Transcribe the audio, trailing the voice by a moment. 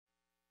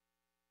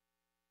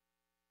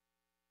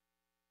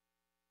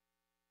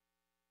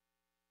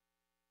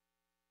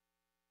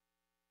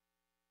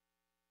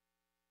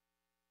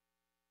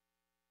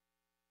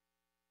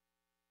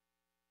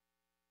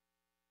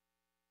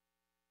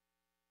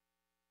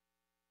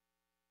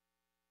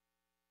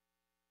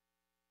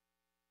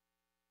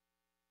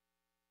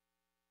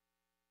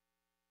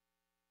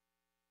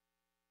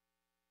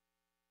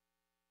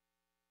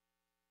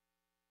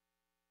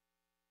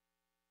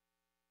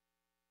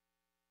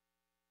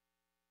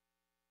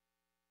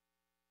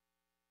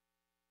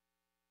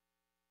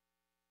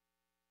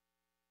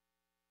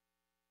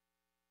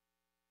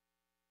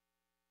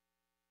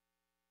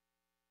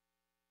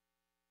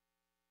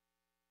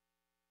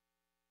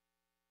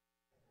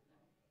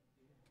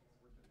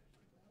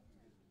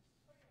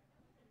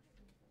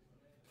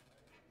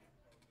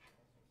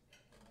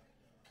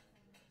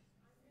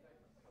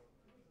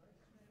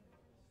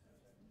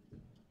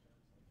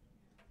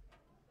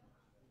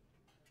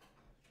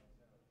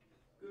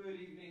Good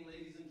evening,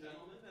 ladies and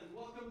gentlemen, and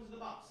welcome to the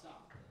Bop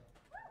Stop.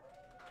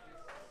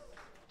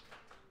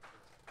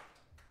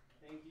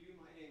 Thank you.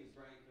 My name is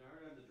Brian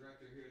Camara. I'm the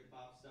director here at the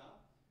Bop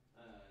Stop.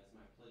 It's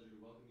my pleasure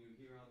to welcome you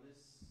here on this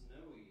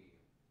snowy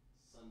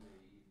Sunday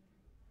evening.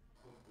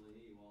 Hopefully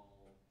you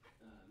all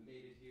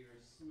made it here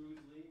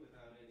smoothly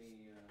without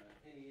any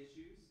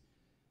issues.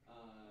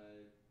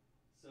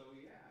 So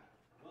yeah,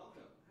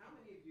 welcome. How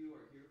many of you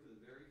are here for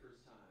the very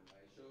first time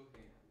by a show of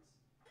hands?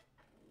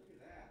 Oh, look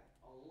at that.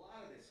 A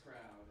lot of this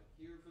crowd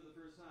here for the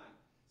first time.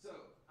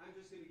 So I'm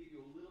just going to give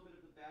you a little bit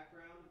of the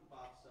background of the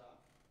Bop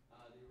Stop.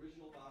 The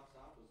original Bop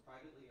Stop was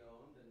privately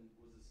owned and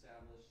was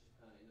established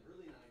in the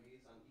early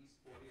 90s on East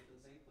 40th and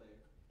St. Clair.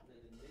 And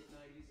then in the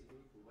mid-90s it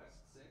moved to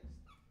West 6th.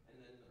 And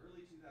then in the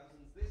early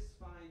 2000s, this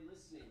fine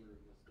listening room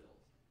was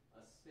built.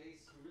 A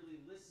space to really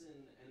listen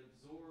and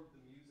absorb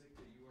the music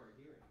that you are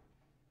hearing.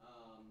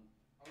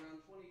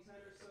 Around 2010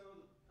 or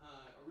so,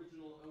 the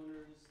original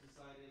owners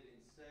decided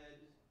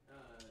instead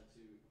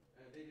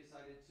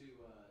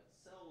to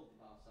sell the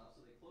Bop Stop,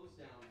 so they closed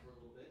down for a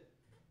little bit.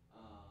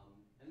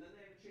 And then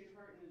they had a change of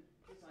heart and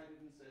decided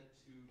instead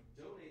to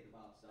donate the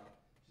Bop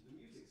Stop to the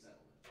Music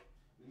Settlement.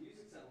 The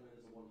Music Settlement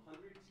is a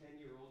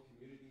 110-year-old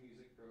community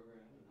music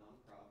program, a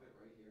nonprofit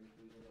right here in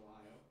Cleveland,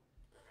 Ohio.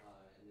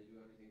 And they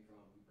do everything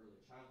from early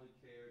childhood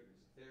care, to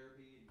music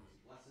therapy,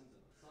 music lessons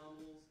and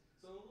ensembles.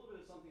 So a little bit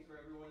of something for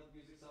everyone at the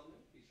Music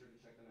Settlement. Be sure to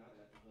check them out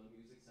at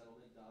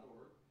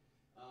themusicsettlement.org.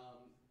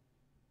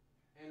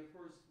 And of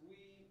course,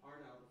 we are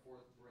now the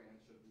fourth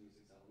branch of the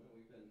Music Settlement.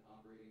 We've been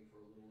operating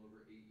for a little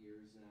over 8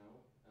 years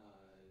now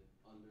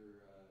under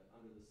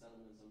the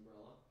Settlement's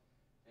umbrella.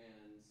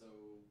 And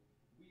so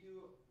we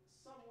do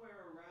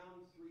somewhere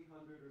around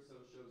 300 or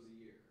so shows a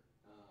year.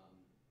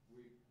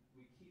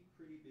 We keep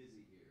pretty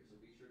busy here, so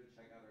be sure to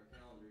check out our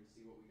calendar to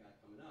see what we got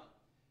coming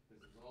up,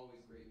 because there's always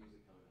great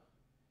music coming up,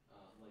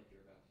 like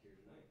you're about to hear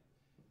tonight.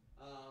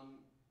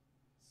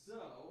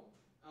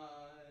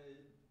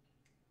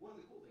 One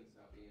of the cool things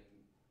about being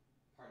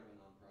part of a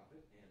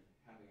nonprofit and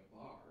having a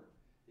bar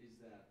is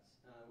that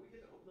we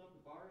get to open up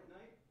the bar at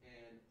night,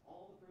 and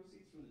all the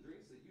proceeds from the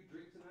drinks that you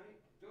drink tonight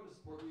go to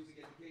support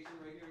music education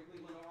right here in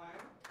Cleveland,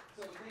 Ohio.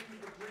 So thank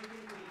you for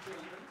drinking for the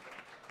children.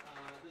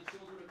 The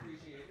children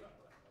appreciate it.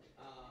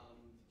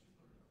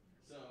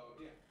 So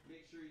yeah,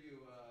 make sure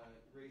you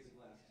raise a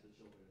glass to the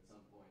children at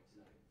some point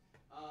tonight.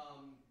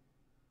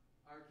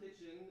 Our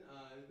kitchen,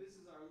 this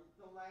is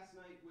the last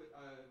night with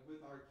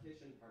our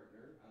kitchen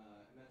partner,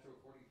 Metro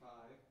 45.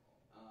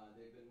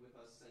 They've been with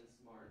us since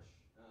March,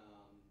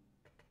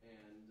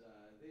 and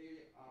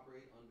they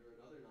operate under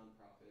another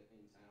nonprofit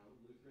in town,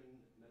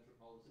 Lutheran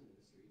Metropolitan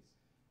Ministries,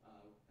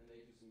 and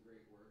they do some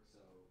great work,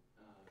 so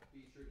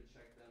be sure to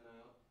check them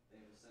out.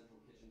 They have a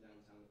central kitchen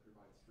downtown that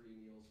provides free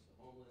meals to the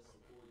homeless, the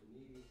poor, the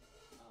needy.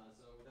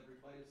 So with every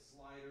bite of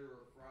slider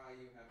or fry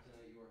you have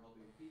tonight, you are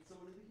helping feed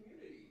someone in the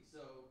community.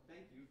 So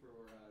thank you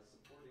for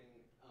supporting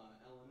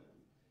LMM.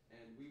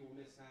 And we will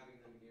miss having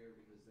them here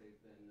because they've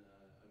been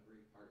a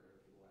great partner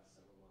for the last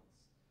several months.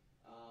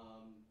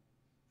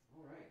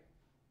 All right.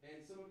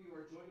 And some of you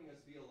are joining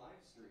us via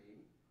live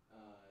stream.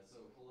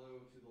 So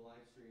hello to the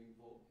live stream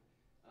folk.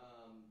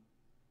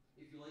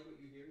 If you like what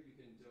you hear, you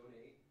can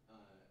donate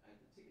at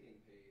the ticketing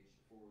page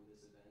for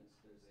this event.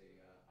 There's a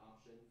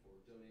option for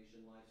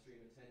donation live stream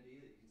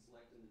attendee that you can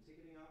select in the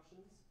ticketing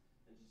options,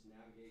 and just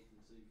navigate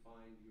until you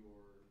find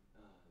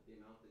the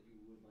amount that you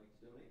would like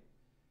to donate.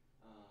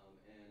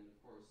 And of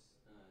course,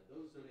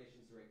 those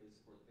donations directly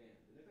support the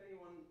band. And if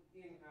anyone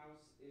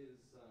in-house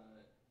is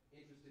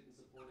interested in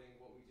supporting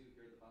what we do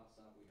here at the Bop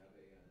Stop, we have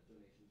a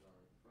donation jar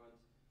at the front.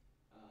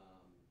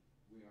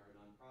 We are a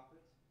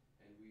nonprofit,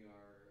 and we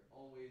are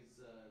always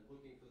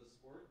looking for the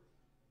support.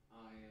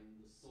 I am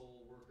the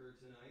sole worker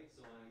tonight,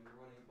 so I'm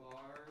running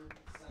bar,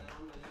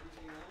 sound, and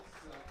everything else.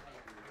 So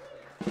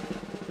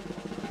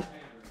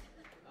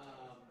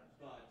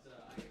but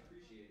I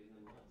appreciate it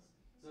nonetheless.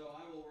 So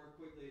I will work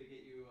quickly to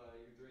get you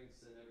your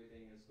drinks and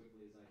everything as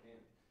quickly as I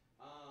can.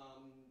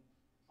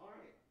 All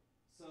right.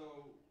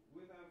 So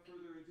without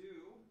further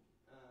ado,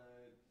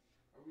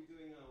 are we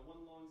doing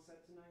one long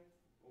set tonight,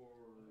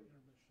 or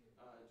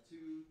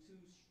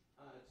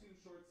two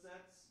short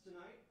sets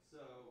tonight?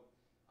 So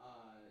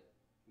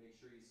make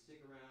sure you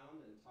stick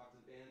around and talk to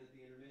the band at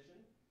the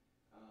intermission.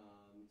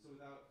 So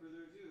without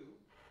further ado,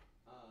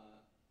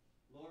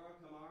 Laura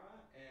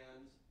Camara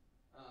and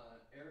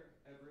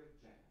Everett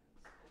Jazz.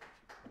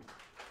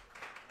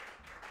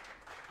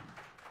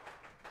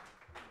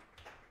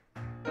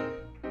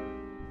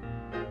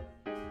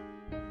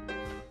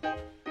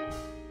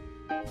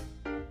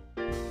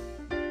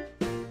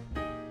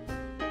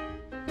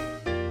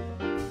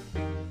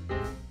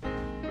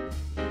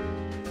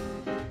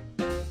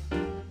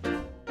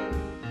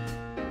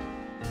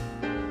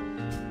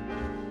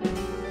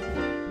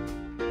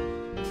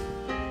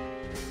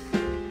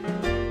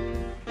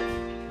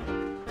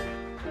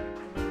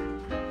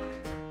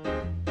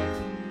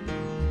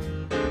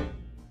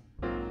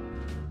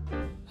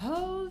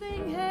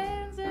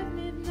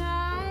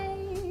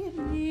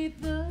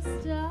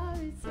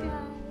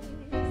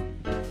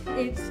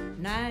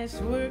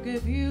 nice work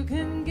if you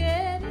can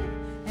get it,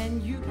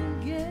 and you can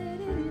get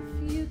it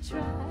if you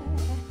try.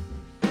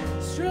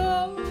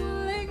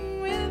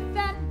 Strolling with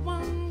that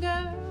one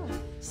girl,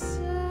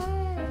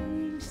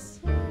 side,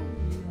 side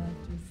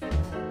after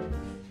side.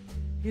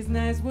 It's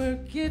nice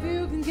work if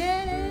you can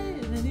get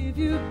it, and if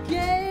you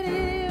get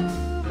it,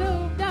 oh,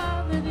 no,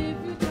 darling, if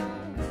you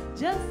try.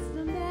 Just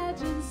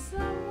imagine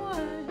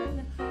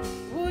someone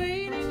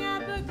waiting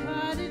at the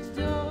cottage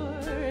door,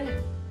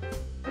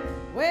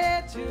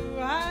 where two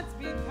hearts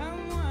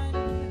become one.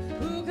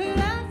 Who could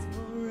ask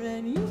for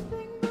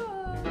anything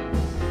more?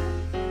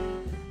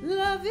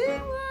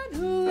 Loving one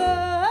who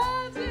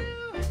loves you,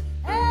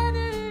 and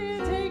then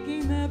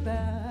taking the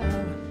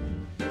bow.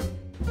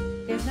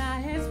 It's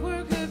nice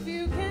work if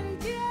you can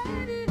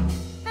get it,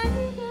 and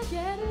you can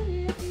get it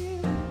if you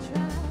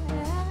try.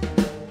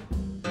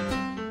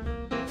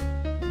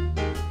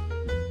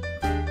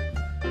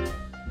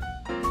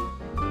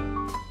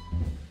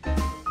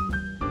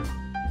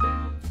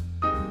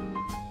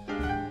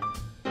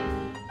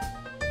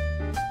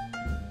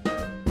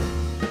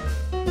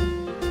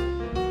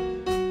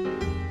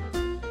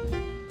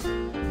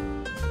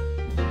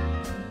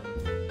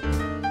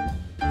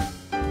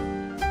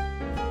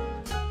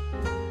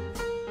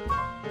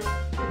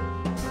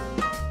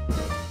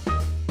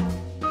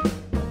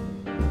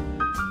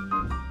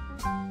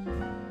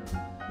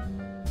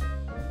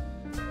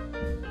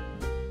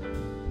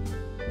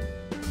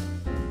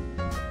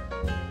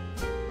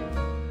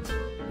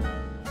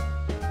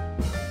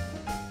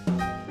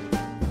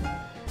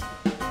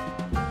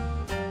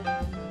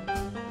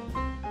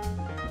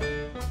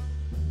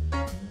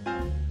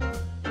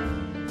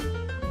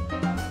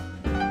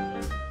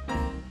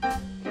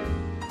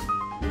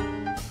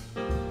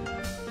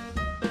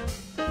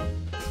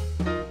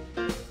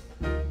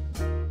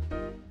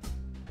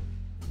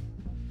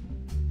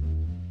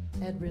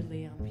 Everett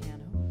on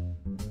piano.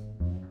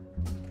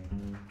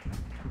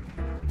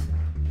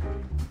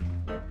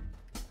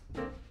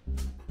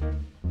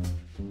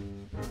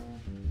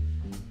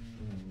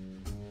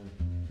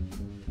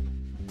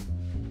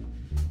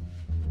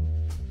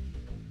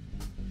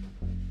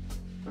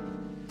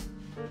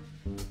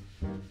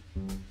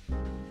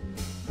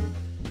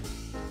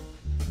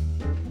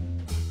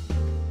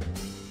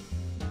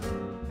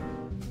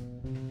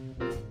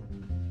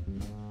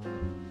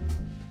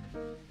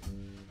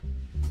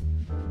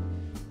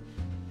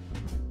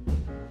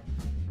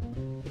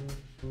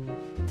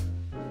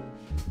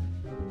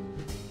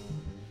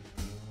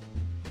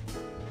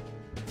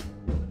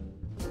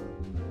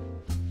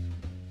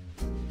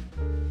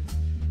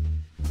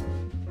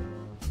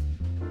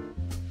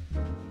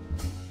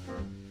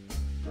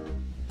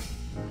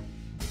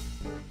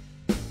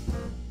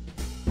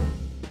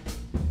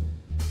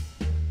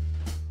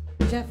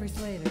 Jeffrey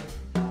Slater.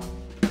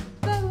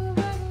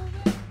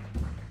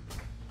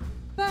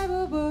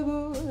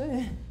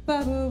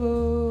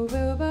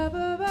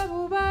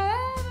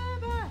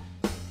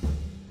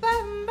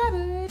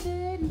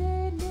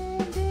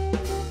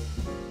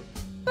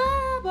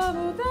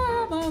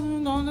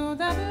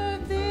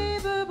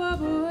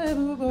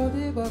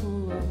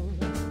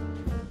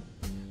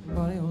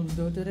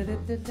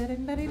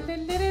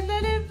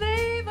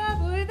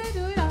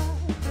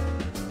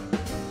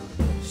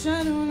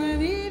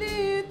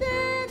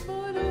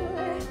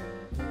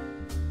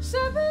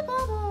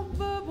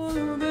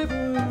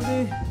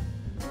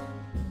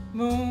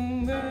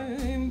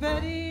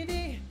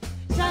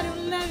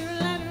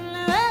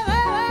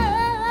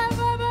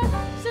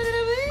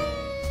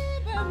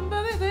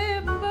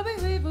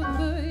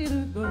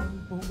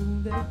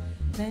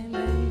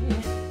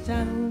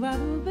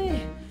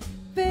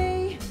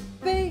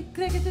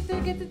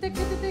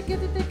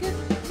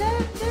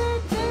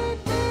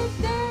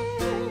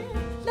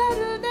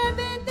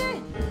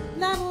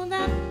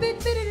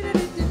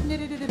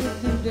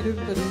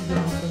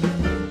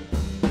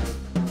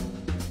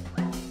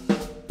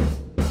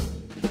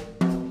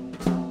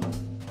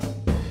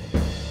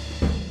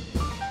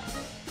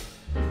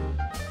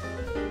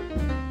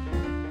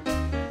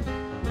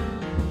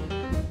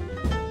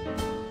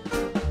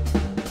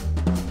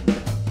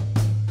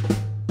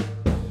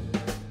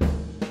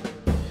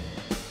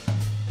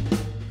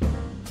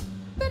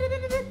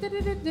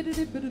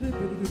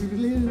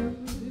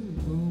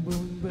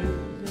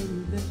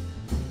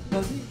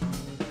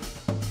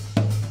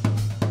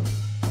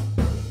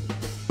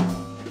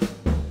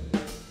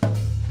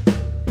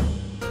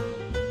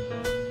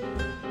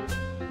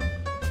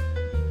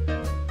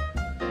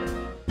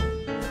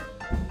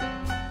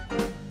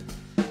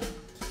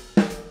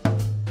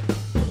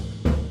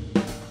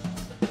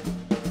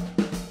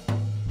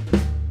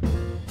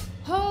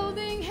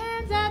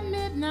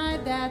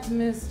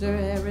 Mr.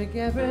 Eric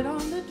Everett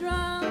on the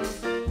drums.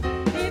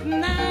 It's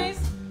nice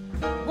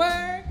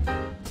work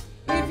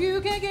if you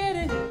can get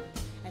it,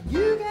 and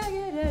you can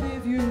get it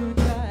if you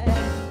try.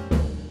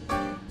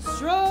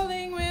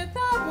 Strolling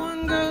without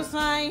one girl,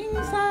 sighing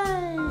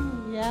sigh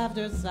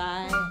after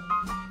sigh.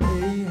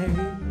 Hey, hey.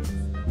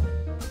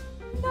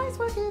 Nice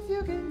work if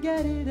you can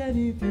get it, and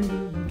if you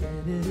can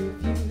get it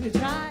if you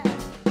try.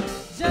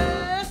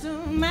 Just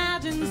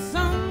imagine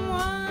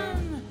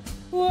someone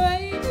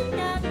waiting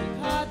at the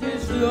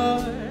cottage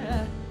door,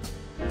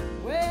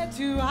 where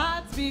two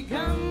hearts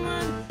become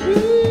one.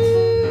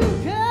 Ooh,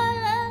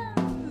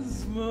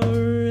 'cause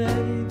for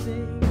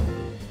anything,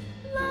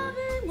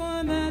 loving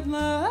one that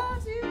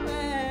loves you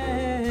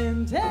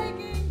and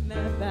taking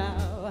that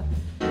vow.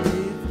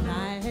 It's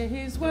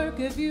nice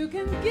work if you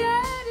can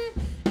get it,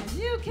 and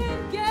you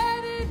can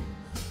get it.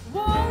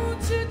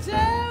 Won't you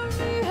tell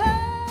me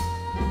how?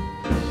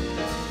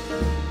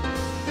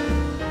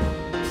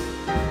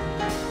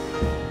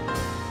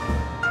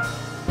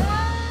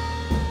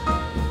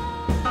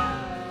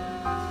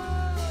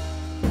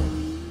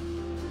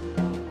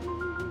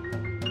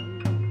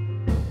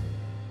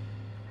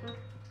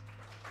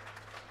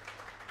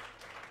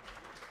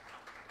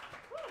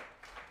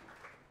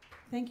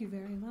 Thank you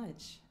very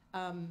much.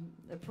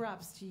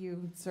 Props to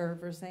you, sir,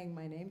 for saying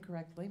my name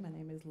correctly. My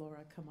name is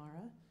Laura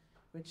Camara,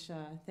 which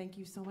thank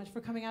you so much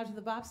for coming out to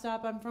the Bop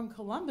Stop. I'm from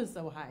Columbus,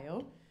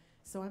 Ohio,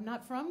 so I'm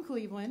not from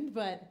Cleveland,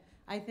 but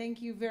I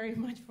thank you very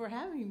much for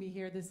having me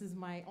here. This is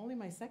only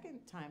my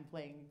second time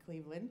playing in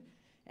Cleveland,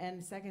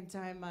 and second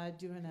time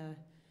doing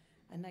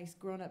a nice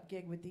grown-up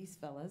gig with these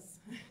fellas.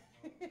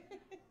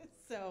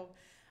 So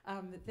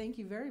thank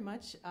you very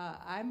much.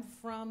 I'm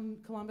from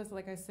Columbus,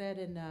 like I said,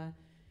 and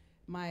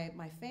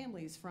my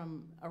family's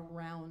from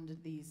around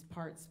these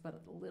parts,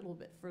 but a little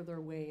bit further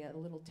away at a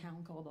little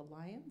town called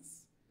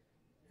Alliance.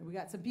 And we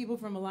got some people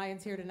from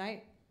Alliance here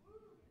tonight.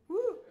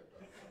 Woo!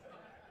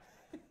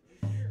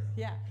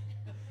 Yeah.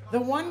 The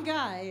one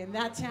guy in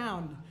that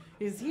town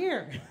is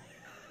here.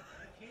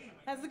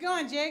 How's it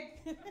going, Jake?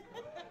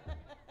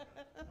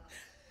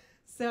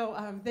 So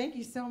thank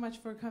you so much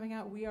for coming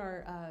out. We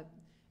are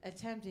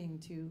attempting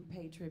to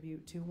pay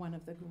tribute to one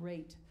of the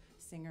great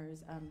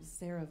singers,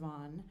 Sarah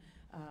Vaughan,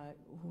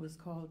 who was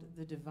called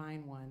the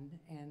Divine One.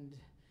 And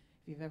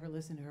if you've ever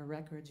listened to her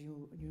records,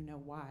 you know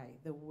why.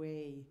 The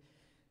way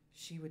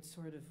she would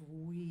sort of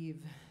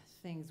weave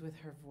things with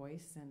her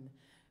voice and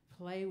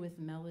play with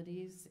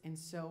melodies. And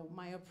so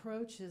my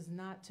approach is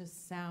not to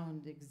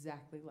sound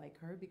exactly like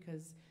her,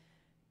 because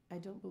I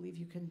don't believe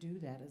you can do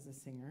that as a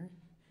singer.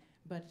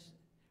 But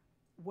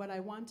what I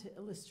want to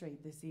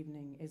illustrate this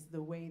evening is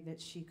the way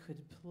that she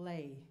could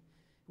play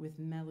with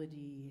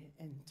melody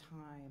and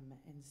time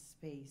and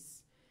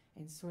space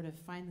and sort of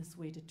find this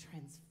way to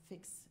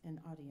transfix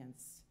an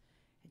audience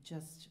and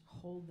just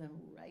hold them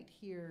right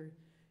here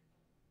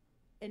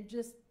and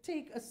just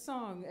take a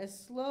song as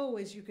slow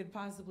as you could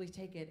possibly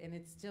take it, and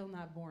it's still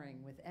not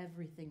boring. With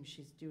everything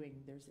she's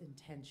doing, there's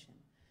intention.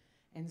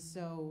 And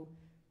so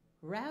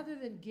rather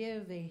than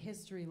give a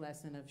history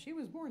lesson of she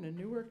was born in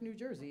Newark, New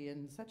Jersey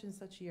in such and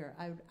such year,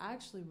 I would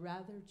actually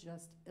rather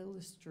just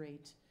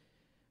illustrate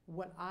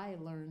what I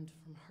learned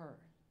from her,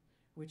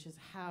 which is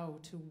how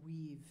to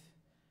weave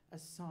a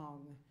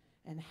song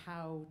and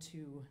how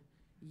to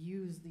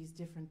use these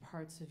different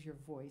parts of your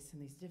voice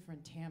and these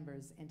different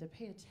timbres, and to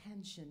pay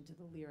attention to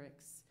the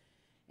lyrics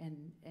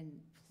and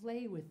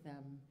play with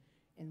them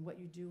and what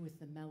you do with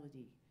the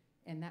melody.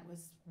 And that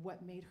was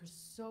what made her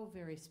so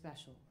very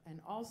special. And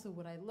also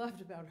what I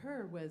loved about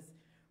her was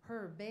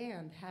her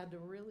band had to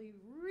really,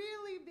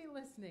 really be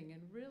listening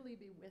and really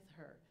be with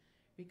her,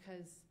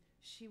 because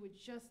she would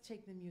just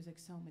take the music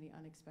so many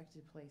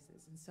unexpected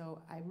places. And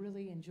so I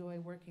really enjoy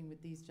working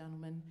with these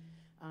gentlemen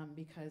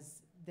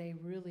because they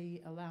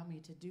really allow me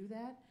to do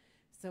that.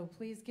 So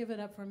please give it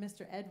up for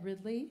Mr. Ed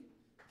Ridley,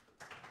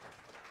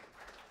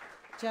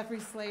 Jeffrey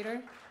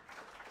Slater,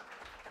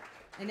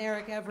 and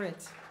Eric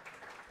Everett.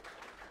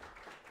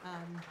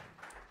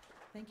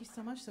 Thank you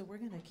so much. So we're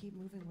going to keep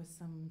moving with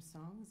some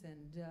songs,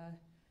 and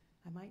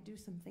I might do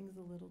some things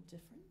a little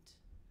different.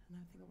 And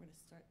I think we're going to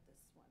start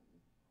this one.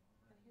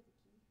 Can I hear the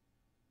key?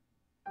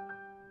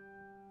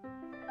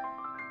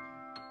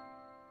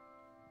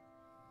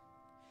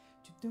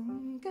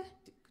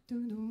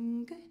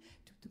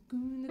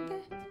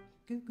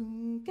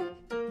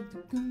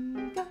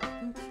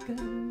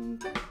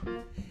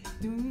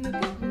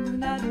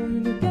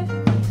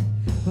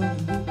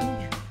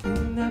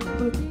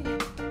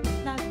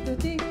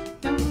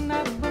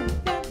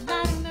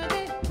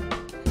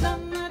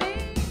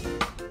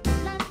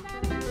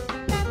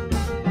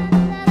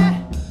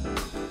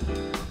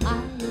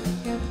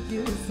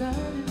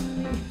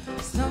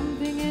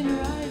 Something in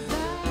your eyes I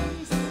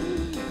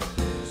see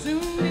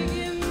soon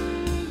begins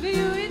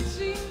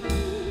bewitching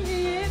me.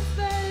 It's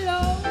the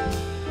love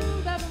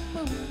of the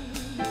moon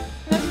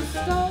that you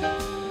stole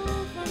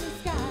from the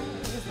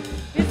skies.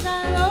 It's the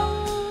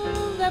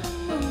love of the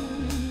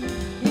moon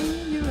in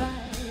your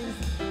eyes.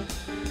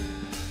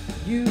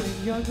 You and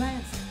your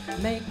glance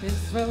make this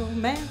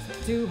romance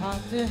too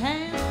hard to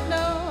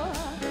handle.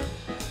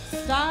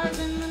 Stars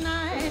in the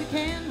night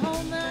can't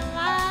hold the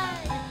light.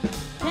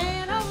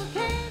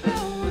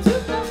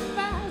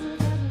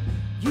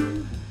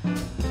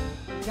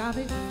 Got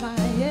me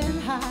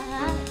flying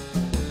high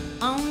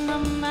on the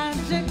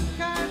magic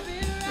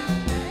carpet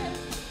ride.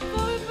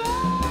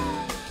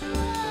 Goodbye,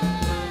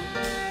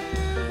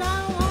 I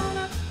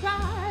wanna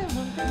cry,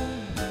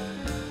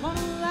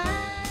 wanna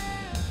laugh.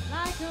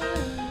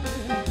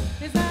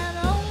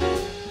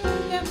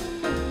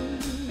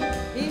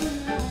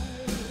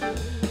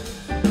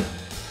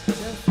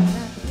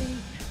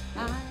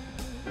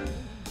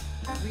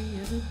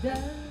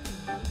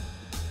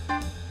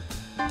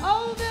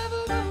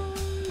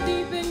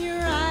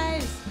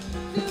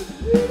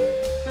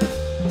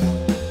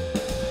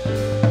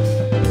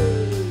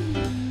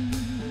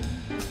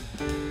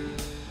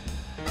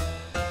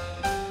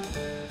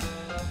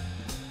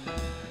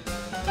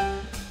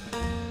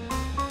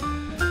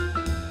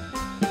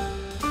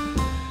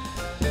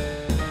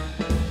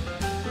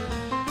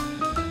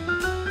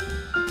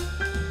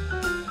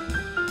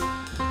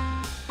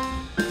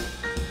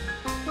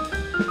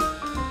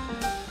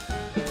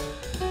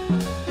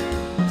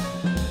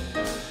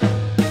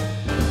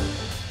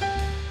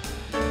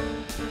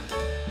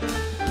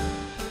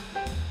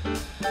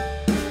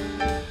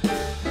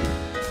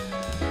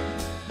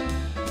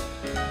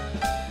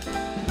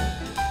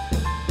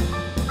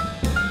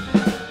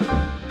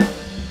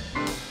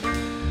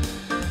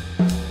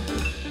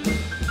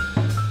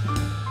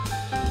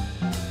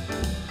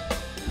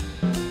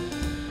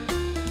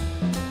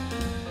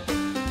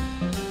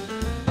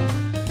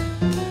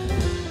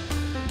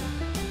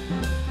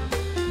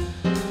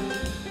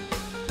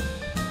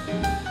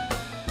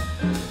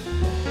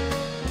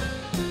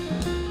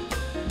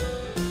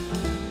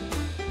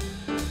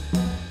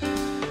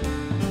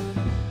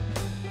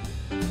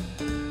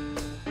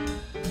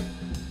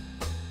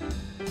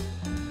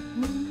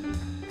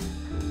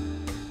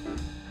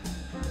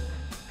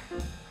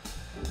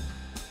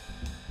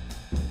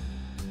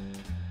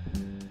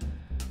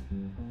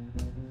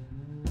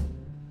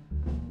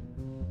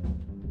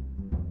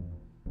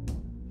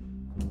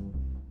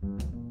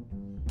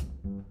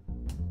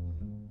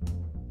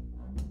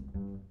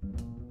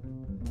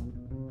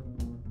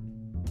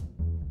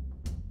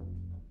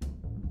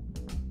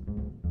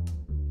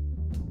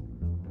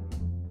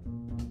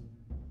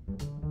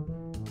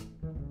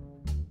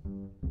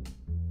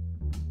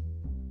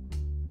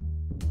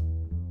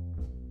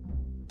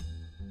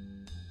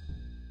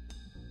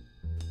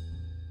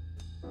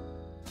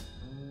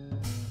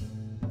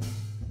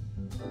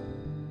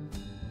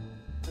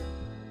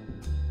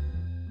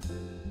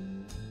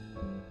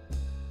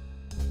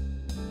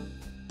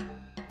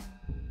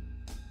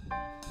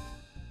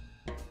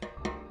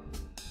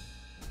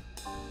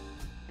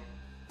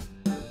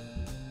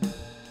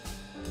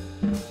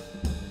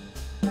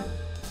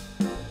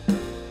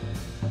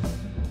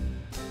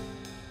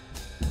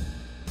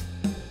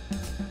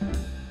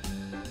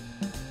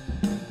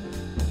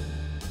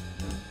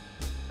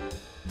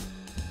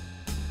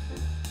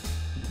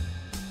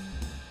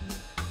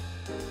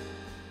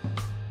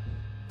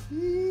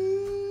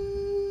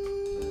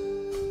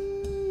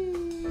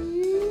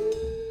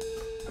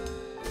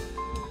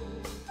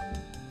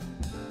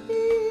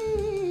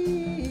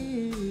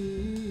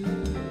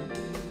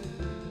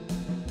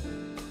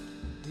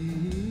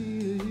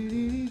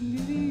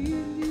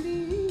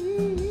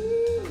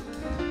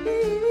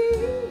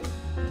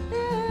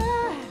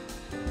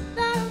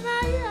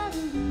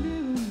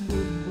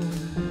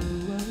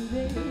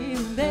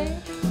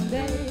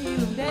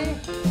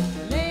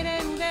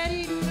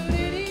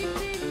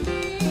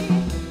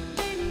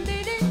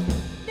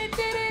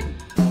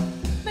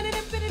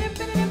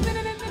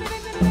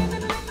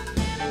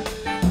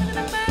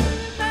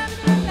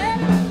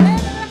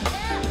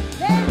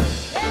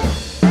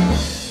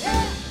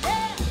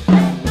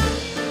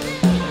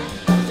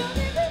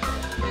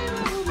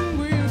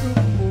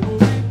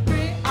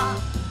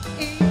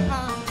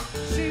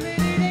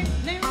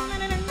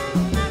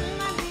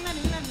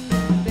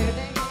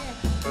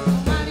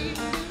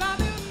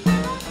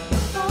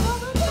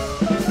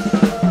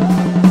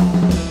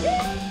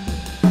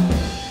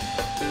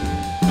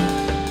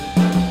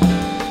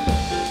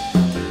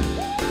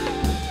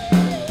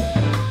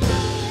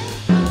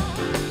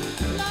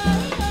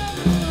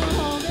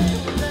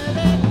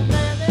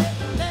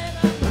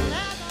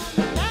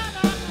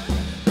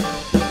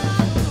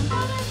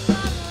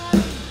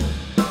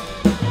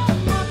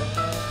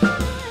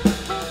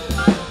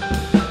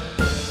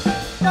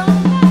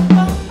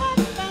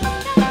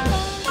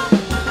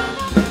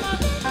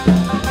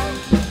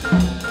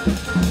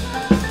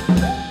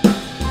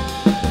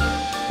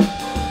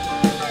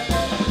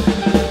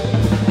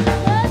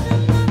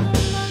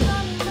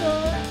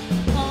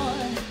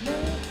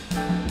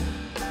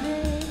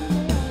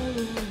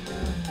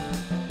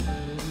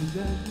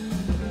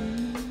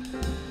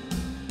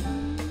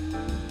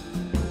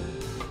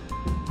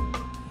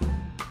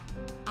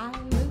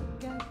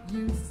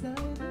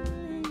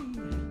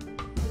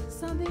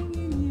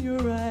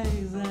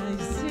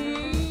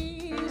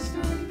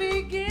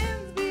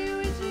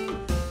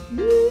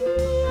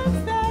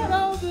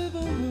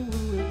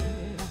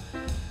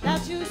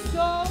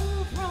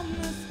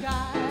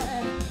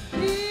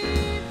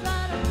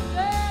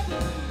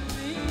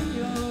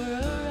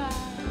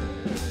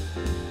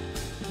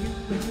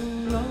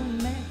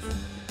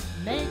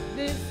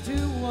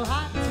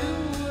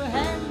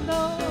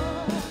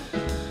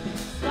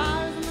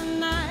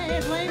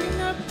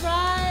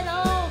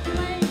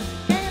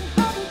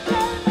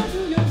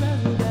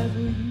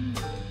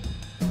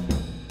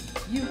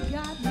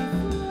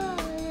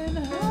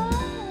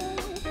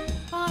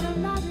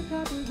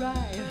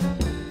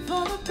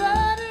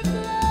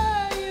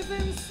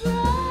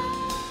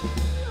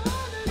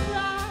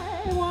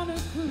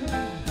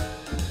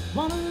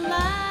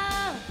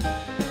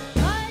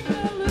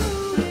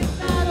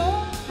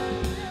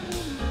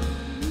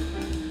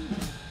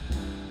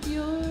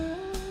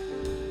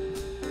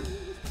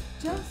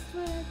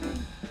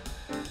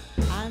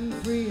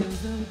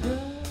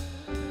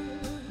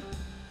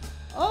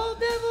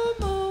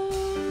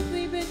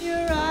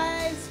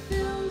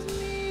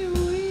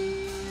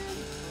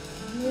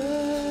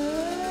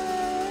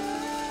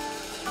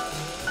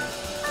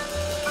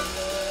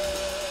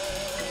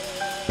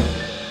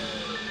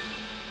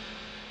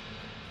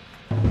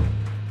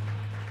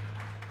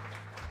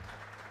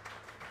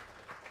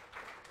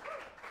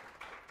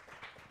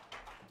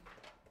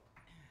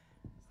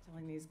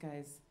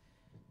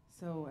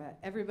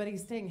 Everybody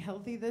staying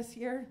healthy this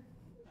year?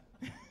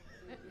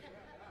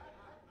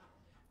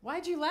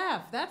 Why'd you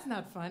laugh? That's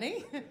not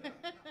funny.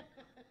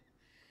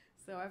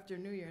 So after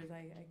New Year's,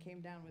 I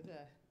came down with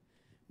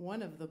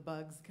one of the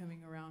bugs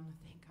coming around.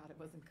 Thank God it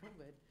wasn't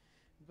COVID.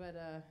 But,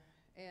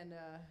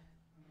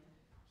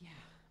 yeah,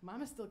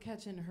 Mama's still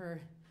catching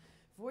her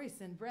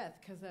voice and breath,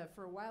 because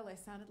for a while I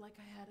sounded like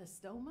I had a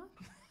stoma.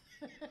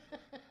 I'm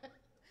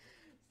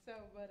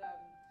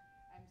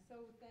so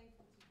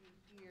thankful to be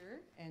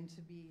here and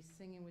to be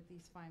singing with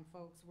these fine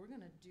folks. We're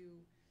going to do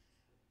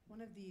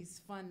one of these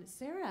fun.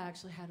 Sarah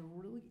actually had a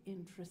really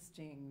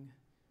interesting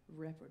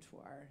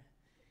repertoire.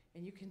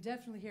 And you can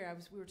definitely hear,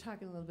 we were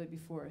talking a little bit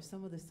before,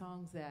 some of the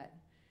songs that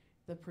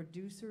the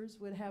producers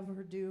would have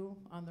her do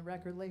on the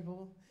record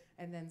label,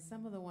 and then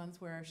some of the ones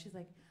where she's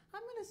like,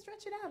 I'm going to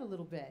stretch it out a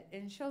little bit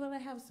and show that I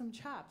have some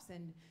chops.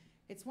 And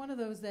it's one of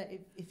those that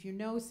if you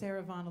know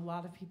Sarah Vaughan, a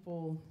lot of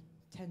people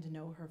tend to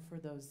know her for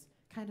those,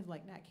 kind of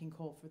like Nat King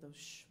Cole, for those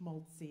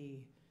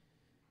schmaltzy,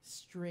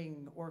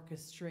 string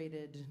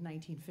orchestrated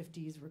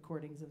 1950s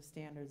recordings of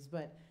standards.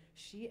 But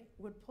she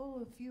would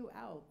pull a few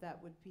out that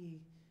would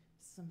be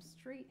some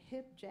straight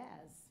hip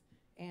jazz.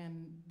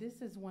 And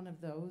this is one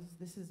of those.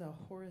 This is a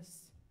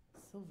Horace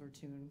Silver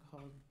tune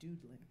called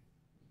Doodlin'.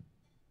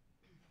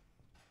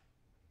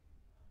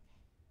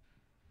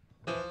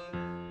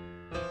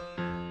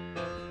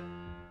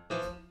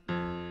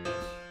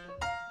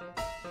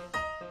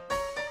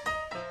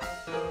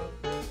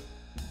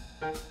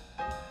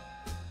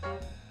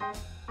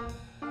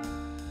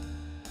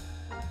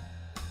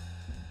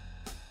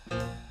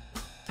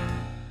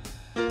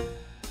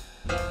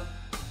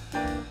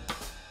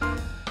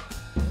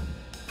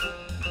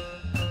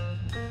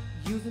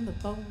 Using the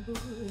phone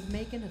booth,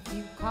 making a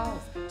few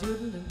calls,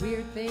 doodling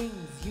weird things,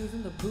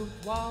 using the booth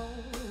walls.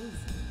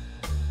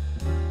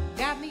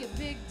 Got me a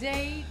big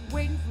date,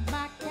 waiting for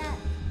my cat,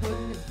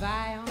 putting his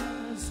vie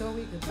on so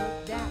we could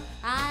look that.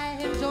 I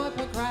enjoy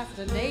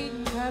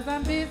procrastinating, cause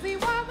I'm busy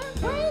while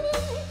I'm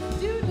waiting,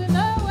 doodling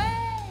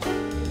away.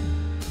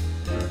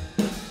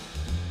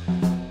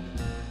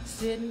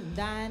 Sitting,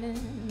 dining,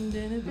 in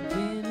the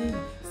beginning,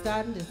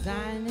 starting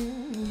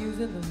designing,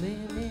 using the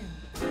linen.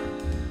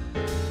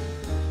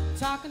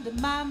 Talking to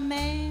my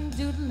man,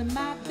 doodling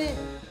my bit.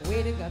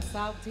 Waiter got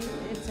salty,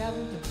 tell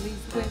him to please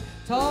quit.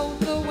 Told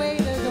the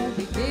waiter, don't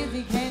be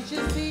busy, can't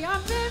you see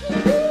I'm very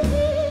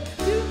busy,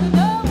 doodling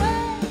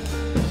away.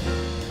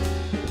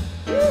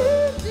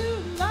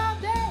 Doodling all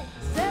day,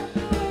 set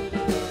the waiter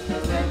in the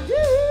bed.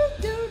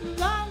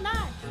 Doodling all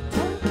night,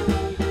 told the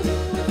waiter do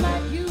it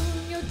like you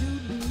and your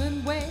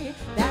doodling way.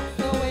 That's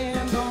the way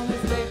I'm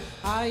gonna stay.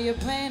 Are you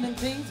planning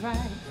things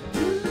right?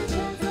 Doodling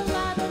shines a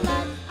lot of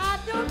light. I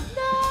don't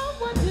know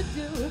what to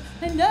do,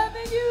 and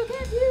nothing you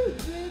can do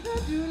with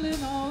a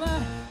doodling all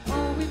that.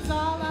 Oh, it's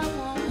all I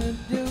wanna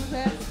do,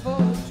 that's for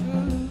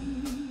true.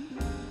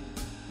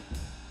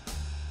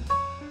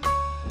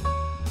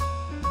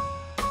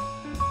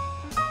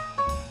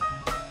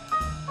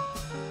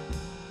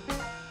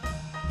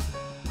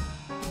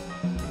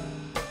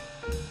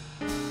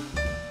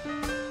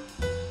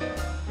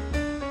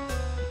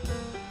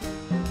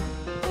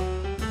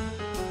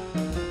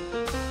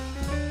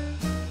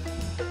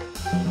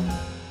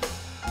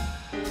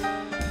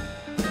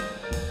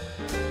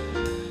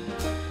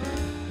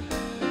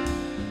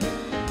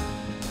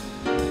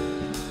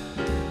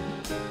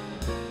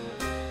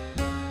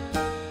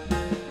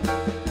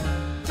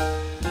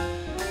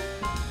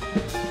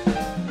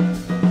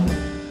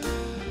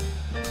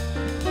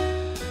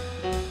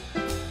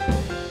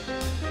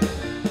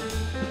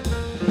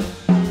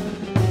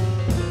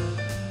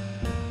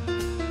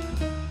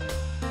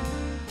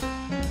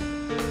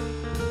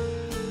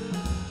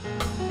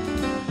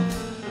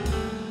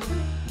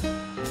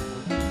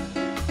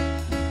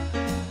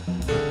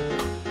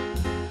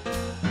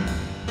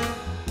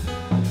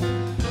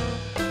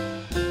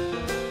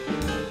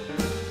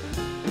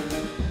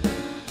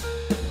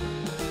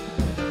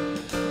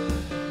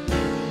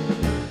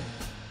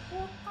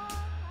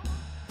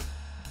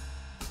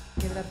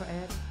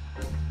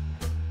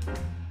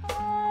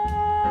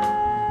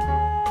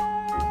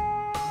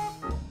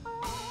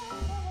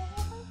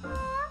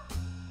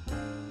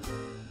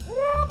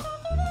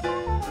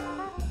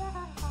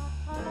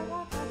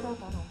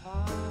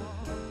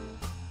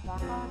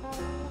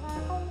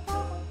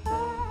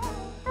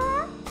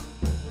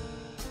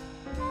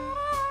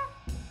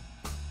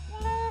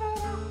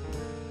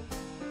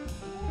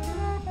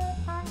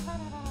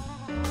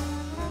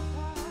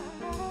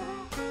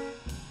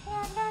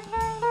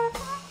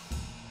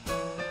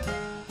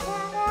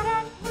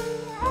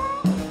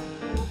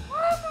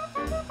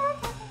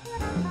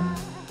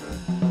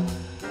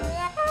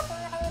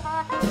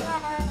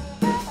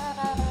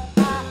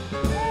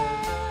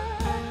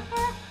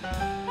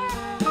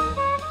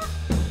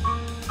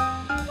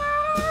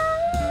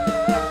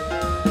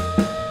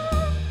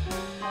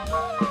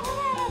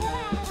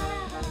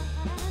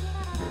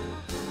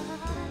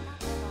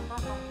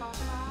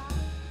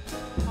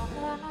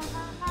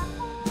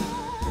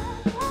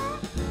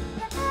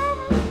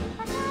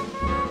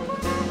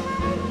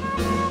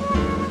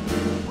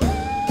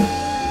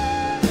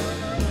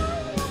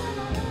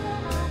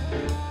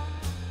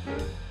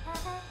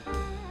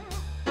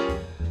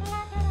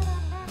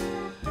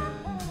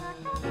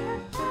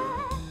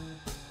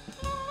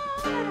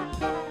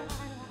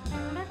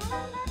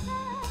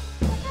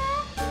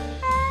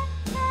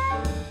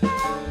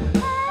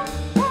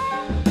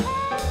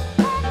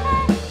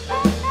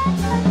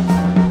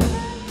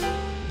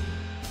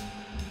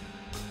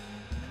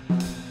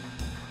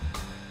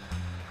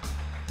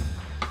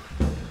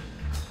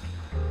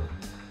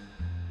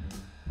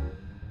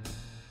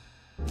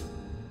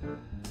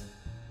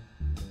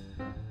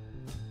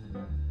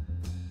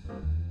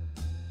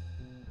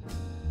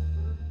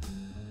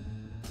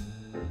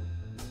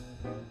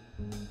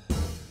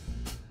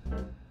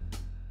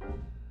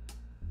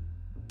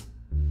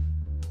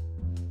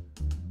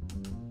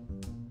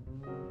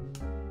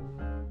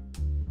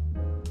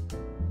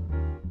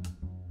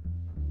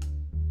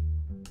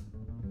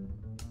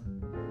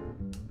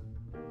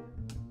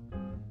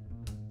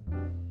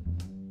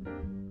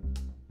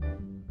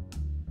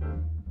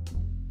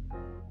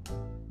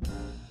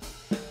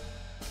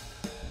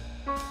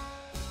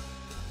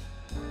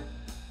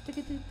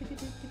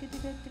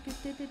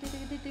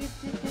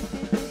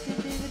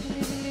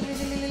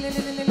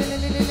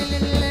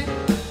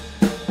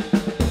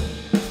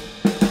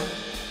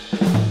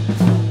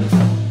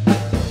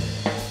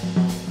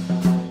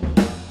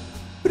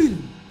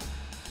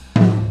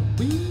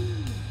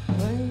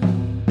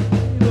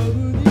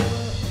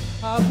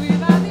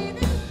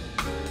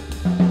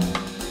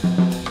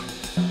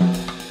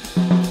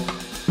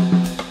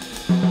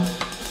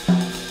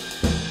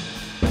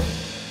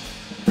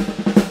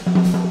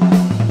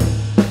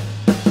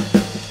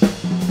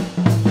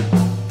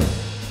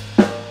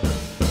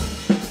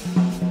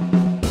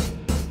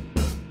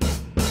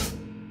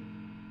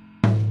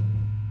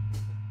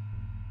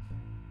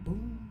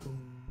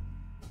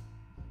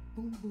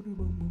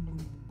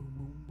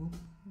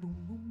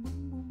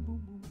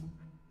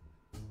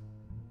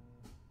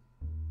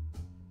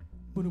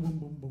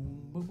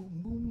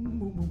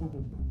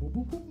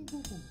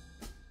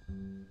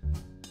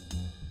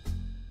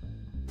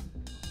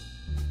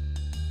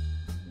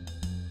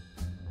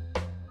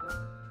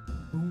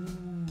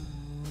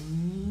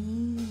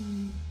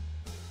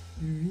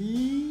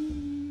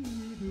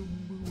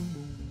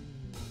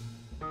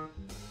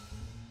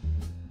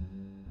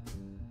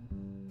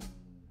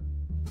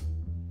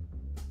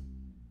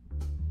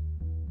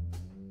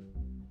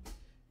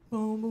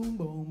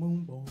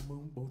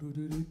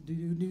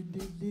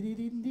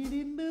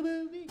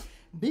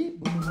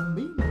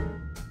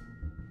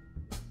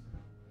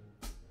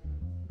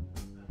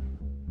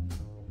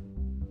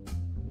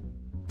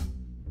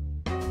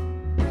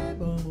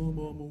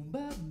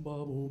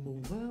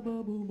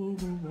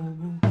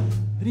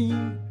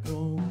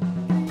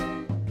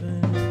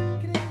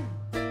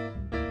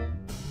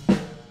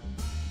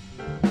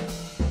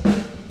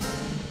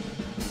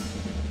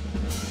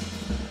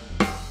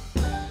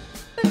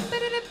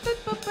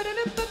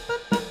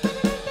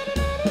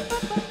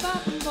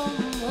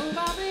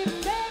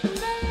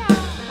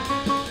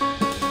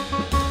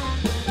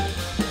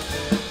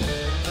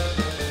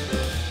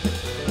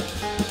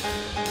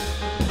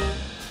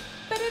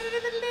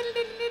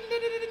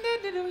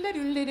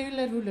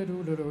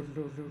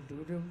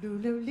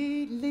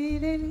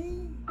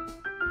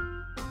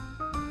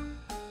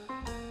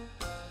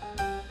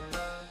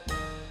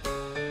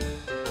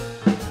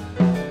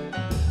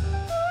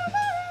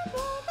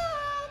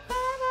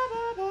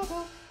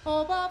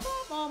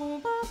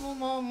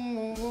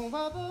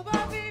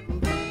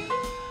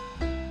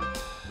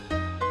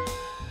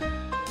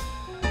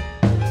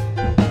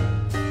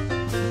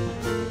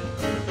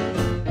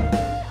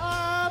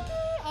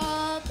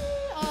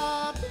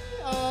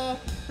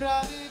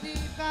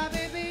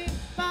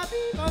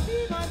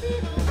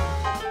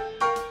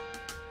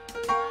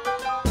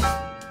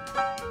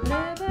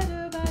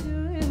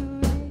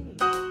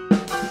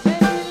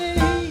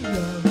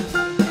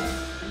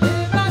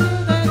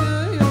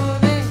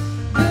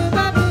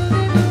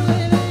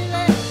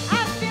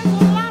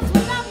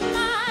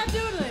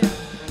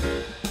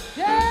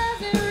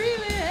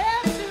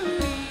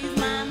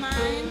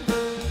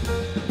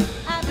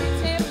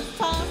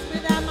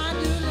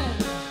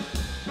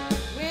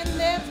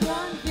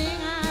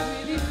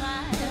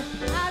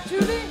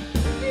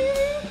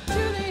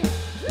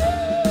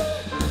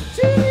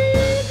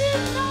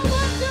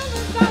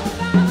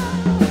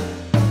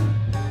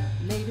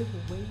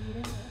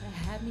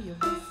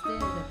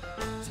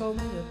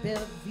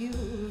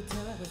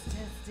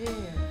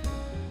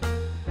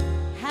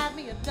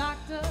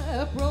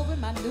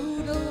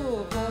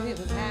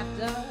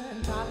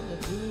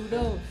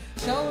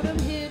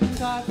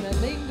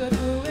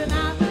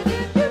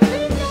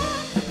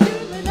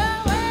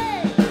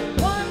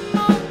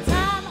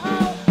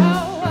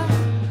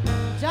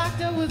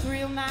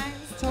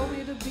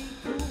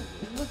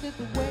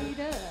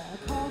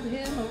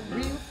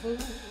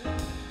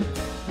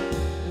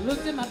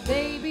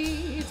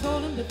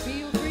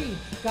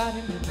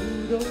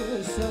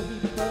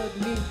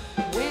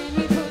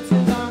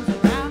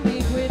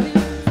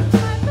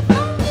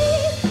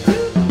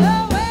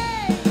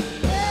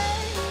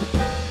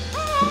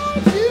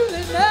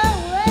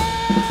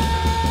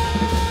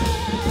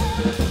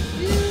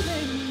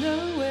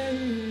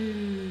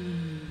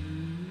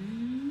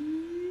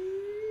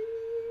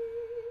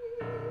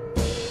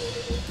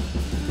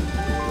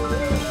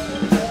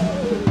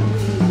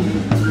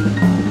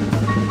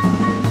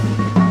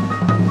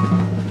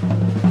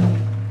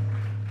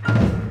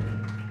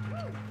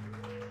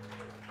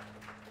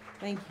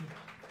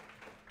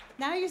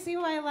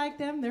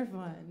 They're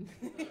fun.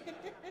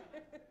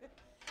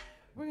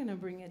 We're going to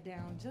bring it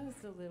down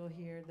just a little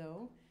here,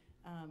 though.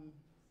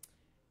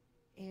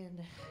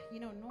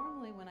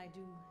 Normally when I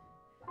do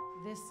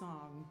this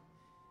song,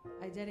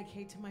 I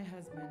dedicate to my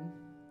husband,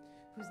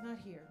 who's not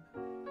here.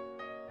 Oh,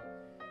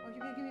 you're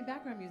going to give me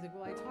background music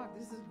while I talk.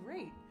 This is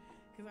great,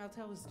 because I'll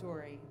tell a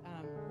story.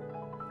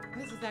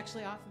 This is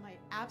actually off of my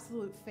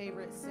absolute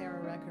favorite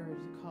Sarah record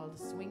called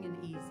Swingin'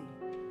 Easy.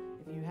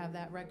 If you have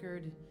that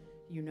record,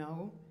 you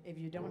know. If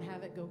you don't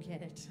have it, go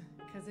get it.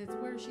 Because it's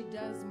where she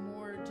does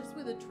more, just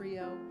with a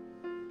trio,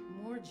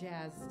 more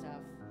jazz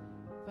stuff.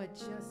 But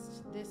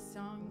just this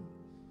song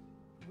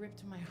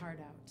ripped my heart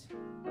out.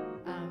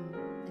 And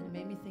it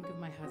made me think of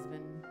my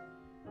husband,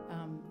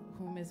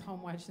 whom is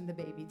home watching the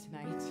baby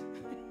tonight.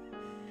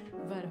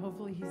 But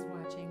hopefully he's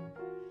watching.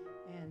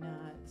 And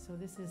so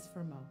this is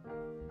for Mo.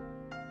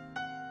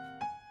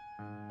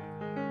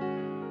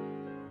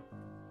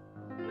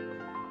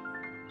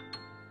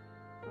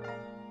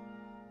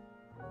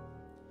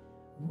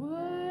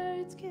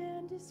 Words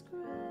can describe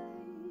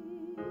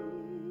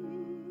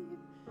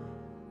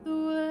the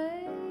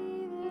way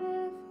that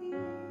I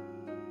feel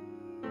for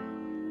you.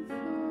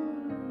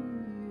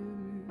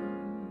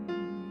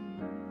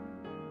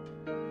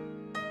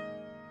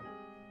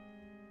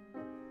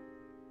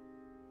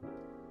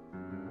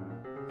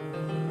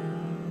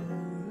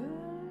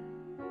 Words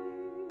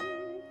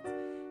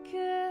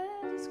can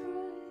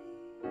describe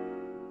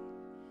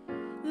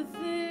the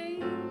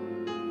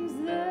things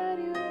that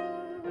you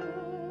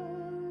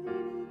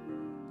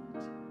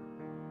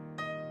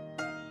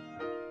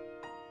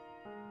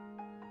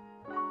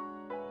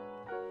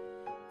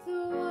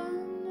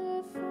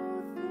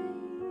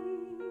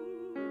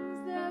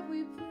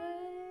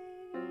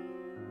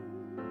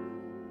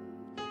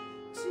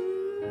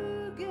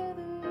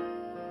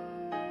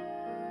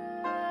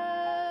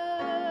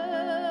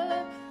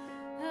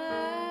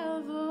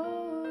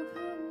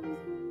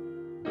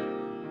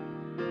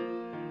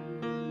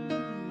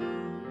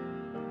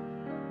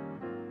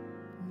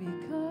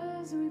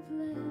we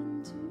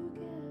blend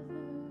together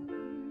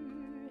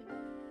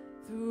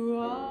through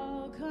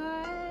all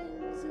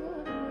kinds of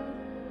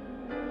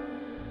weather.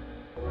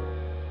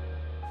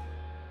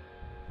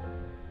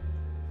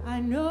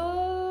 I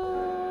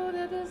know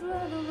that this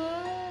love of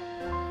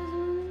ours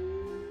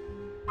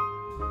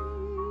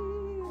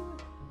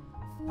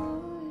will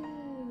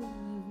forever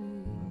be.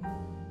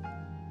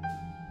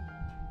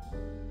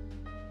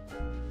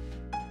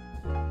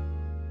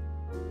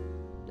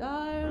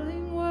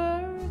 Darling,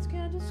 words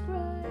can't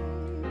describe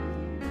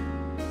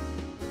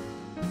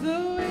the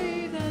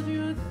way that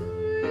you're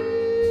thrilling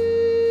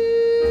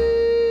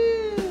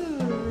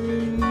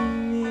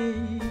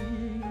me.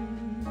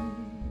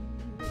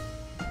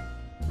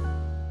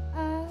 I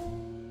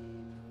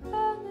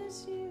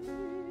promise you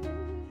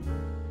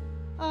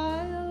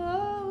I'll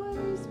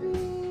always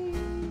be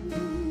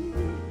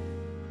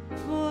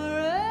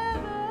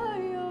forever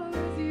yours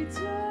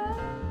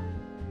eternally.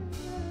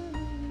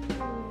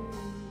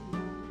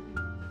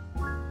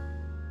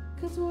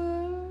 'Cause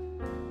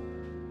words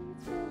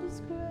can't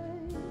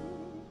describe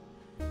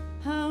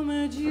how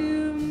much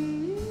you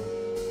mean.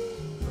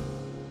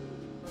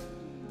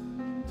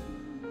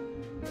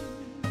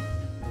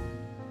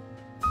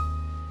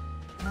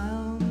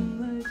 How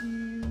much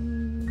you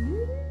mean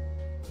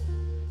to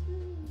me.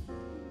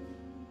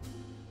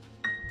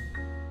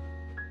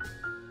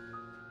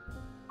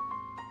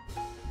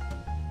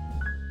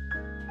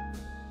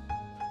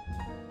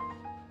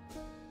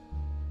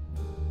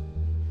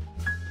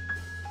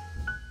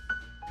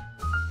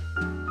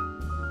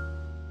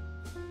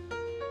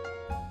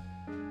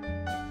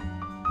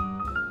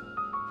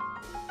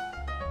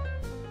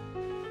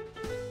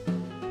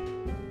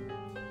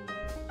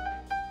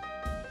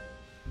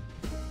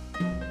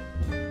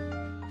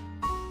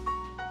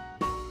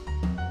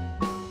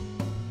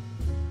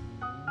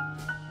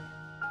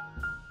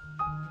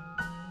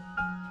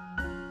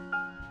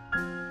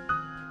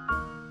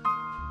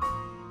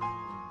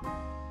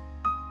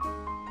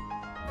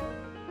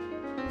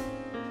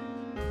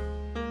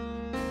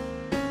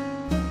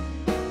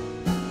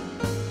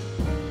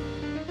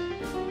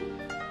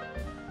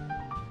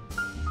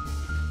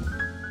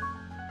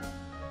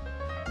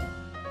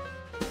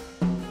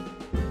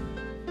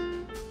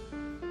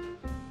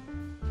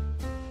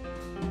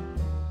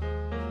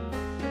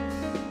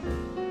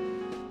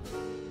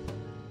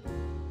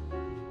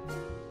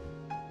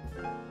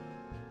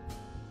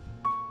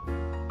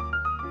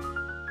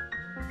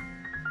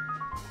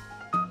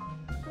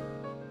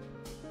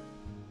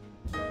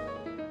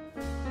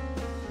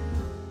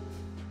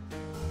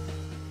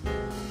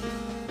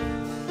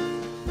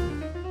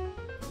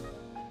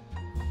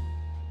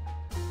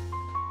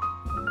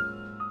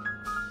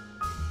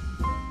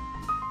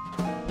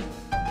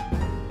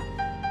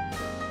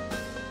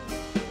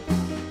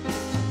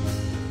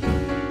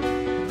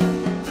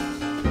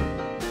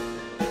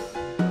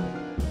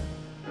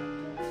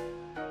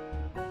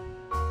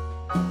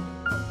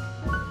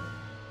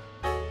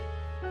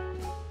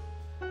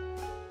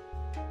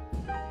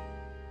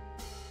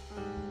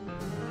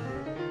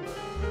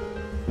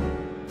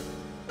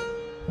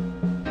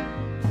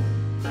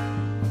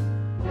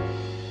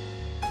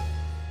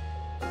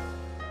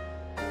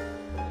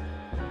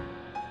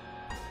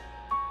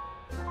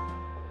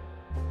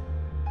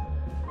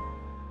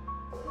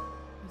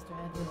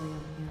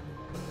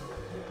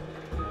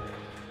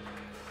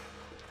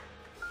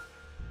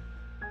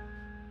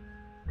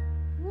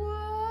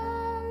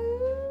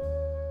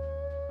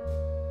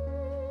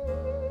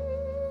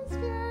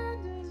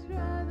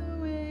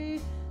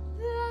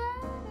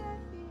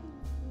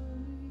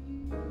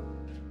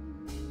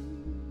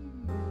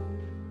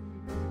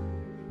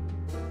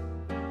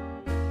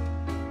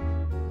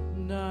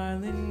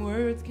 Darling,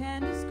 words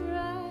can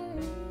describe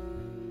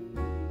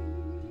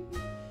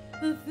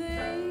the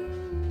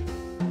things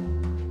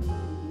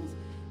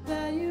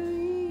that you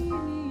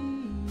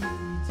need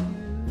to.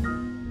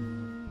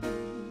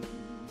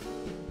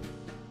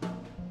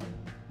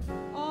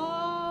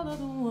 All of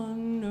the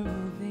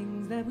wonderful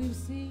things that we've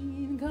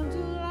seen come to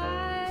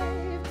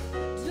life,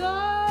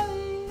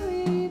 darling,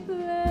 we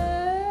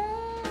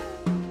play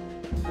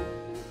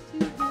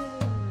together.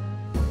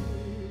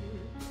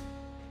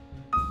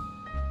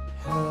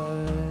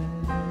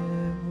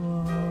 Have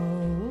always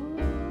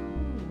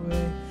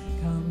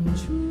come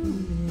true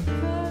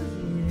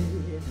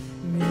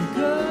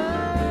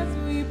because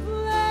we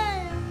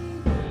play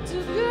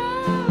together.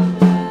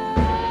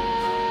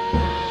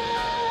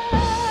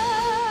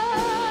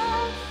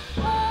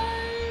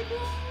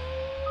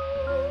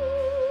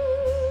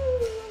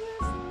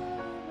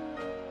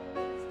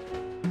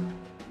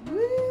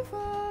 We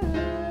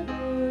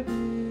forever be.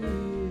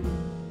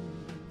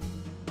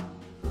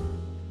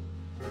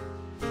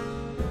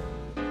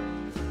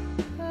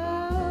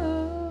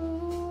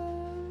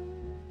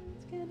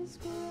 Words can't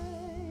describe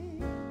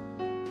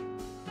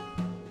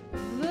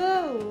the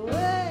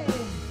way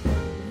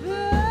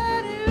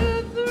that you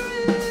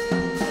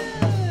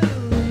thrill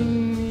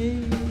me.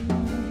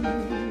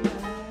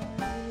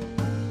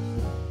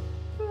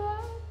 I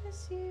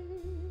promise you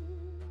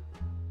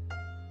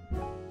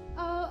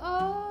I'll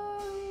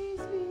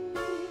always be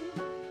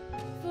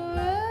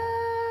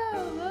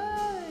forever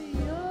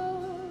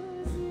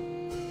yours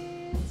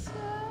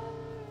eternally.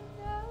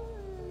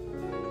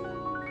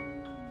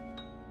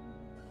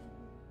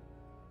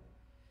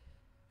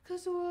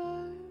 'Cause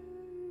words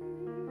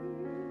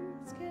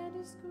can't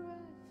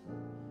describe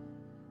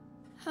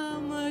how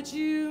much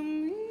you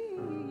mean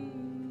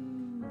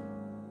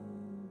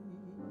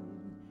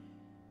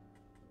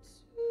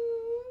to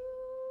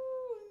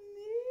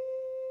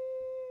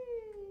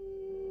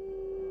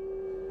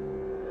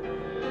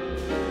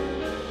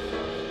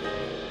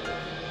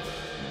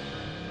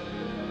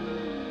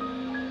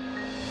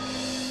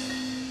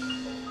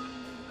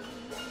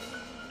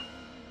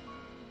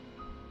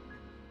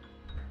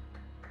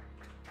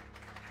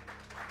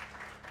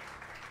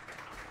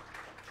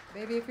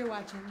Baby, if you're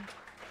watching,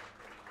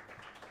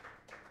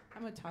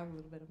 I'm gonna talk a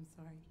little bit, I'm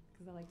sorry,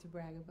 because I like to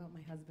brag about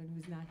my husband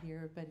who's not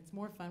here, but it's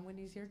more fun when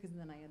he's here because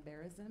then I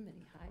embarrass him and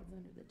he hides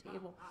under the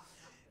table.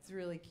 It's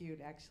really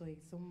cute, actually.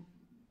 So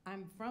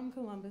I'm from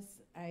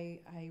Columbus.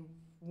 I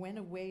went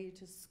away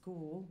to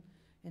school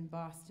in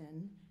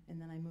Boston, and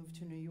then I moved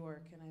to New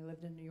York, and I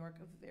lived in New York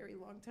a very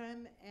long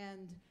time,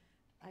 and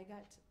I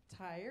got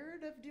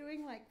tired of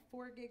doing like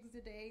 4 gigs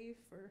a day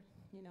for,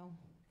 you know,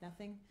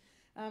 nothing.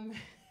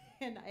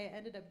 And I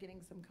ended up getting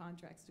some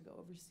contracts to go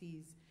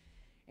overseas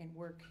and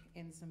work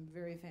in some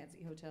very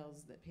fancy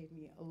hotels that paid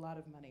me a lot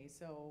of money.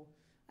 So,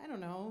 I don't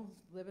know,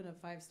 live in a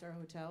 5-star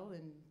hotel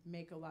and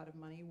make a lot of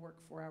money,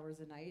 work 4 hours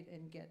a night,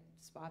 and get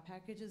spa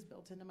packages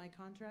built into my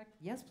contract.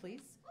 Yes,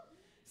 please.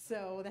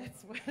 So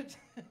that's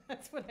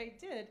what I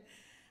did.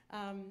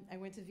 I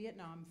went to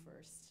Vietnam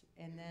first,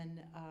 and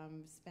then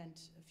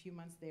spent a few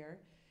months there,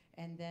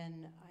 and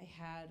then I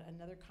had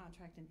another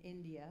contract in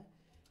India,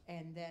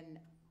 and then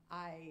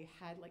I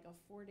had like a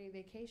 4-day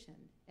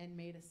vacation and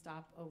made a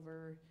stop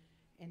over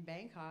in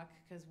Bangkok,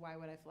 because why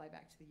would I fly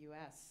back to the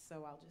US?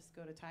 So I'll just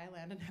go to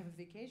Thailand and have a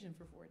vacation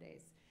for 4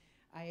 days.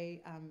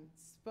 I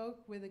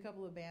spoke with a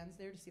couple of bands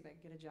there to see if I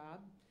could get a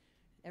job.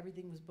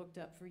 Everything was booked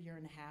up for a year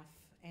and a half.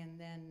 And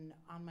then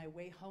on my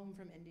way home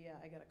from India,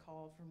 I got a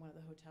call from one of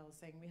the hotels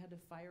saying we had to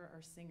fire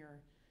our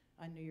singer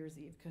on New Year's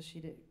Eve because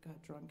she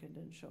got drunk and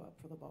didn't show up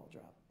for the ball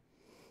drop.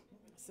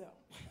 So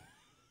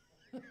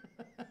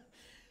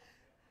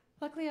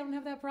luckily, I don't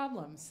have that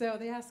problem. So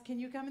they asked, can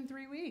you come in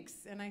 3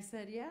 weeks? And I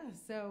said, yeah.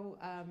 So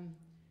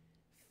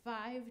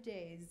 5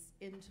 days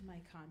into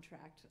my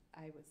contract,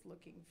 I was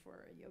looking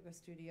for a yoga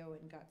studio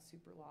and got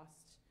super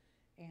lost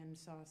and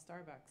saw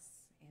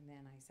Starbucks. And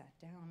then I sat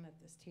down at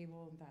this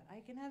table and thought,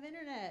 I can have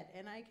internet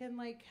and I can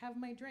like have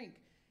my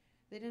drink.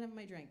 They didn't have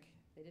my drink.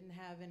 They didn't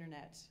have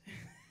internet.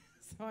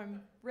 So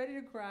I'm ready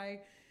to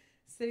cry,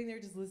 sitting there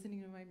just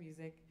listening to my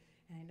music.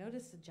 And I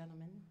noticed a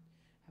gentleman,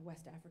 a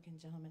West African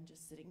gentleman,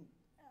 just sitting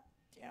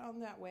down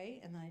that way.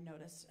 And then I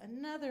noticed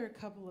another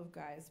couple of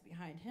guys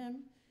behind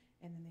him.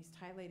 And then these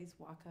Thai ladies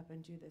walk up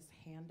and do this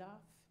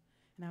handoff.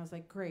 And I was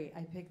like, great,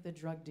 I picked the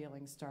drug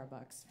dealing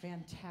Starbucks.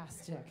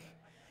 Fantastic.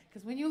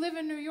 Because when you live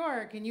in New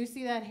York and you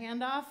see that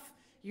handoff,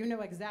 you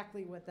know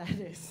exactly what that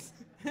is.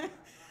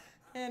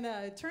 And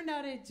it turned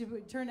out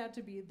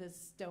to be the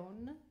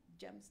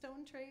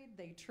gemstone trade.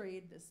 They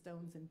trade the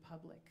stones in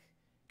public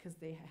because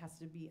it has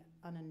to be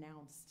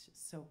unannounced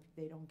so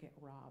they don't get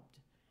robbed.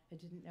 I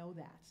didn't know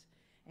that.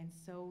 And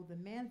so the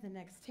man at the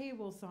next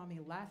table saw me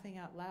laughing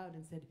out loud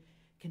and said,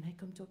 can I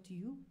come talk to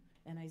you?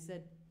 And I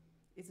said,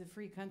 it's a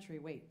free country.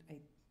 Wait,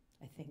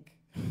 I think.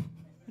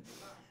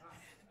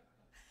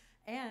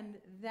 And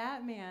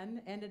that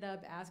man ended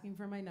up asking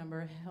for my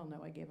number. Hell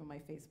no, I gave him my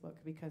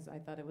Facebook because I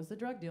thought it was the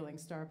drug dealing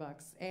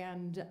Starbucks.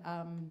 And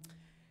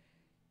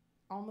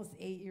almost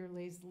 8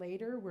 years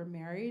later, we're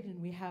married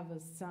and we have a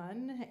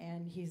son,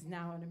 and he's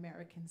now an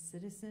American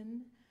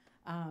citizen.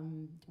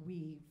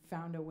 We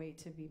found a way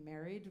to be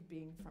married,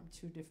 being from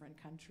 2 different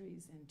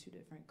countries and 2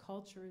 different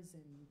cultures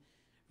and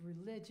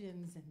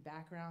religions and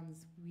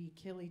backgrounds. We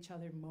kill each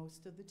other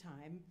most of the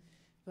time,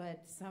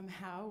 but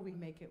somehow we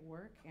make it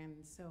work.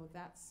 And so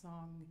that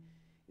song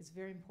is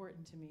very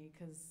important to me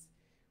because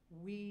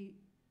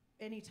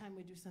anytime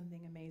we do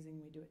something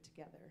amazing, we do it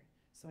together.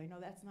 So I know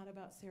that's not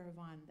about Sarah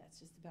Vaughan, that's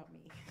just about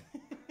me.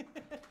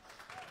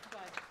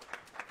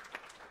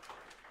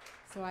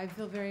 So I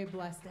feel very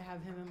blessed to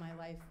have him in my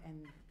life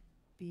and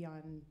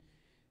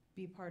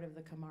be part of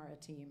the Camara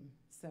team.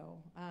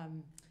 So,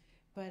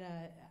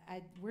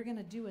 we're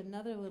gonna do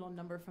another little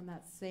number from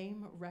that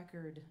same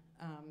record,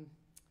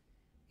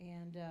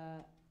 and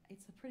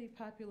it's a pretty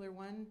popular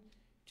one.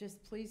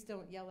 Just please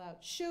don't yell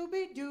out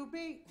 "shooby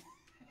dooby,"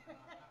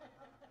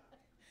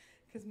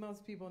 because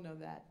most people know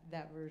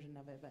that version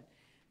of it. But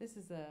this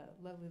is a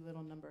lovely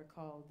little number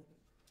called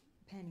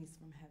 "Pennies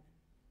from Heaven."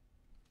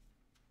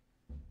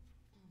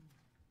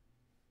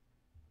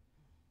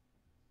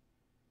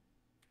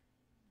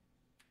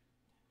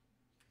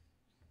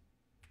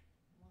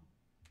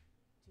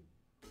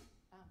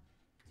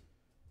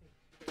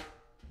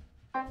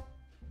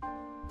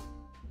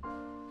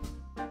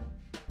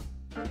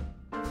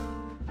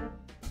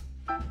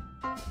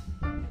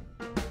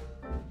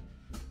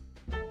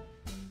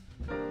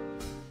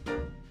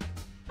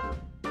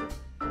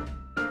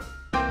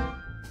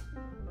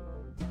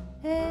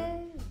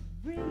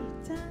 Every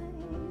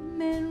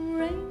time it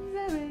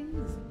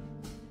rains,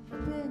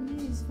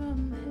 pennies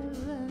from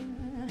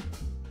heaven.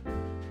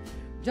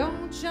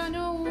 Don't you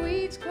know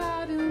each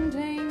cloud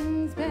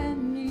contains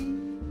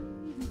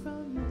pennies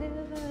from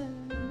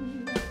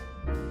heaven?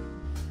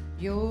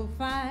 You'll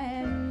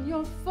find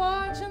your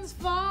fortunes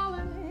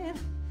falling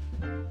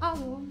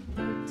all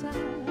the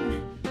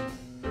time.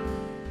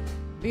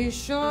 Be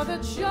sure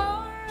that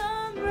your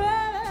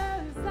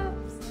umbrella's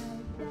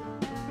upside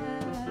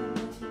down.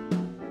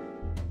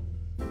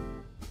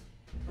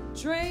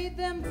 Trade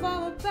them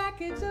for a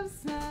package of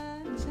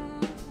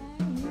sunshine.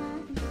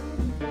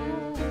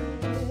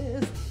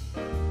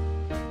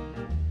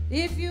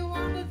 If you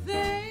want to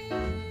think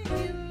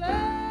you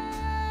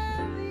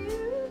love,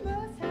 you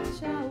must have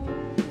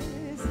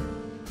showers.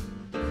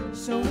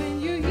 So when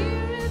you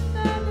hear it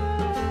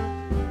thunder,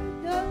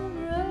 don't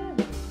run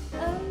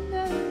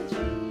under the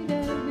tree.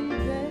 There'll be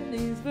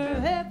pennies for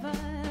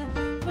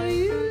heaven for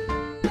you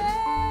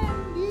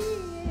and me.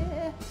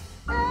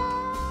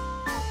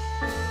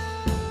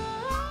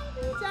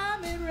 Every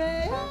time it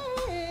rains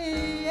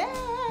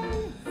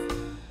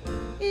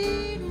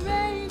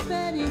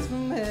pennies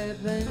from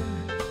heaven.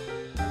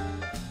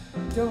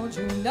 Don't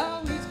you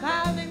know he's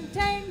calling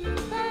 10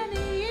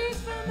 pennies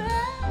from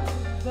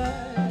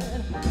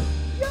heaven?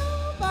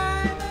 You'll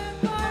find that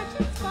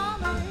fortune's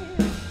falling,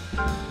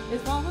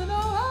 it's falling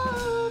all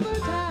over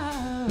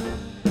town.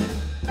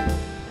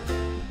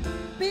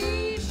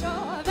 Be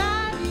sure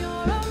that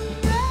your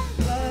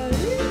umbrella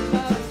is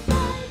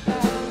upside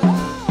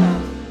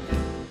down.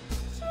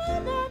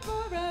 Trade that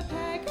for a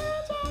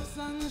package of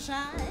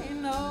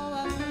sunshine.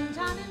 Oh,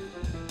 shining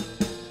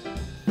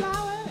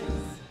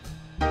flowers.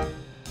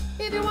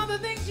 If you want the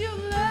things you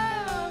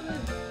love,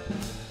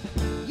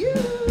 you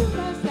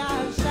must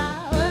have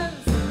showers.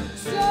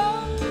 So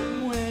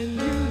when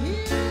you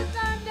hear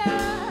thunder,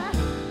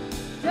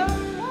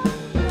 don't run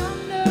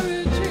under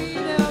a tree.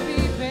 There'll be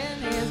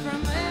pennies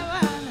from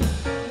heaven.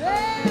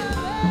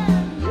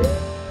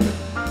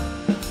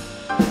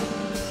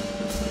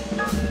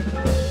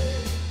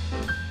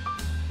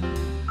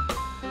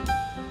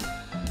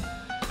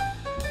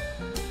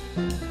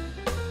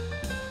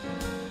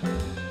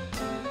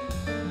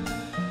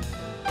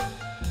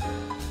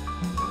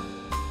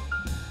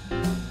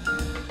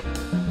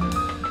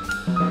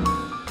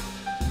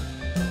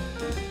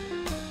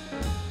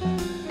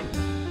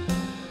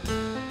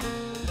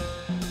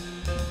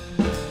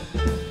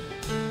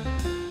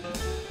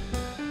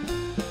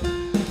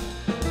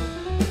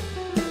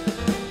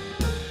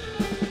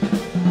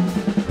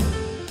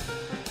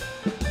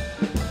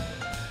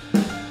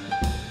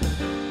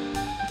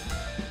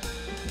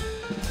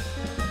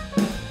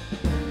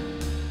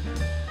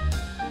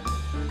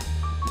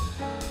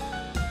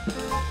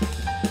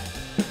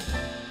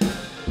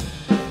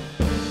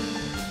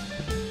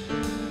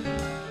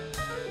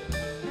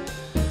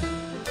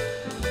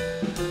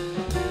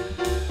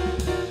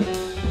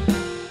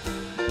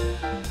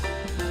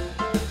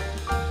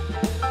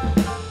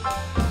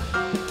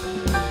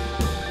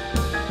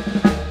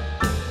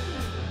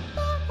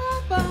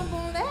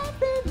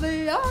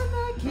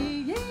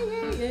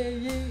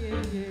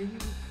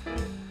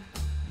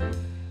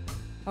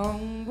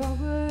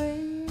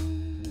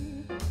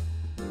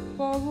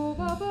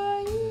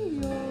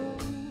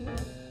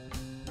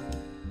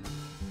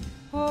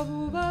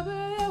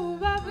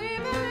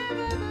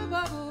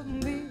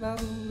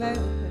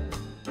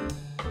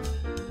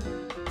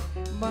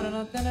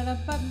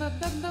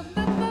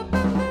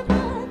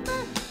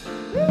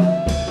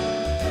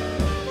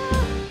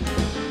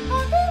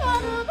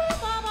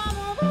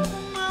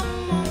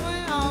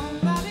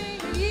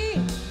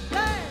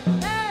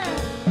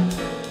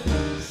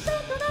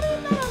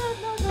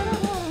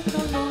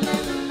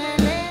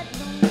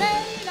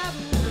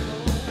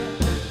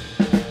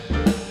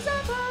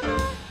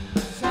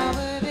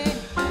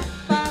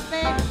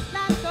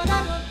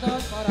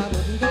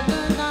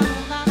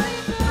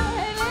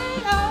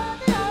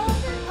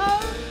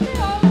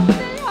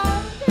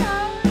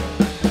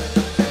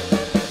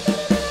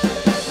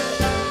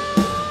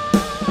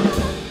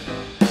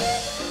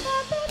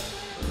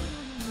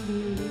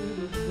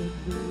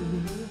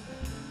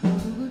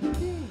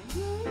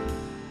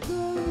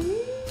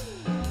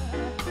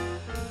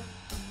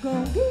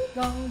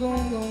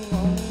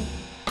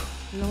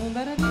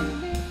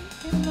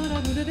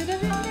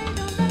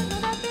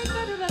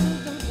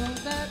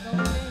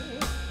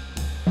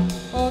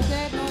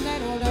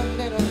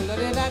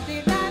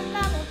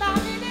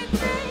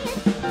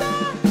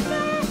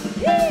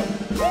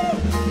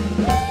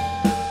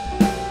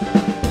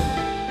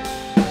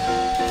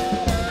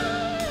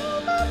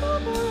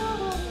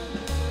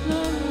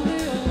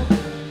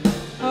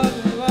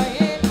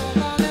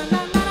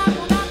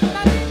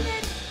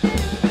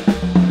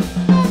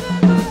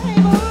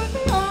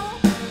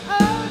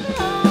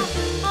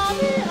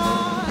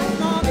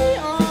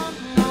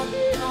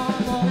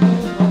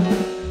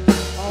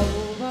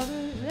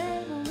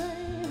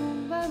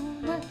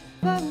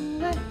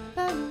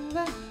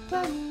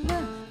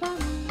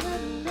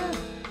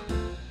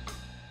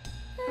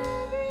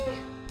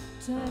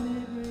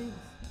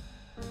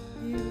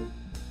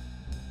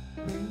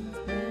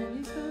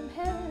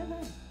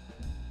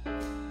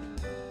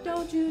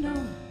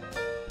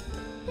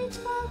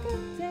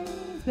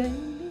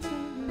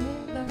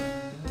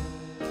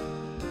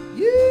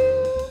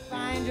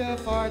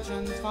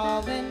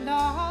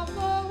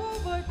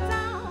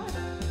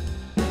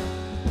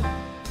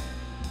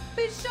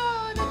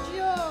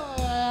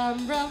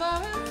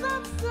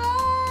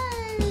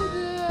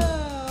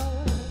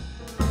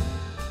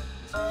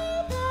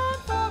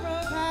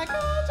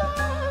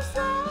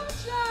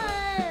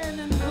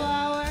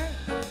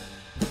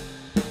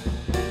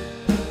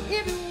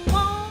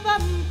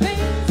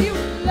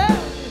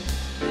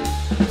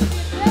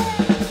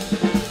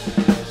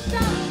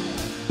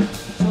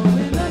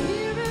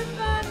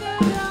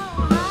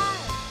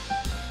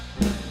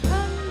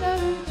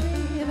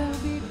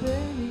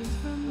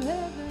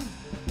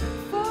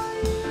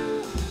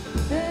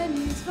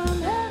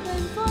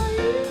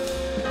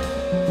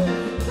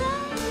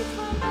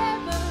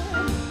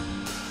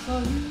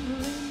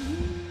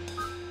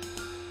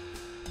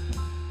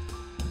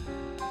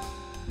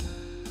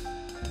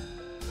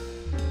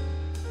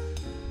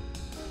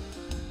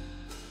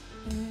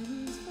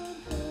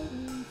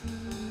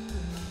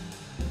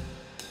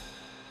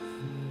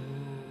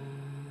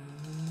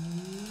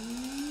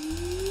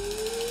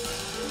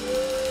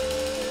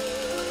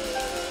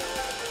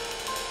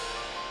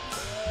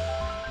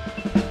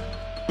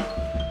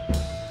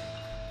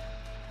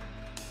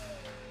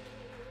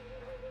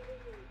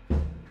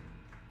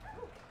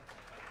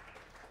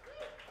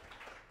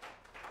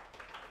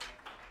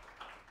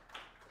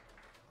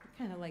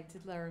 Kind of like to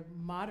our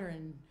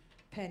modern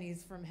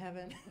pennies from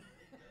heaven.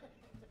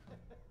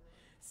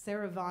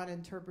 Sarah Vaughan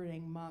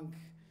interpreting Monk,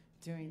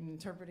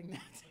 interpreting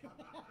that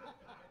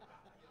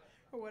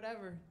or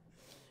whatever.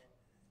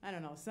 I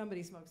don't know.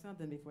 Somebody smoked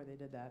something before they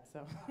did that,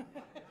 so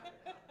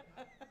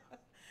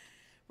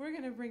we're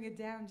gonna bring it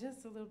down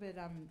just a little bit.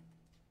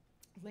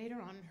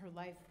 Later on in her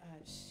life,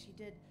 she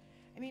did.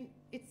 I mean,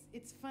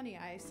 it's funny.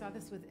 I saw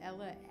this with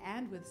Ella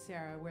and with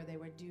Sarah, where they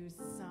would do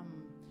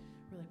some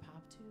really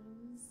pop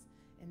tunes.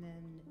 And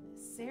then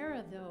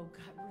Sarah, though,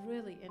 got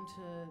really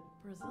into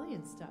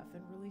Brazilian stuff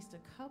and released a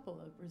couple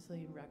of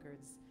Brazilian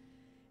records.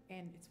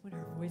 And it's when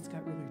her voice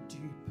got really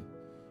deep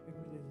and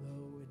really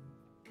low and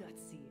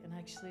gutsy. And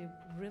actually,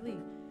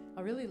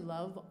 I really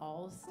love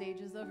all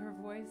stages of her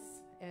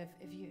voice. I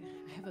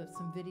have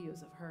some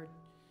videos of her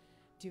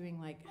doing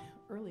like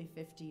early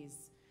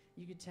 50s.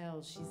 You could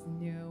tell she's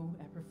new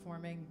at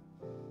performing.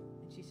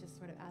 And she's just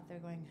sort of out there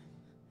going,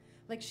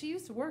 like she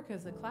used to work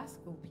as a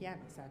classical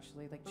pianist,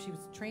 actually. Like she was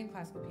a trained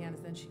classical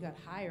pianist, then she got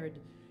hired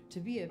to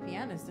be a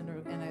pianist in a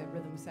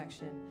rhythm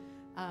section.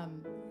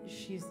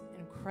 She's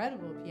an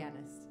incredible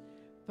pianist,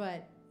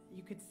 but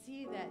you could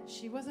see that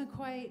she wasn't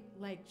quite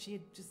like she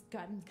had just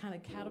gotten kind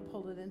of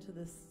catapulted into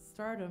this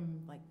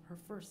stardom, like her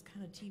first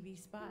kind of TV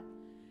spot.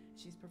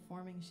 She's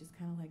performing, she's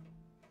kind of like,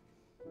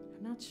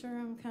 I'm not sure,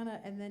 I'm kind of,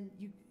 and then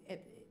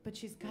but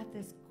she's got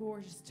this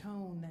gorgeous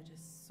tone that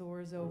just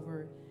soars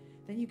over.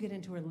 Then you get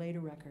into her later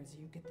records,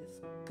 you get this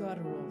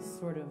guttural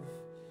sort of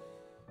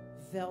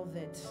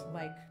velvet,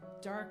 like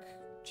dark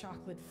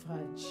chocolate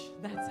fudge.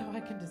 That's how I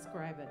can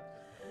describe it.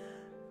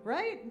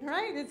 Right?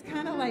 It's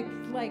kind of like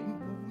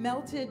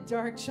melted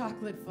dark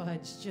chocolate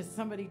fudge, just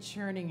somebody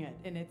churning it,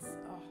 and it's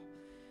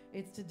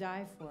to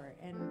die for.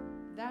 And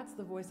that's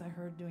the voice I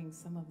heard doing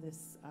some of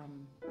this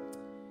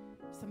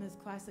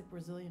classic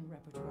Brazilian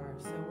repertoire.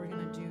 So we're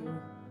gonna do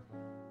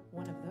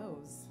one of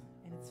those.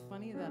 And it's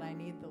funny that I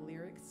need the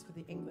lyrics for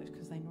the English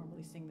because I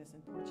normally sing this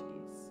in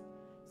Portuguese.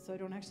 So I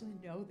don't actually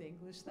know the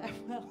English that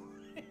well.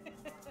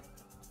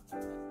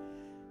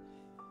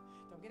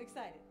 Don't get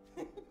excited.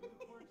 I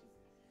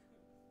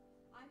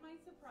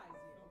might surprise you,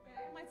 okay?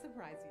 I might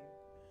surprise you.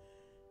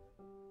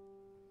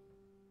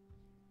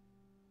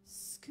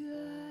 Sky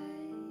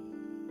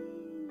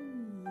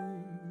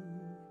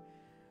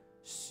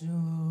so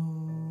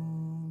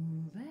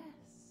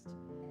vast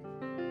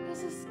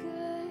as a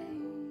sky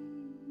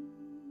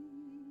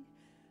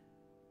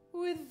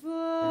with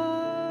faraway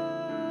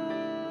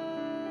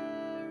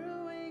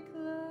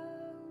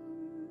clouds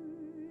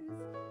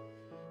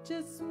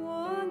just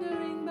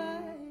wandering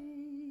by.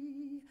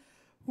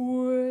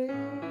 Where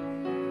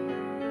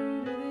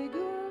do they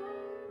go?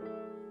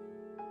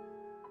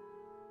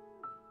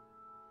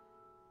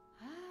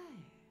 I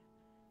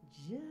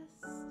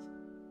just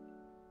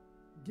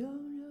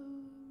don't know.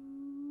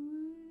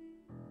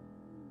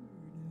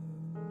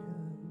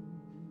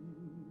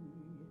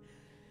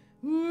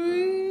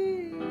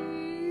 Wind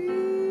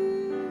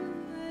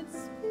that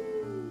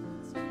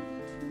spins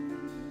through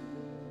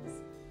trees,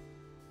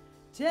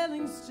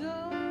 telling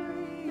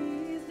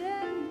stories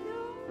that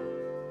no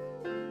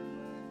one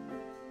knows.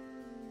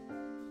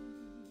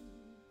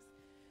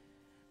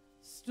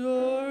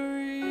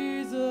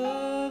 Stories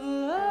of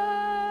love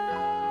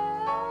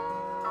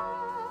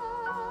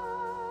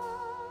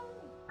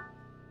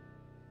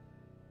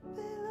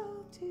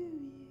belong to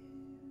you.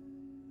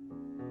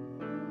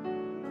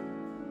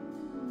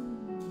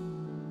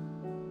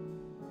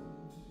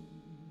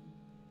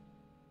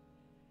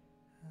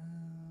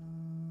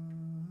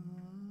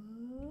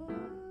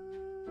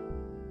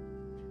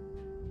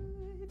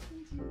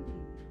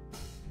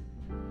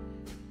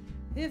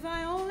 If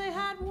I only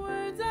had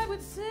words, I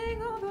would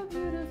sing all the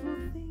beautiful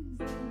things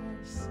that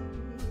I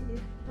see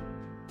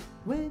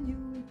when you're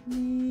with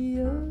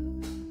me.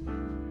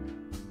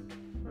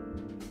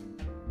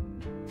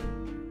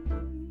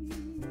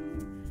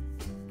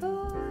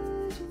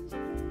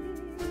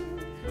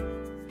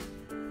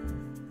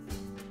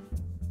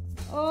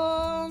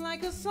 Oh,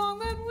 like a song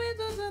that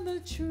withers in the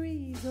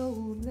trees.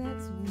 Oh,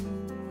 that's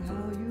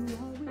how you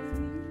are with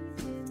me.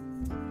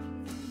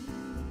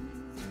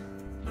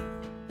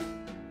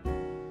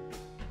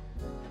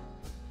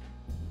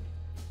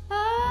 I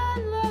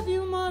love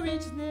you more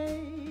each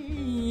day.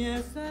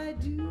 Yes, I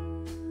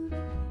do.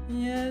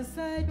 Yes,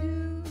 I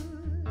do.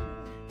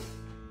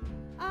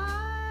 I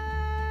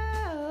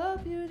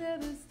hope you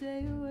never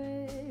stay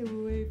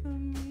away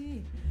from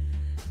me.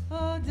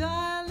 Oh,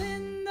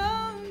 darling,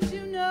 don't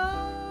you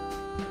know?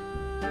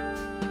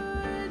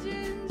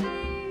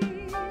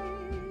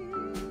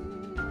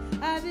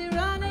 I'd be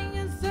running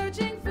and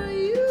searching for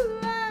you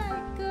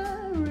like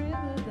a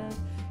river that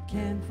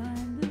can't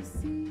find the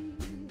sea.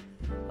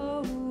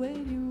 Oh,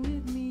 when you're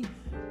with me,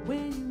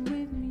 when you're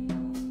with me.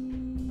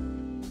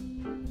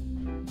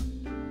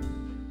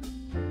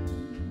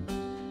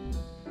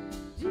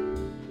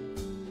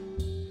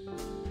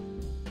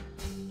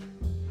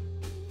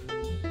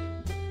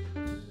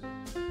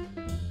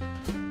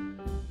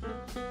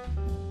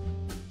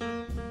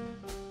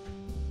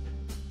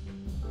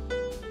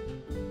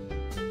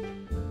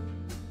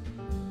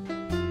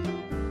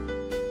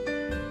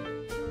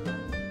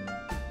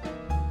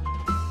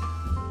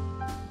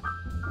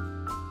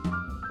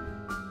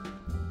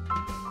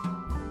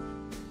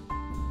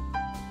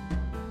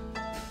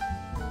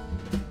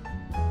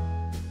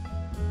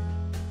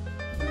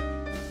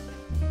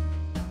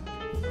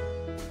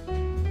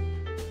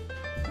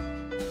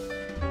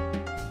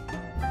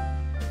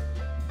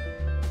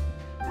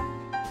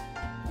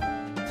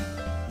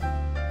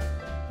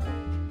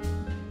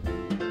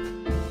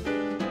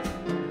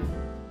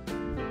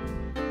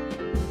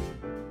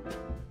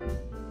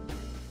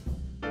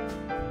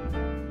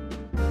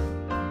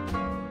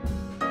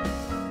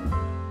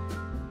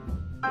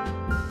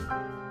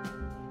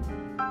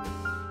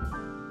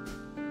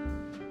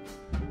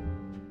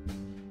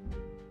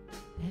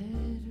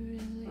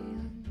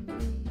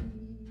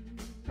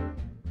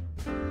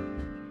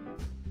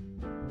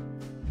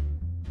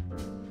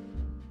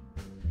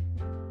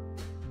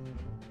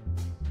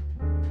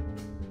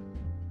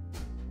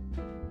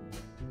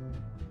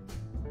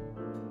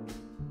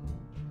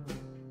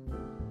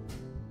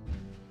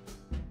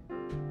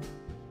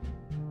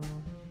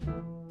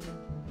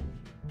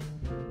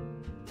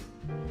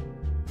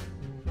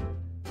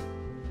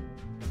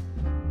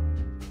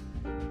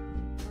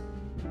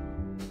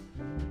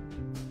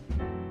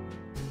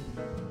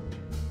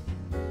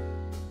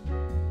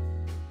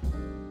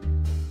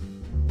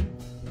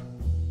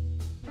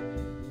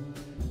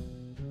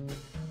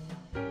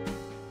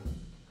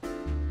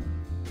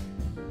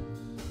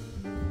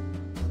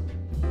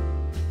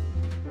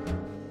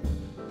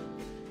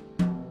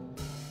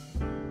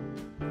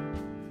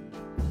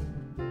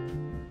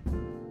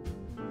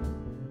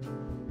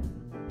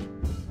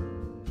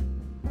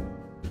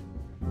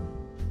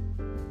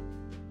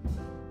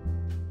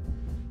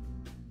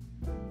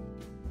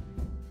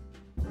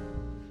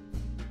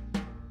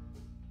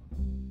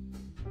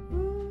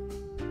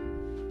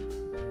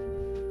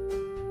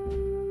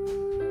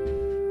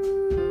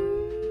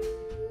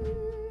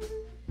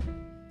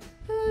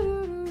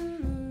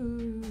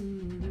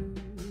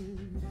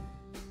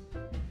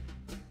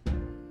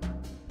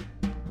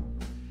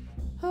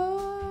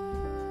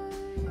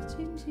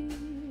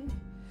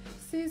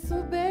 Se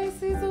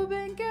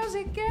souber que eu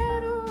te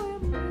quero, eu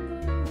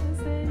não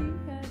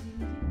seria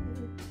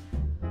Dindi.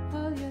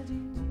 Olha,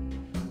 Dindi,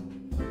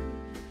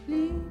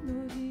 lindo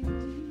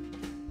Dindi.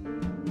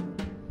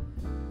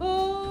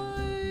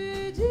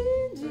 Oi,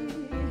 Dindi,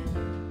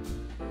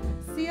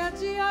 se a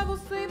dia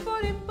você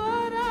for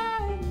embora,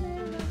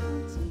 nela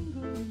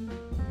contigo.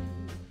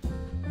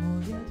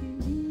 Olha,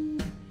 Dindi,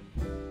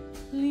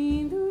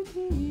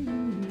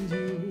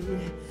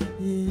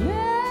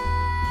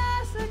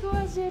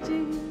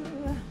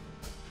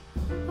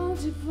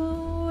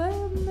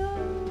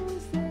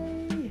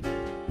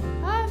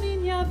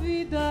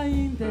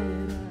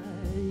 inteira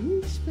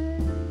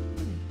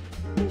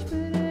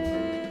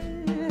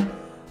esperei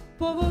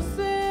por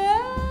você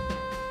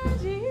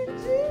dizer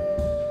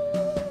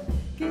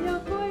que a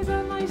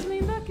coisa mais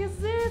linda que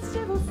existe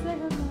você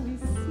não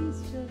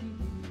insiste ali.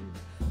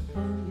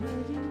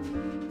 Olha de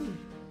mim,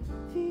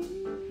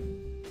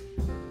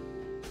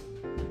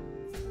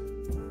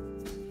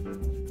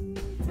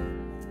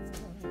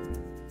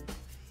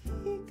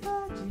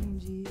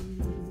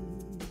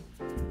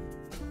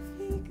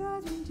 fica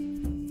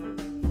din-din,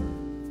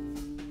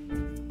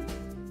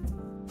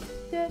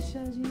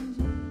 deixa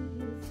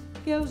din-din,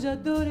 que eu já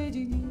adorei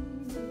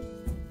din-din,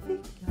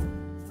 fica.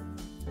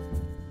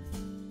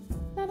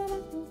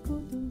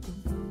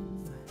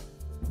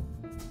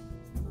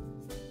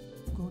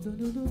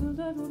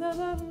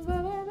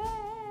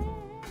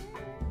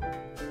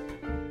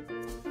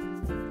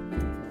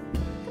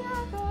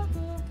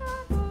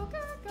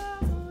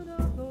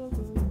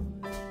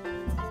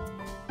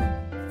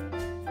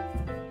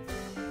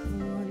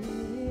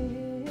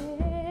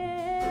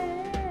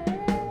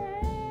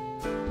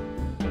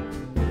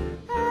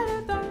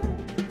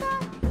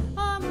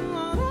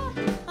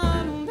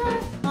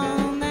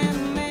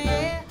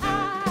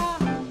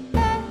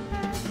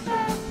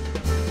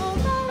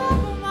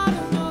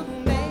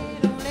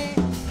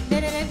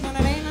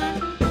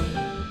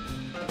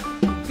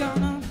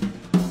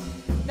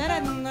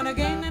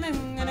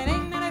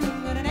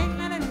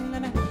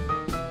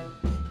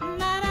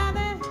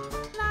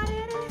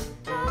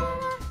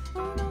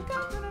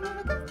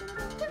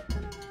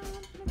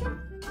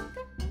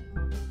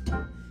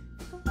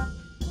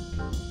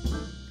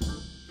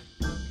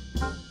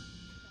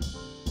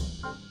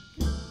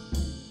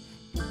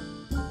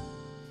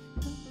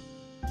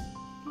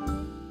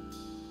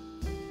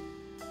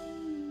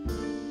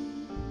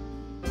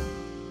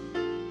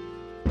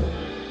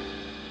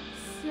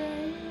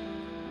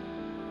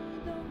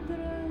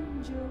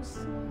 Eu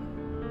sei,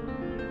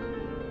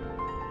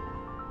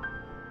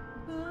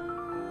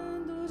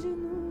 bando de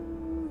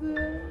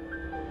nuvens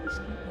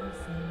que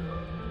passam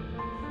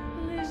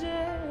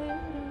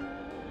ligeiras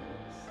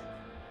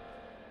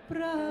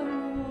pra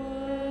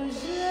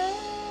hoje.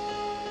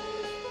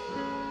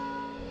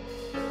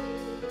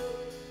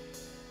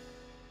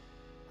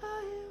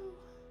 Ah, eu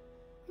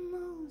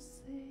não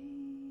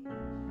sei,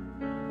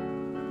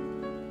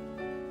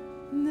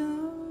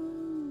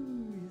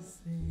 não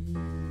sei.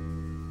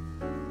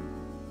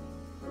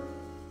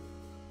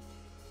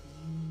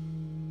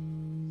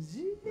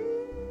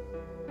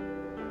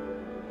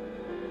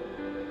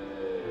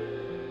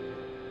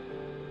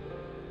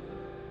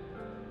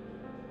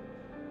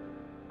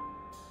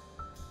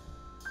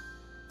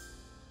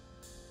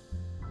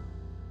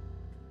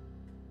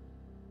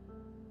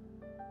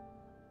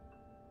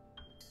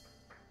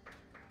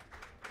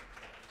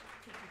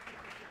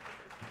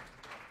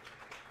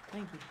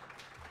 Thank you.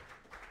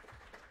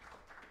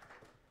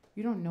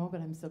 You don't know,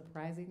 but I'm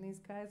surprising these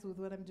guys with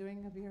what I'm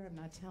doing up here. I'm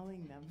not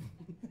telling them.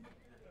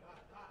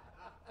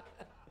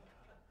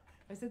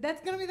 I said,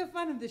 that's going to be the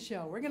fun of the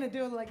show. We're going to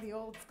do it like the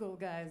old school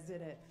guys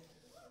did it.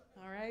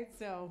 All right,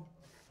 so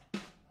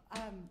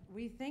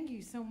we thank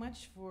you so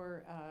much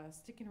for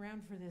sticking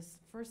around for this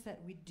first set.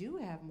 We do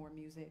have more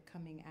music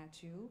coming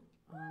at you.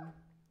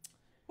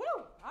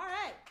 Woo! All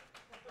right.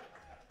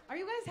 Are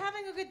you guys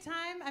having a good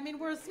time? I mean,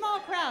 we're a small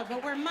crowd,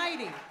 but we're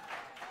mighty.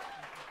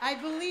 I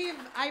believe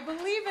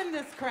in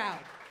this crowd,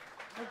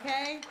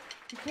 okay?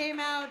 You came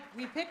out,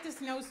 we picked a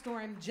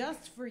snowstorm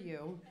just for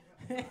you,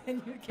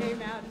 and you came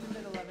out in the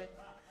middle of it.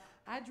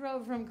 I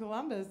drove from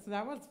Columbus, so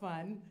that was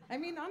fun. I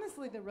mean,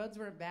 honestly, the roads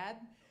weren't bad.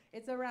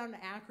 It's around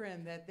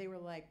Akron that they were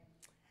like,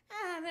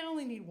 they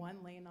only need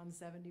one lane on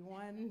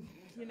 71,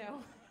 you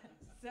know?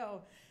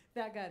 So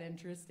that got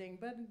interesting,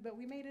 but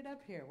we made it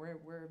up here.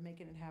 We're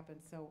making it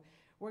happen, so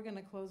we're going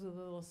to close with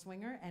a little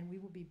swinger, and we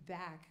will be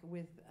back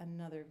with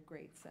another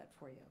great set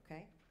for you,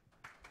 okay?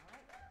 All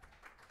right.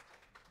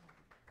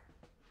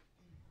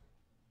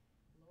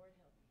 Lord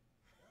help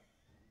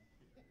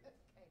me. Okay,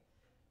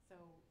 so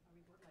are we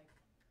good, like?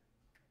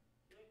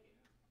 Yeah?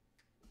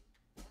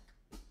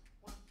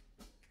 1,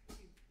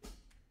 2,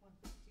 1,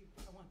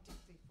 2, 1, 2,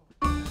 3,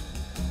 4.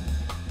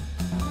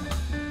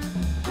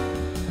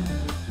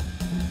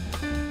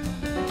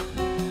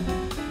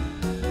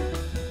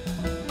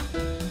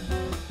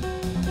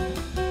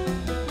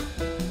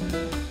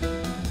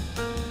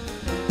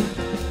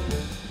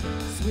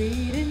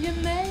 Sweet in your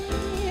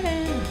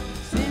maiden,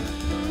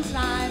 since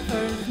I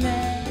first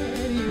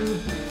met you,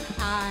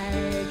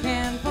 I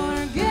can't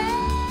forget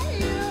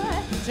you,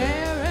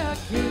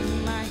 Cherokee,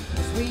 my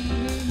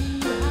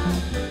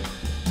sweetheart.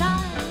 I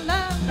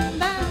love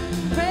that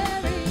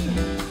prairie,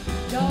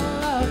 your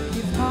love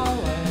keeps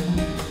calling,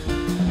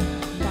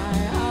 my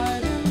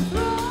heart and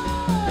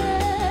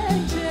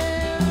throat,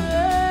 Cherokee.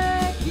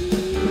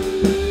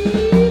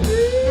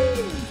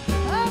 Dreams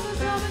of the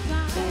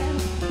summertime,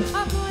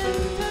 of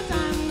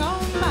wintertime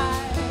gone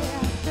by,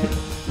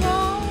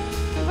 flown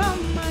from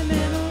my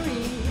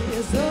memory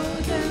so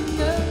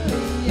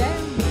tenderly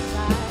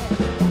inside.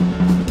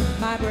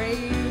 My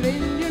brave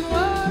Indian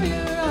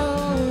warrior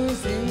always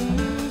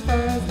sings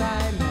first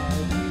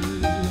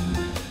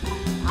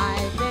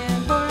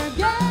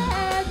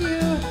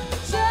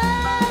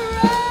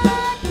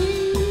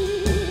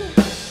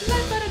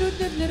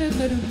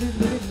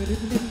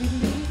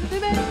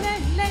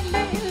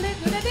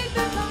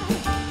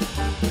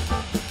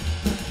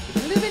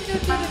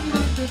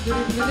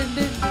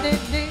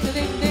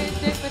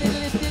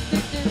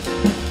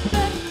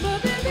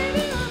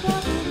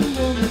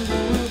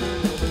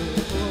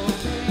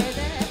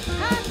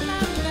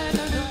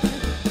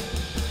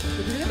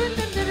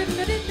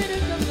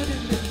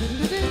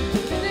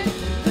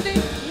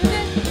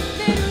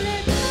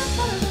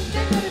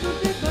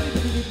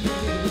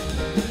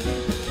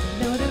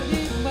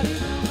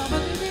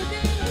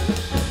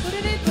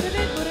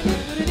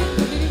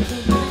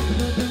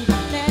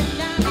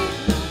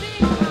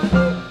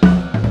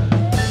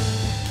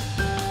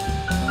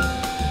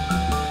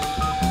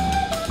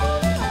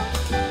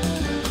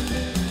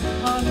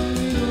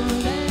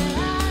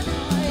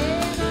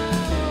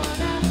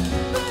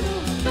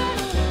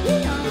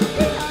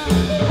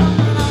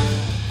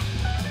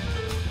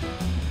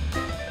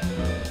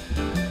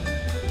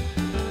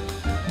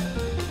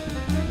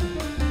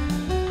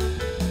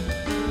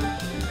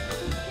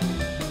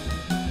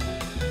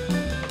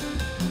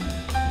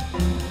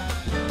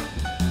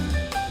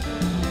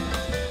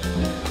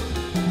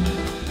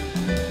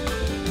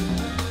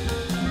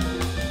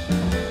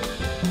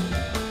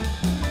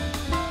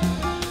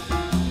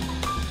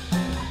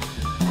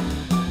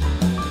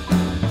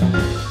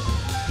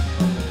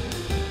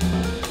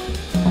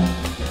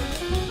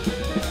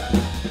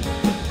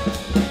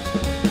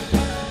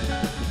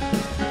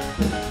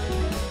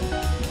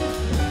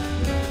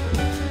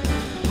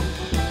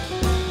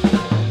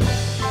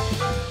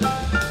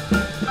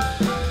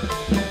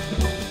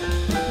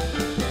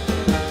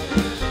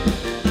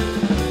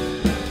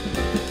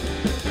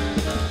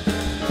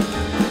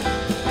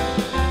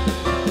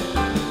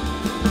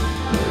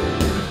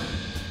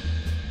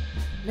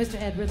Mr.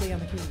 Ed Ridley on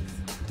the keys.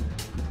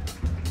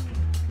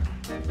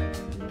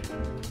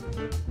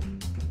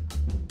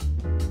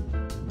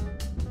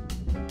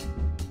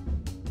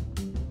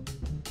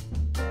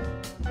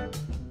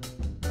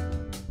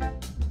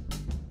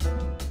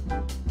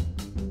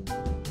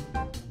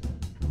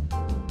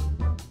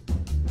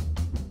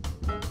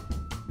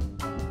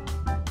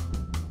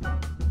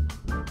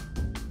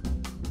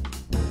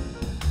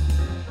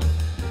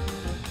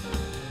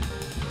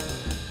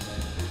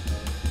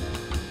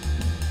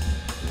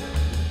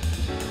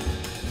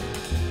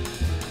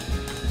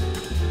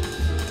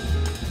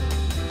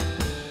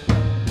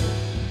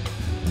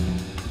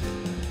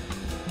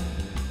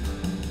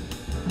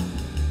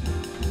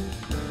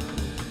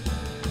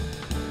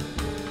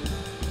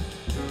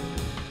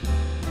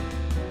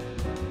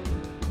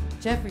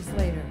 Jeffrey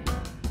Slater.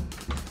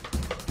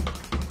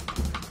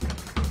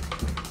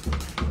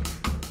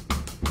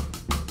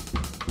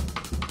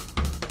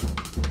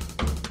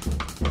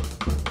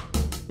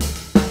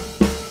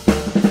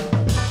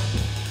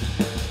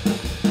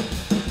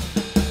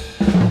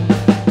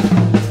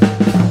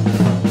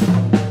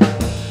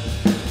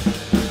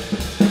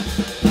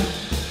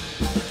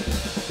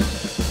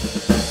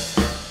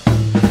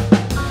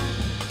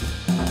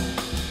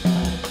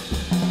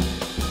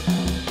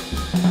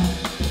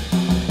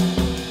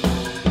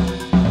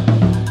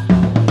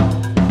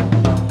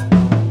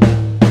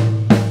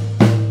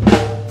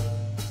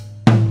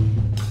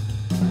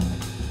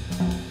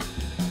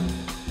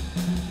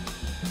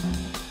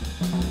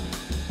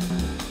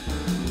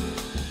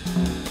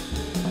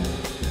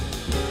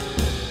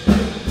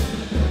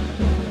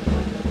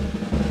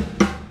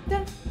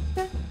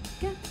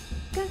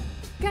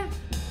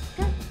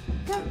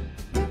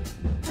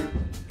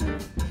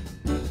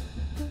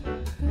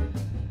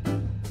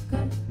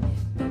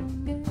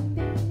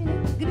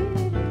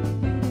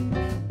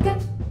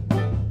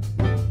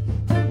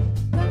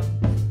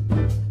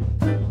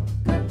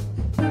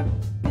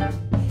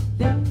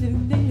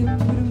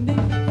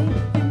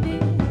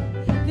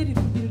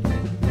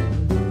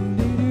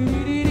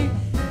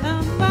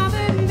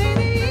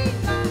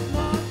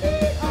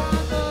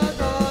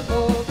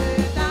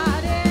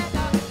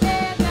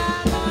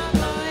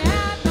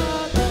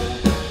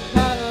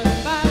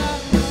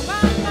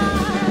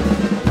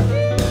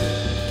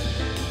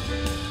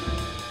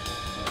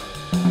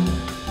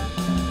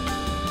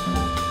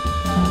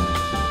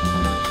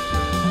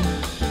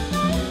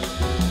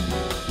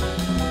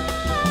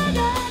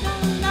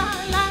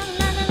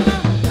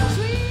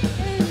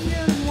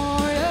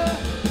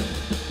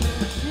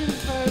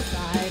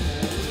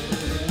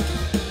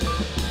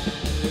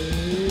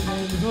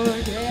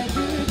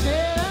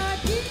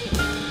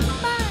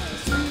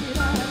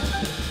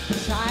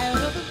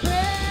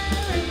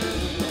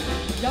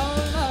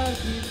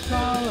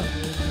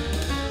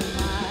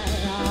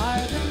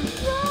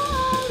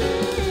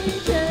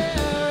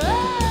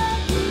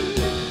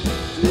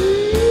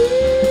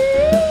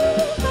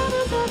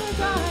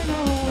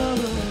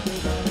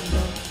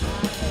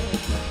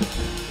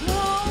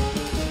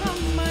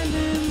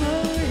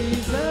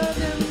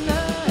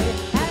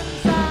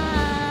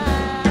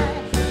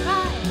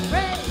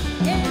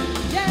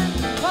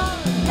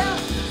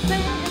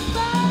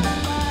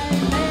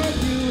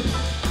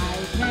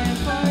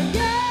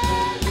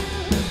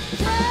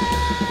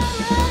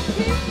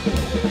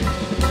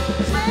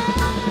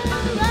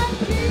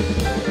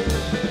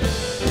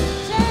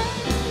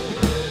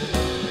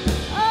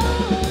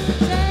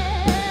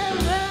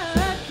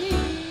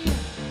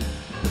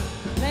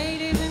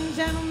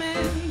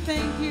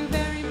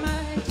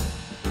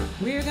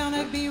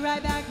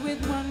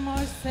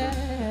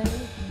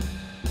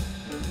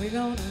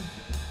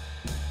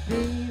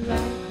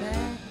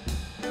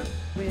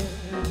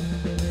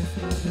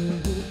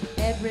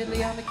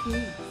 on the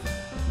keys.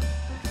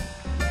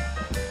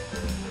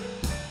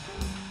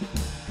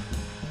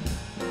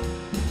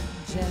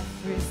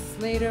 Jeffrey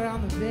Slater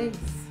on the bass.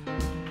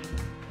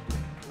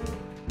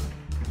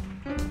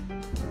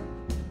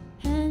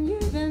 And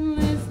you've been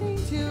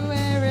listening to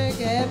Eric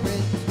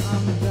Everett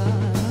on the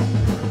drum.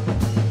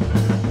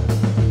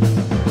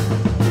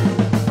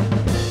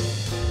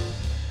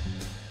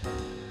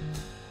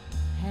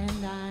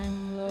 And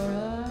I'm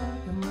Laura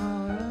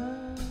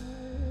Camara.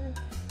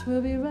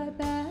 We'll be right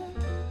back.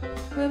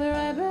 We'll be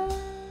right back.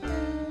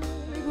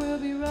 We'll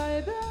be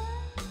right back.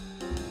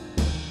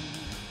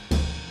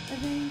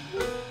 Thank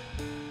you.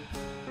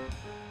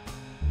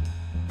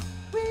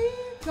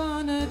 We're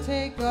gonna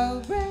take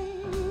a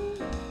break.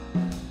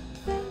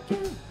 Thank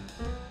you.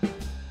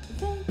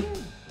 Thank you.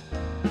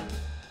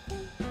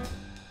 Thank you.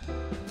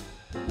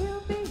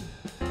 We'll be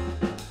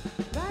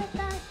right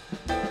back.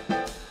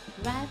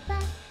 Right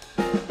back.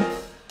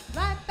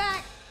 Right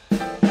back.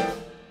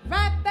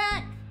 Right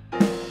back.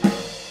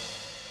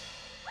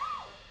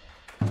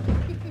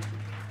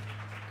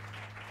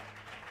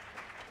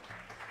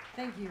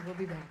 Thank you. We'll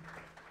be back.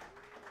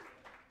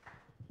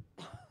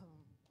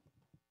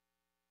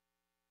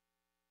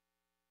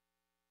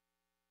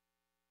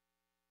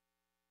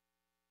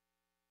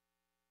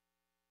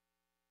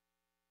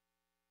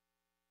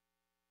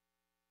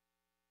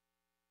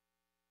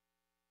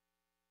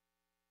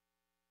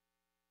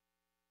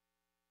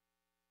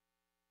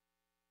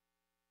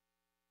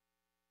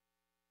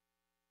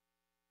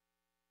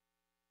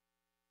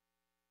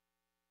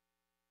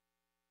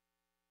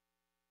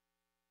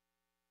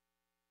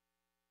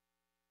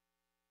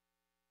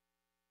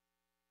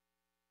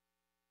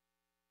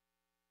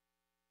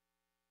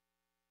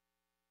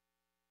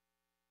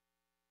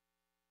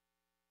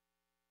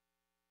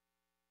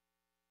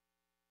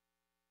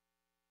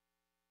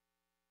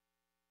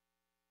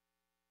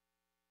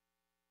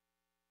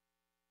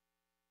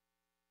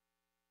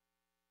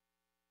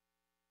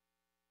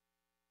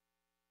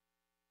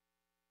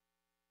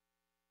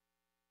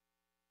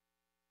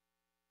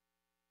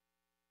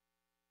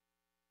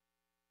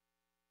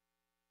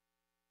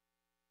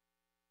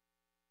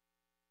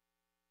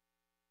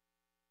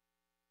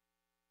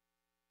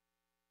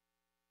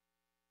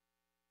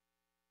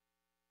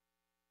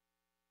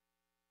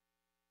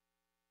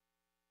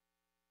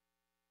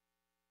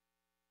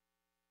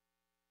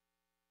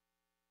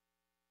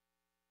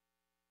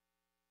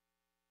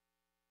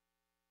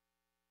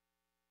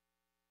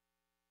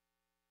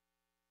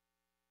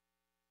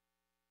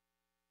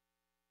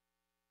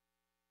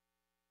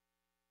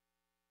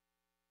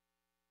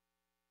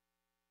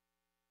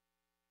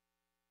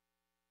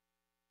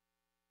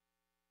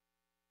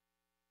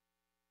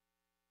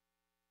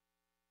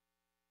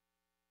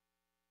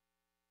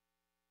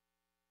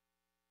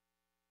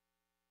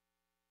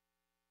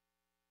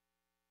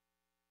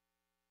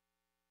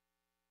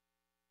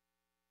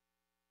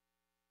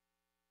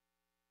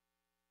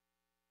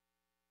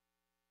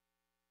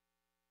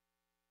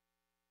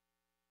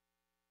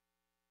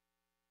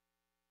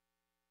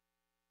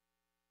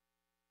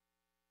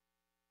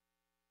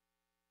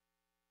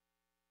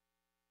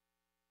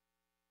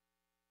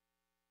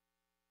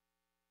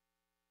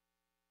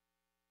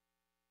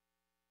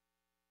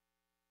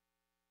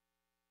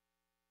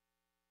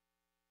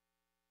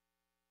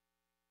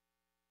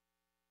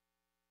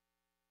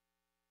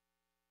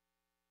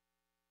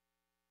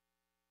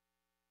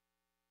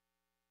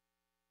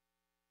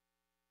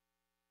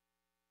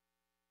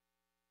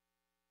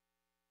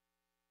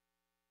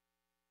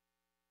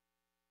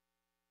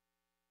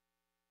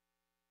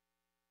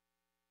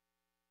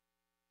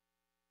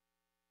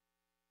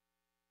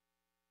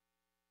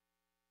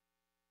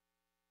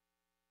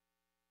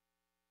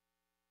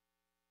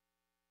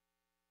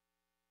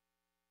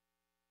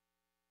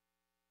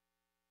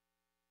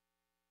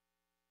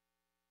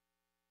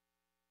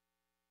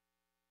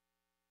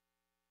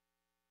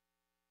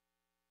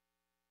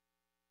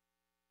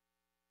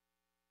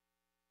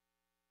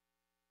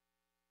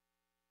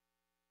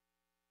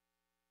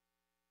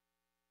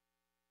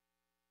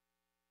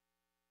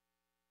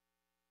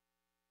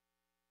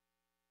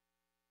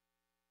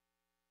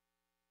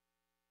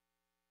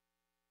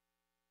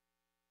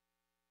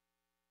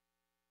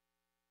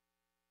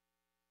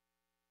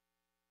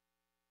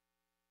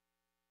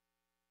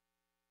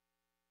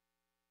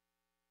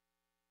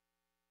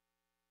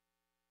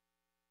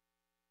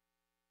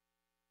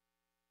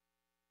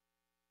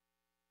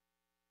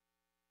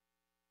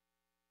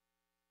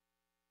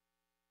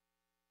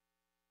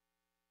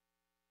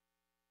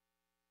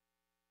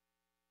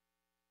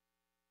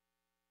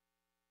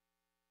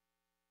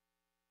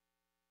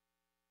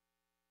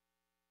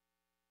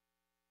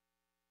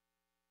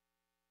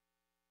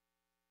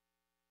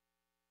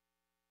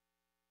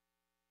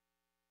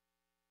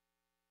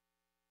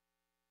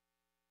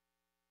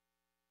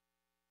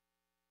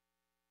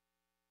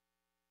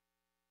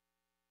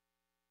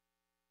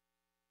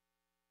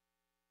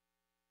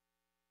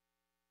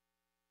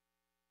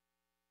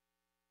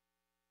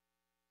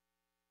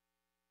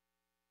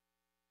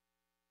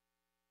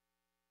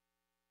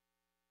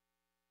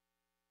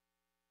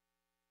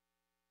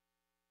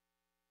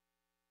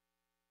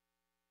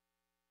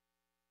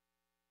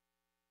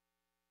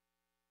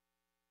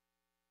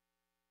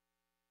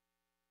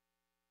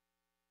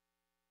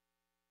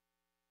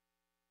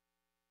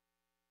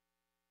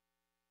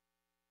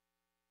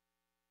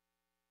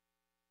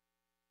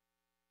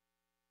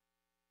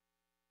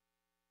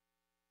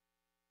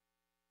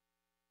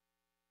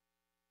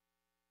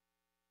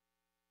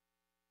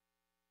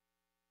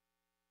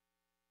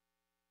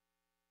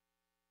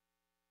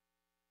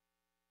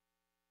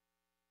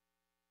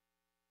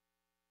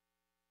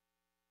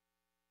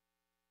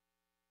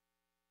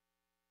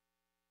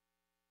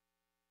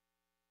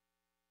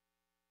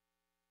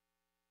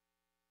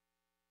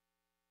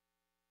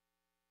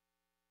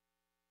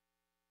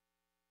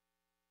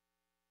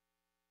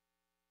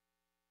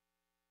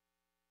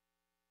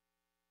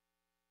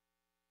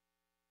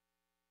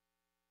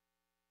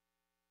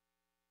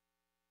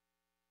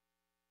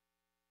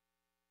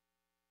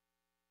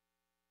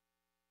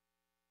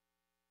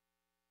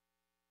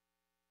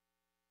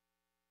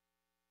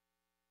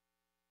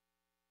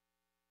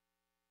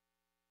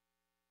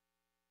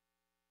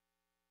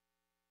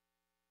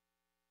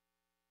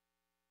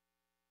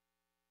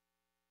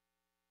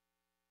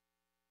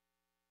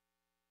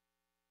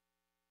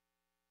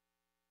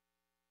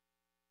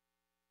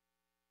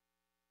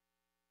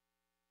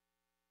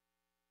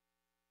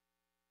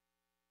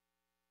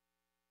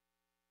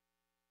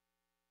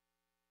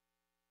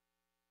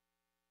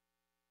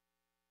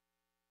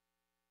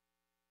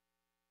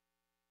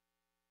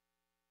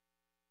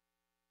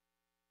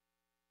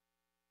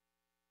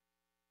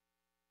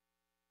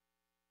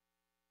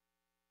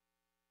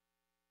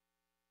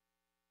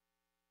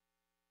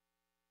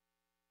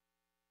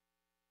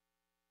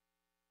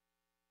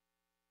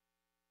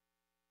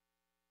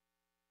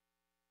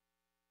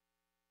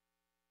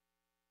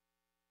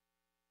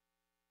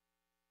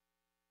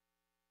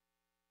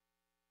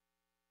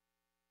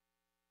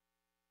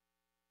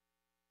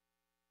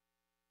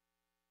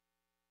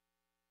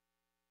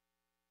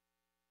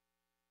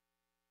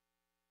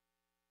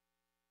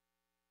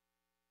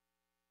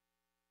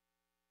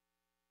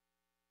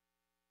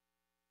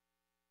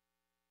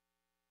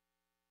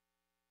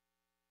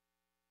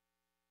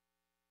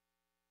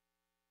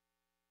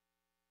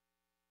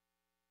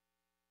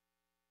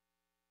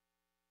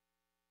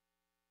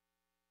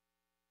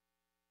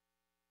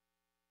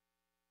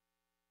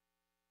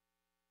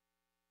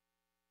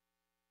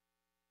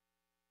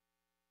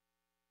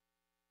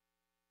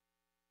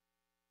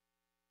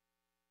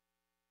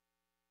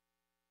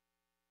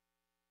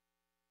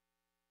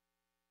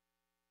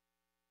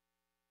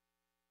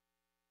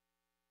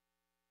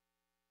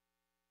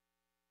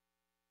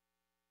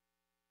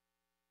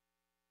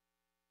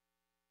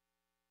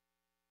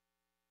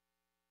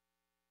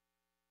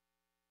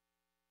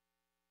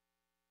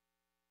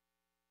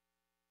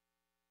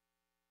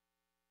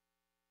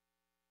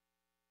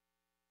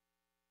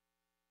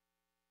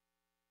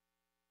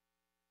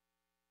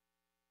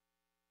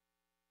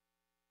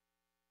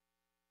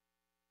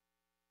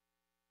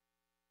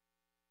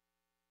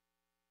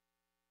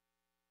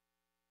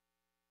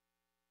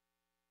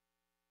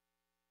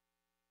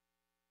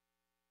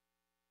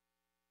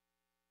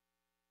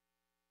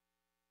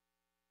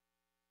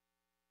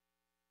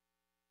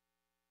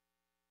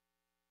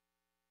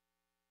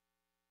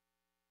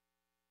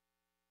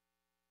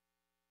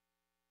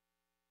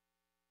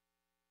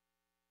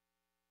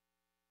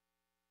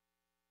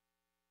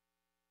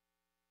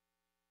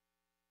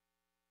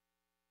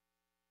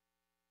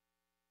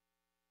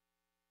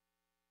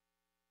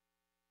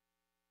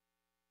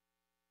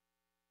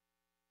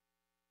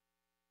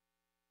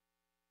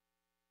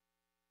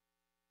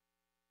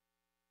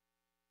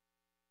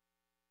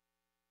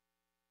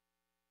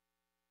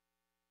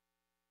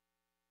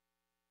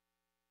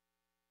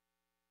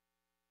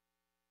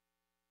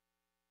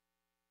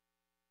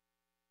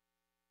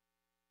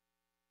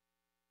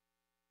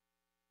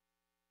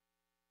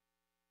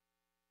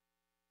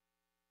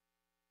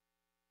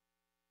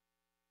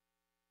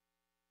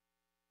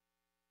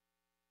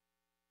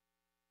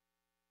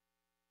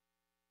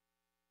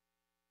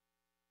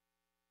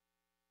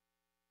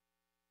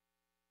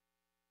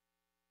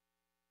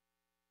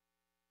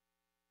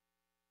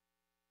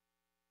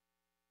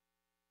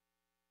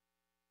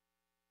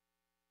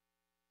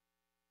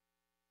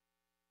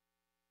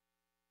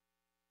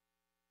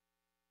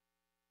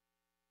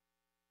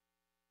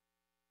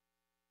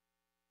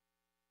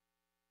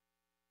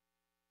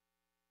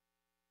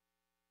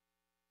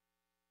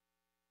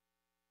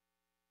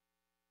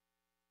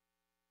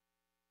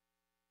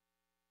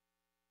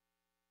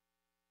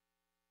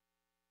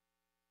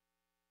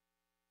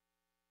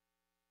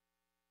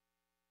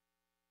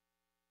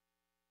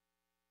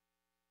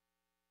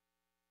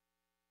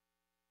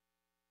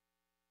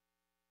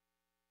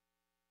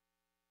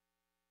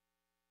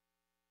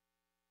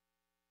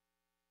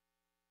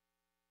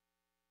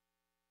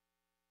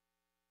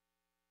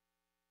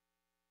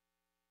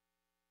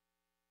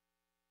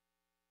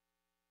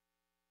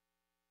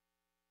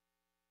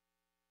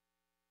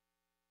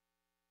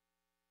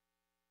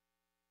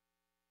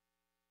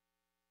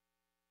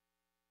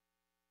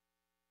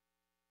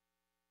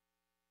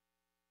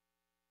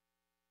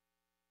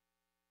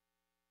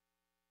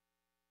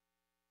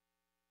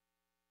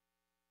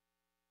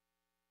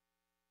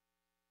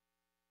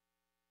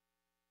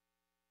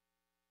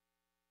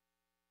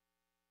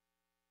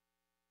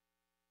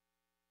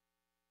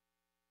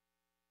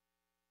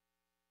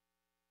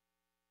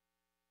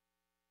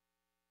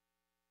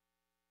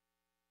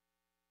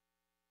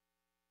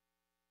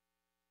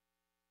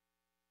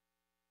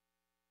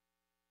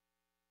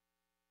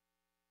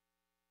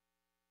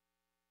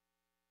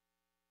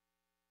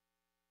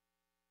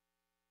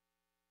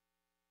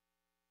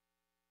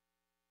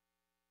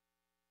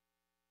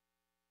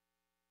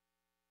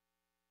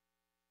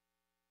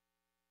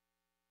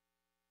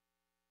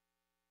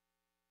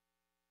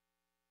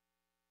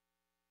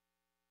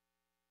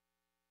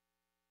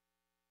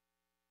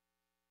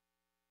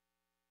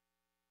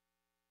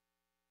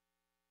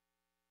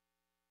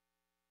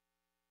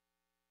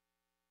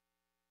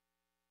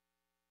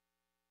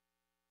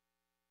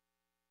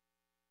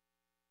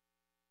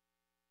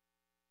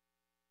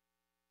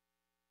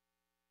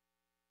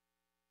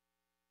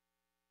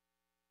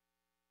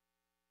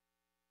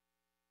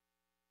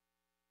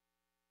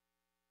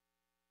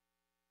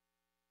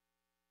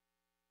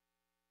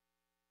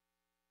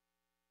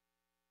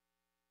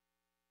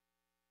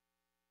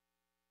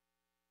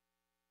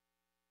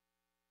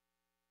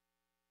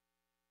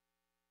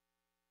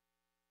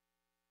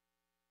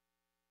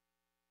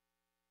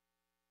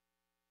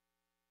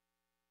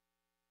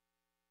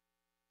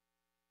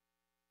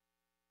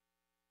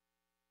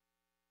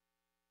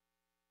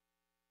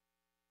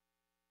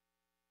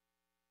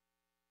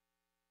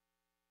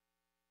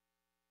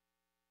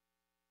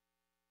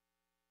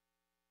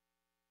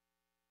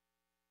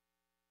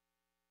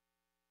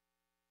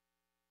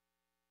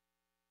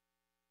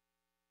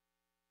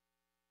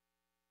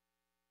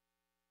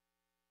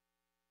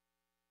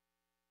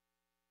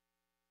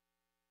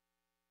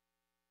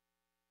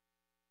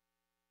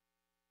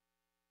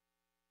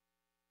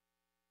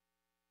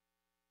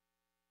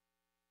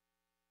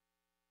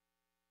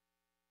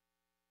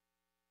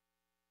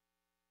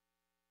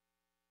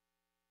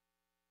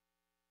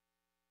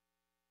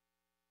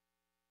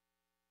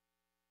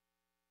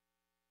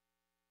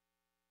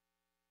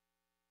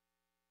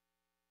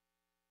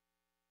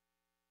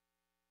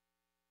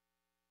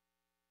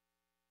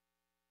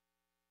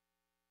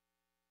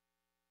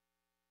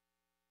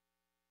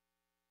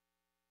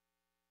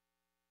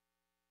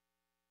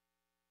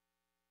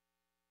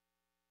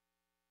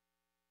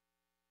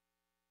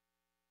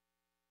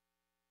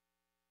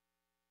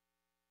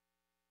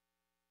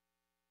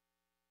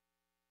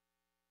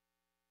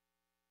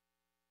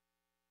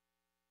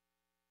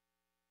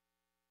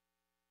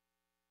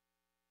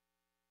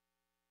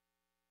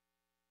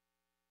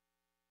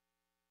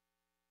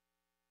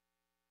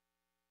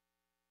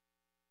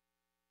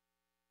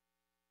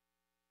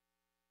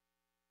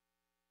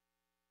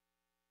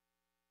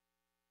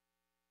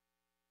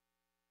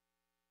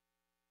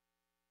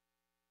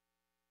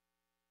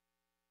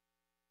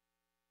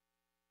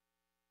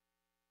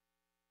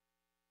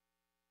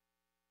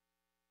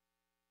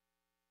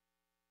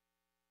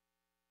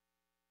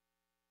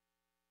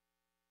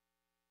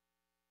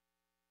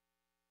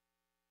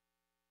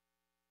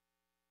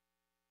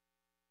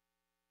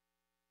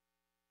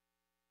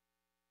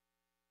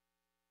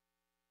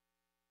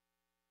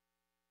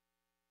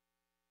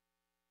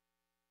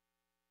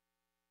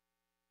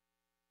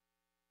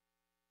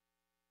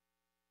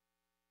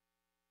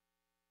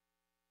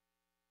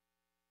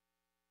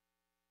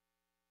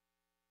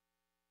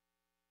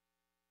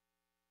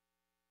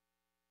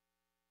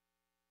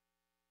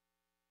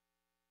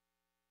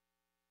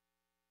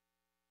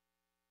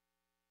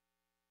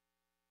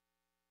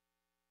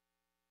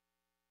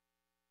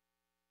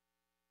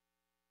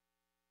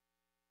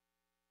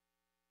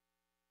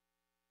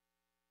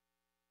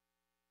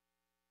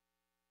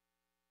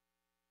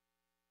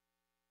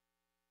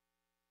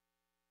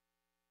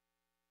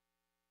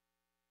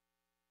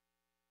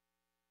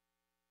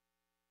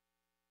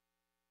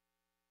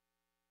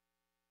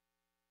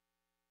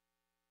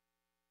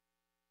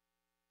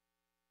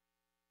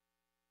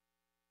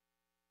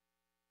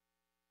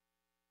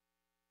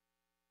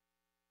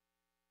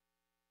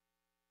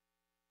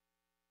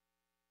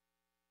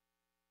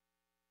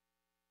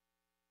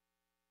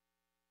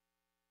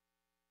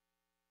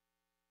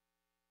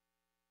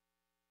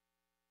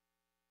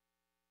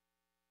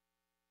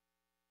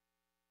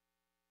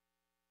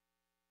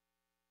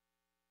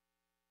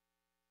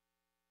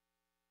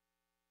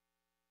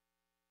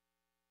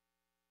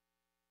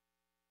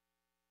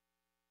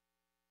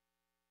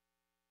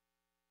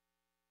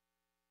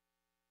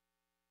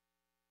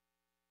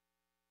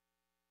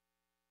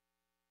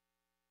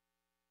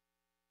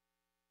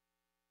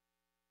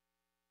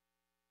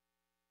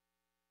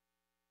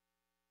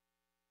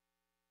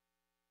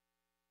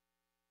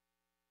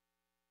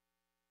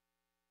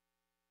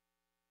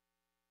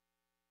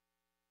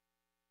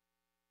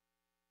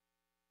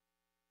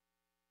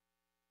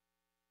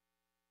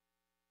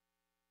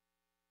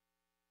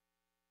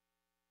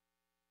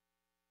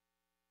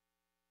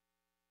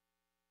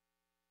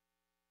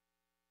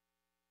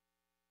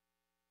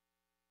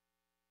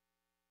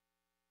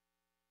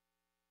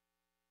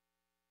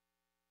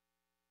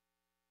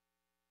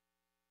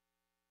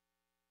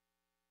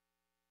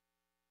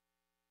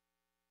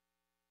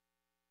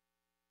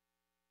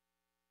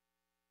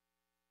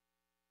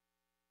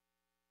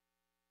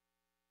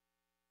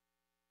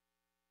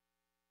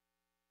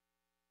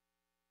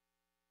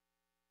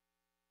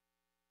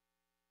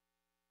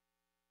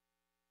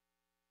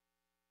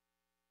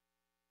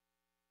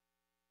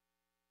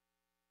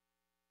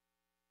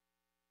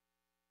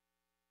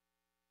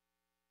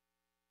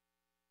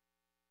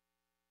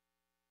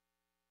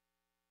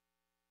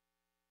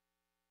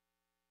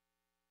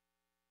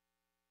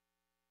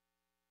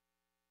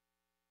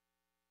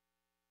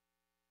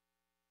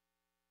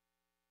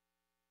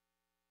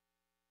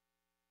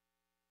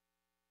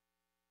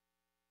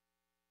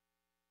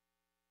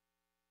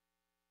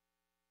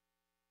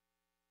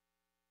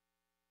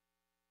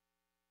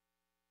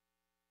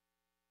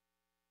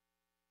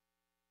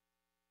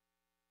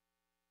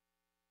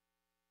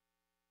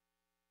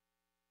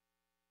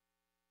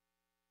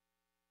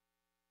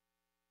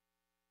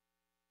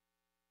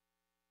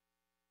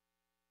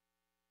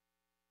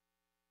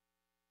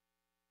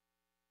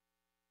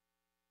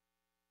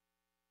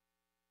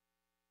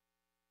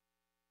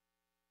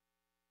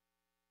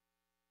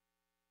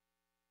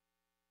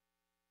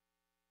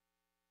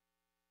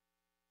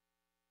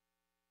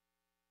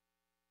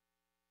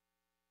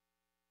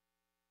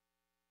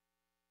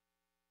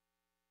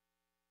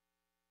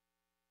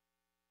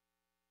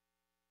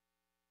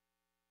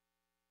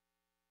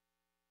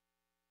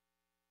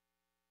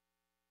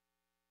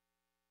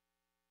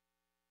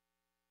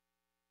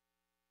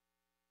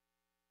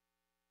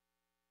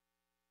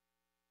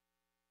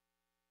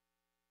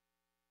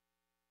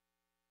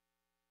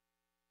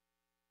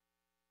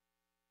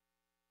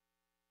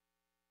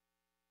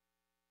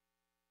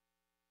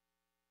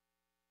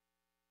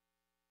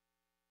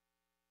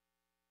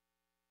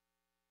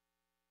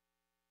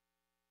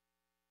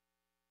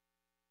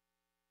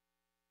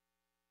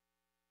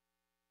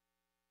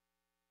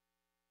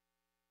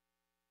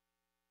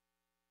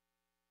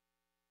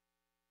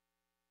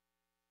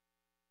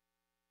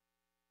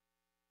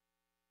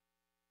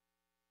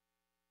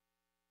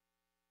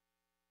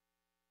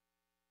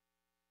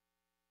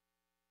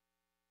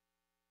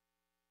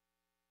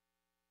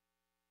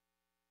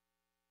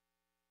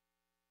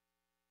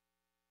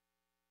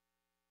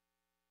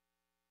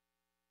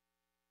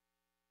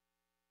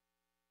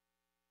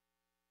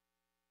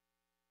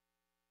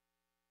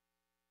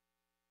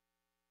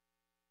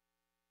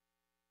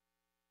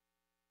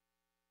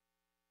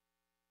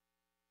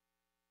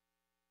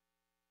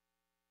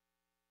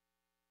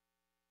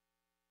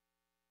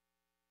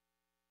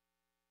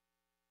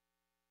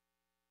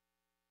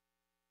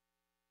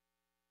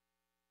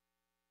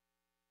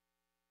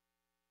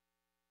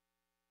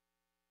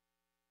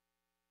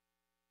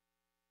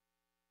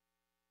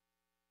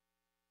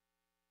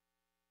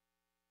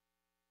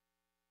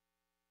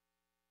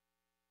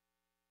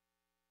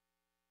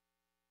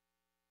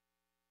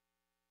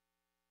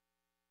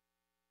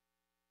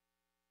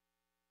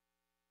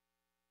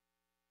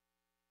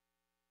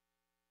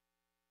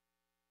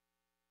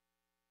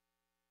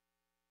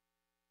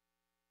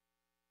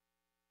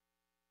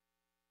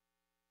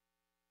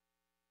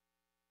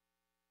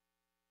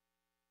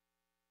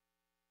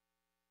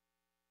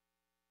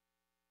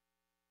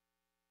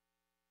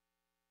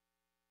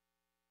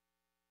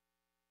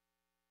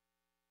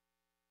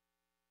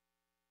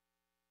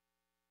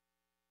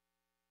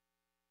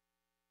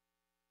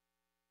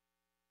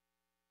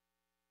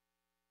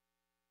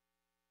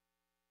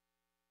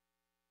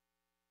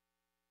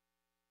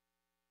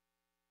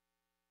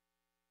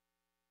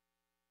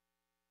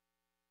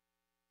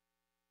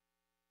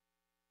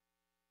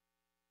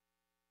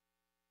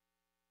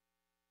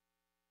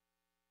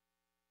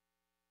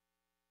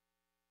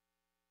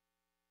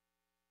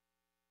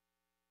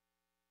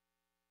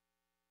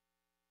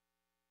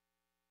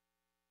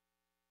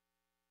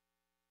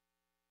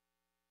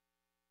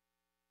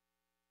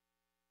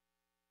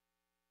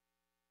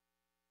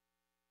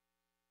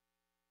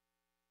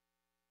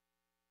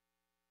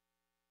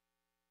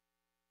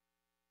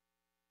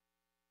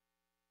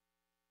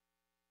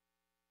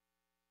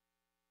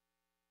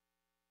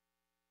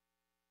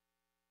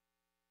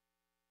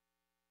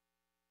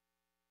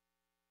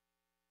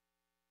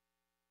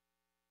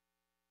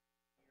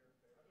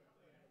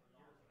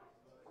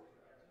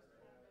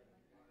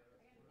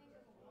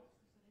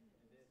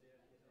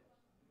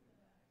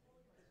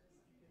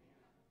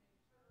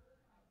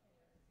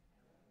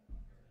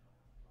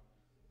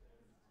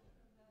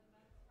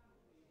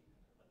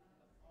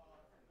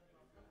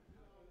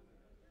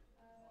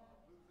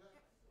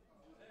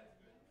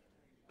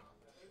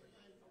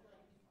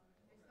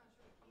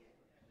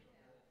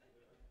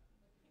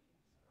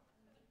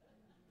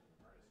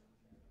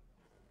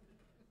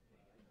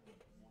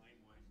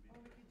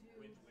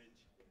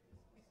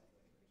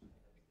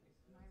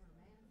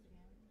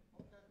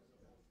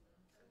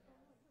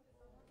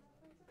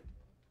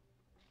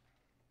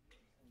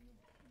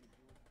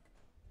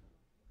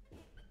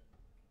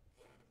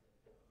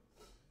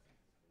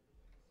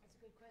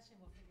 question,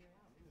 we'll figure it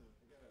out.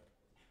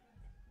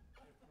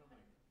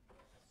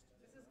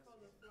 This is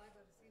called the fly by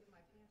the seat of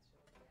my pants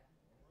show.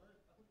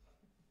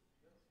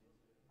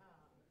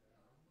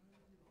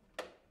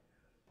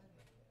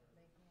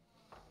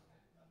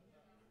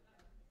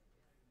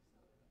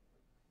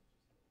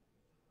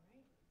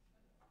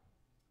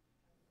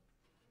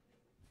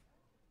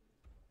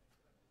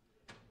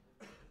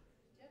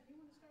 Jeff, you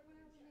want to start one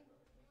out with me?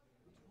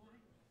 Which one?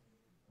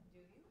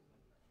 Do you?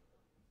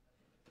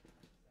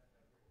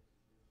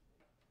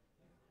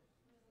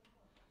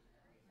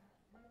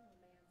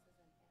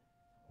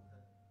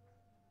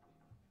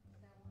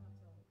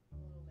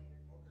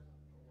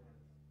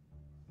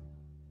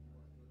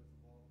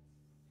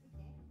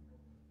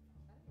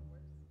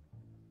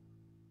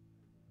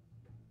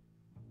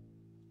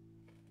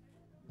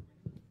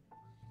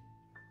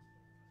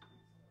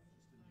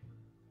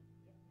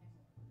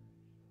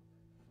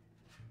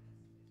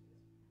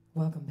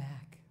 Welcome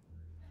back.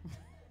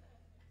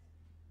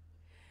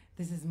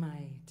 This is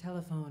my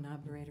telephone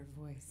operator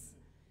voice.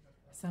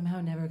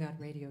 Somehow never got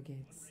radio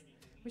gigs.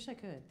 Wish I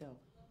could, though.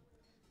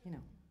 You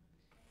know,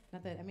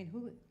 not that, I mean,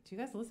 do you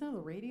guys listen to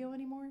the radio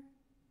anymore?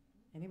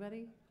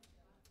 Anybody?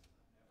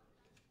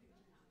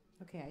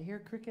 Okay, I hear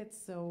crickets,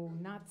 so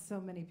not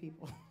so many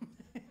people.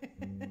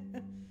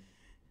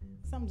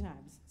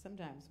 Sometimes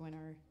when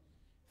our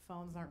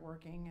phones aren't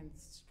working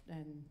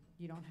and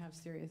you don't have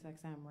Sirius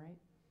XM, right?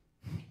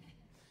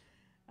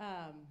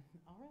 All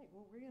right,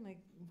 well, we're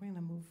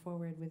gonna move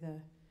forward with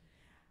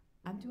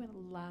I'm doing a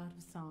lot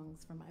of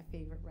songs from my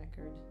favorite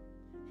record,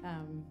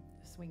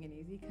 Swingin'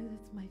 Easy, because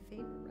it's my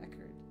favorite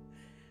record.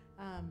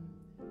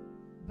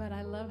 But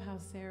I love how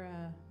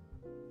Sarah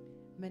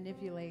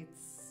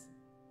manipulates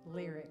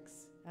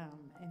lyrics,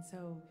 and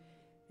so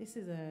this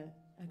is a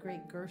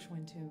great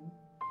Gershwin tune.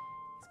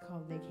 It's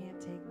called "They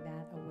Can't Take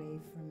That Away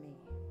From Me."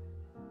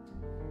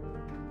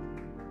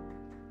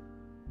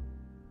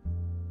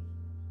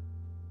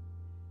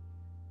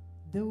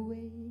 The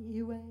way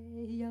you wear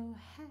your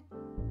hat,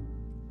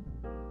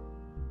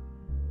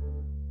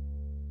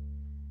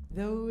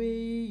 the way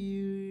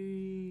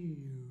you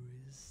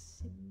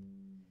sip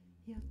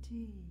your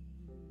tea,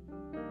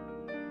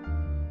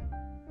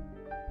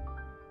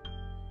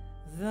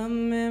 the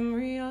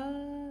memory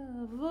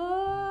of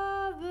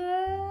all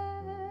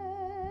that.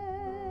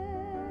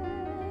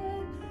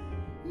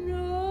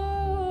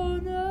 No,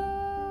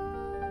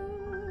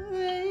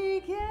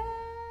 they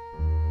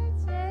can't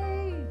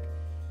take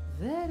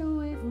that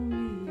away from me.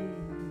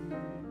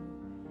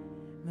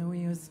 The way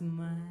you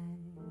smile,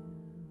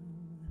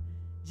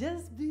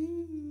 just be.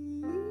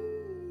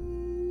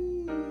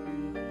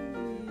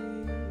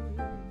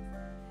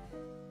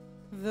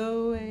 The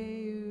way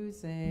you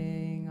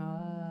sing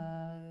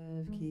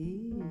off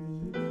key,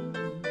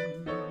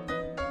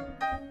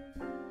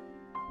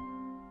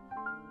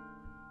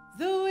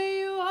 the way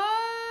you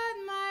haunt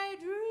my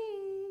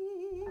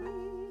dream.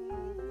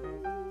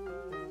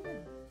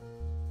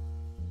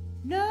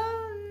 No,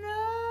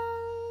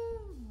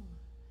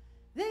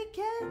 they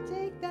can't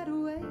take that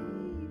away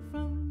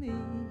from me.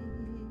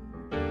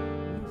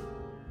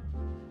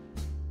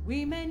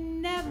 We may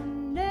never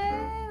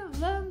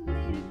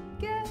meet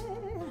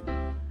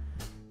again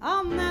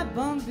on that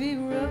bumpy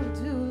road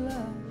to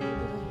love.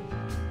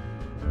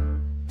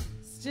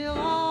 Still,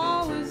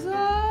 I'll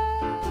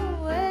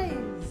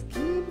always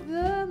keep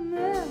the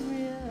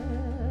memory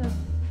of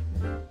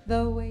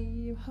the way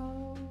you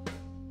hold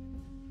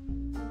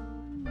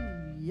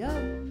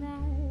your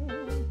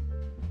night,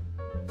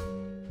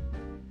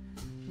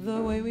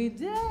 the way we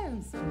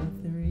danced till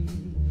 3,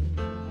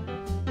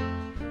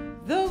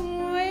 the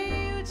way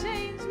you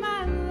changed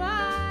my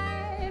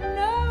life.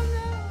 No,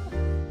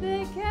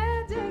 they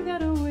can't take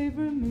that away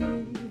from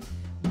me.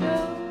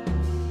 No,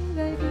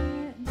 they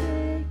can't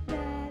take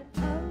that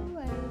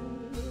away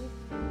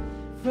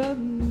from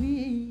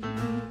me.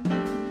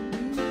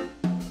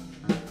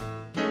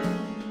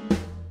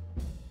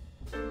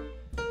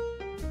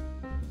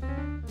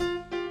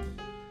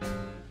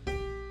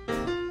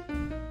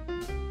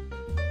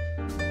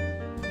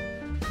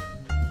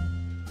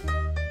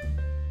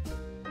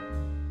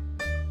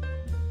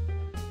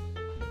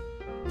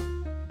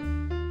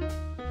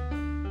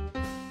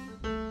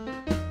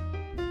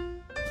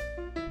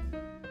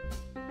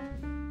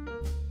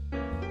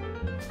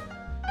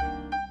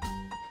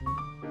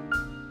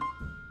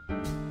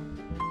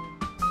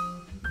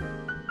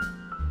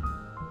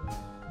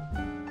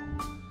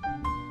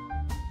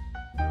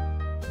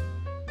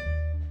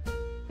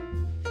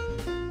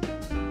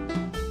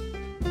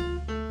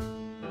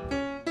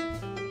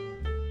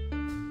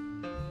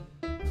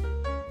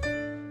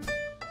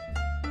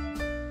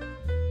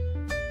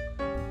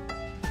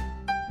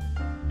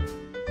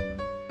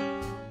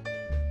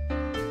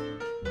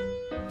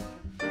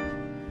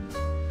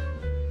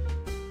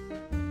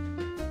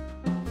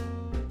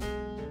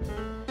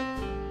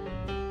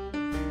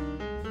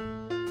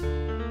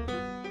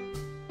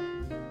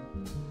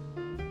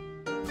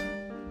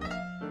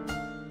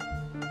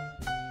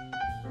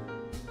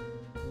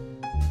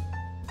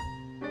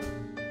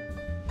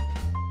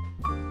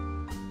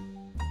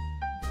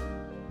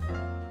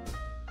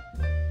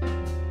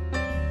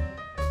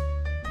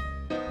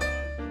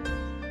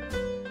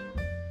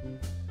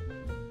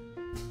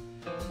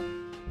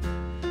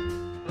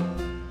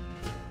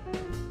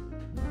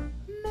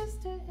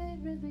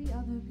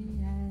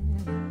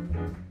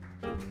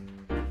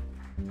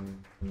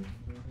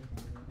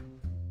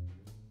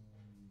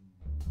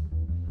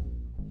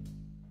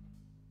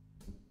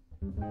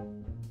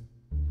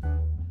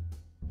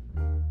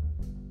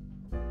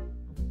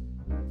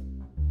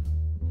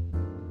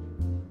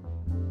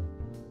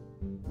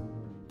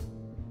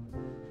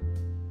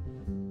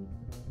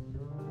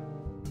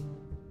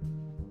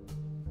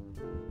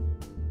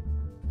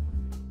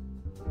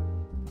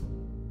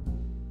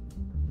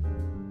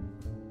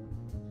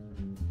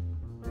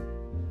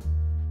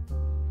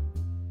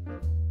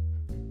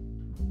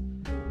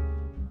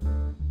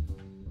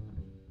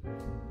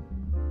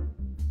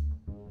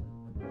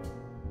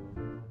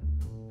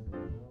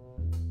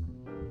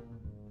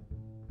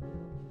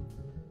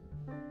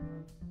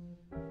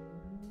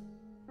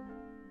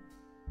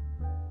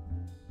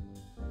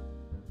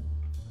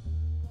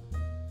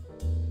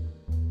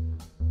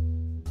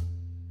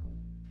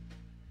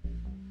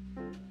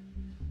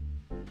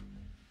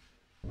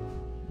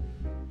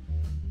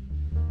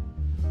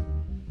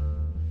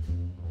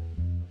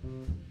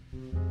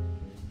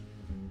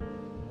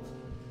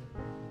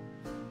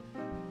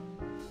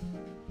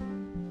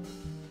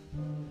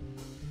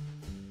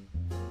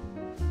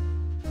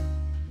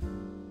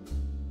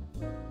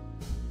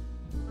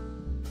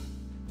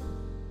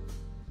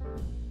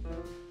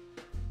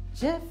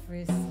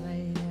 Jeffrey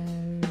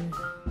Slater.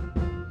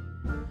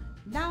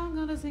 Now I'm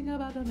gonna sing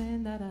about the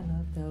man that I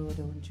love, though,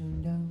 don't you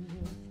know?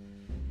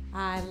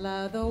 I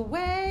love the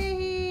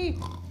way he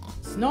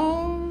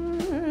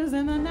snores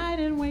in the night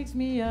and wakes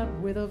me up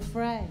with a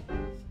fright.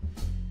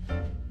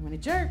 When he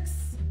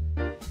jerks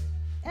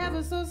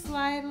ever so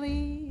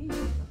slightly.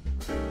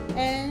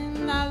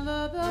 And I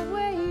love the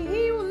way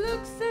he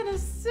looks in a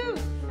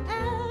suit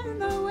and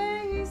the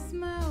way he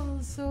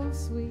smells so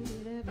sweet.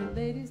 Every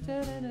lady's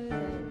turning her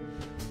head.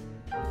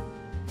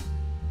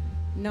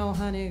 No,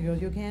 honey, girl,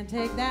 you can't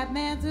take that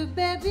man to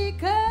bed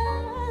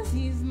because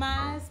he's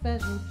my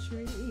special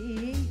treat.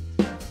 He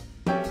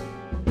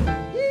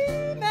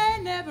may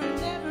never,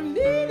 never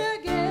meet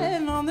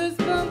again on this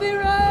bumpy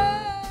road.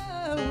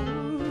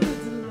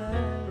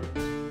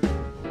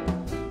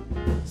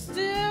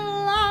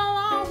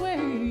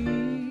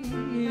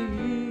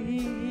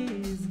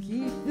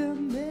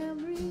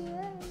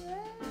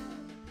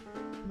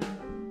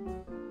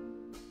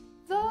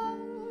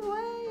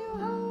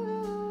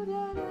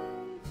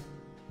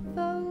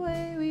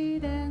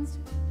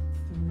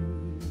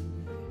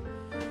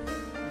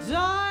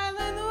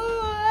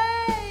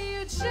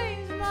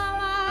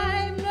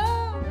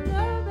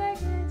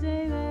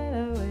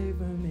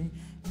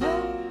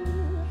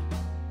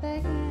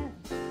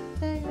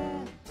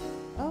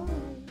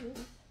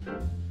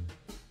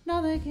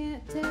 They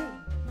can't take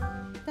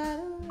that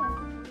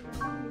away.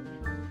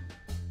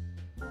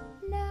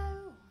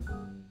 No,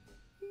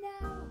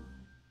 no,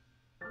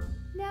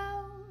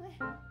 no,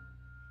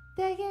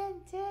 they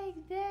can't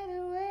take that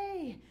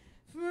away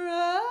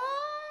from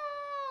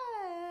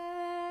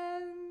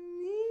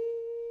me.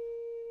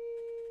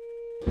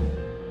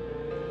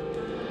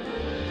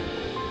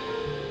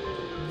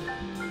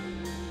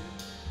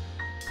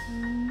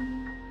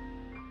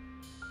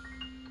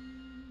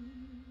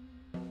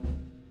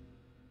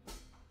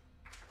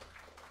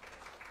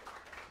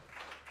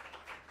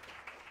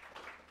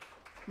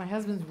 My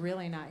husband's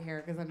really not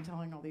here because I'm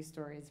telling all these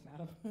stories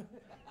about him.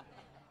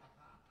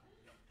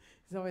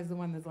 He's always the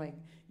one that's like,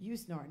 you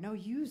snore. No,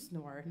 you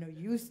snore. No,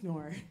 you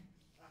snore.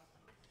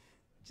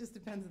 Just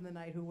depends on the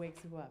night who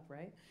wakes who up,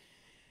 right?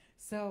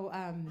 So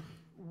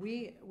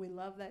we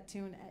love that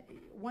tune.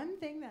 One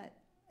thing that,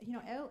 you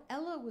know,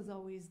 Ella was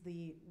always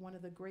one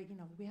of the great, you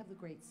know, we have the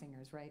great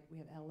singers, right? We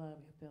have Ella,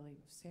 we have Billy,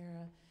 we have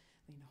Sarah,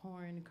 Lena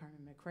Horne,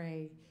 Carmen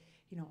McRae,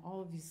 you know,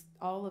 all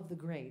of the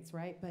greats,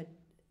 right? But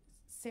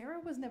Sarah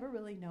was never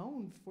really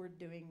known for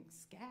doing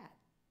scat,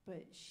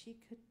 but she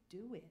could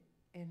do it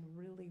and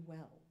really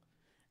well.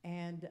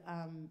 And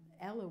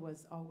Ella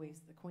was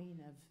always the queen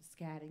of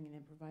scatting and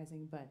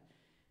improvising, but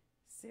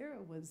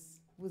Sarah was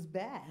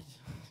bad.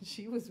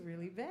 She was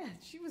really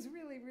bad. She was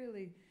really,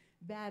 really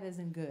bad as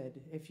in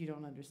good, if you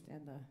don't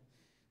understand the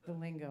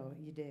lingo,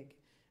 you dig.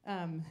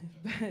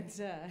 But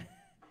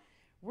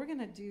we're going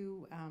to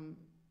do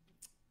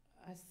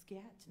a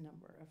scat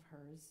number of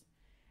hers.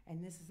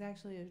 And this is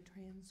actually a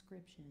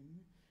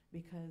transcription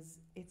because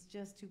it's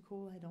just too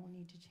cool. I don't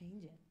need to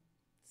change it.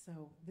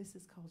 So this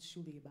is called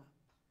Shuli Bop.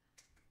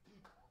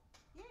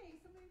 Yay,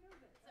 somebody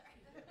knows it. Sorry.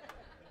 So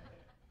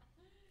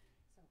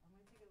I'm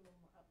going to take it a little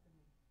more up than we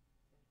did.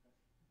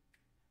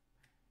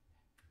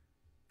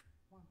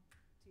 1,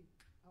 2,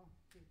 1,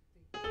 2,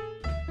 3.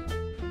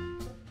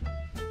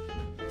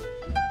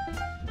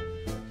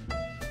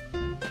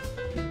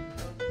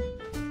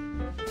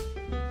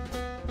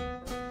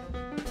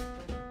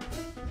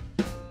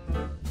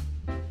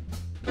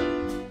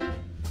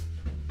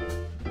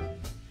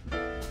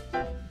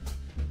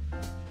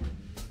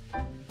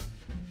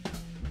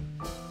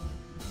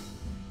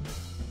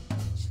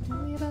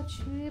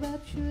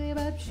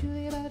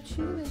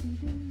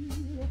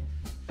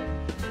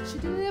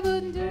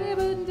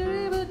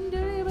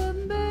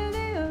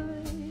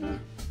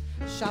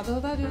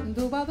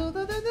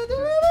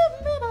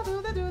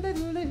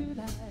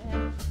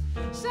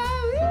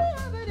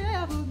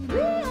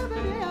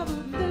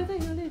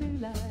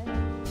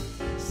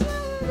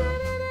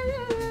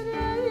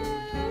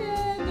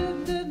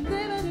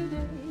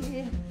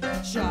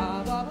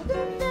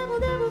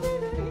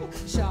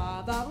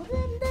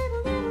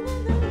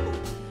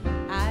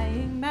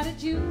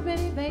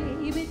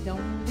 Baby,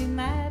 don't be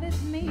mad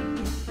at me.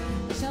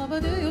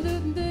 Shabba do you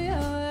do you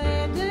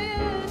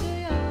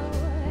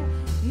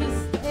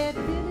Mr. Ed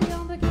Billy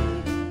on the key.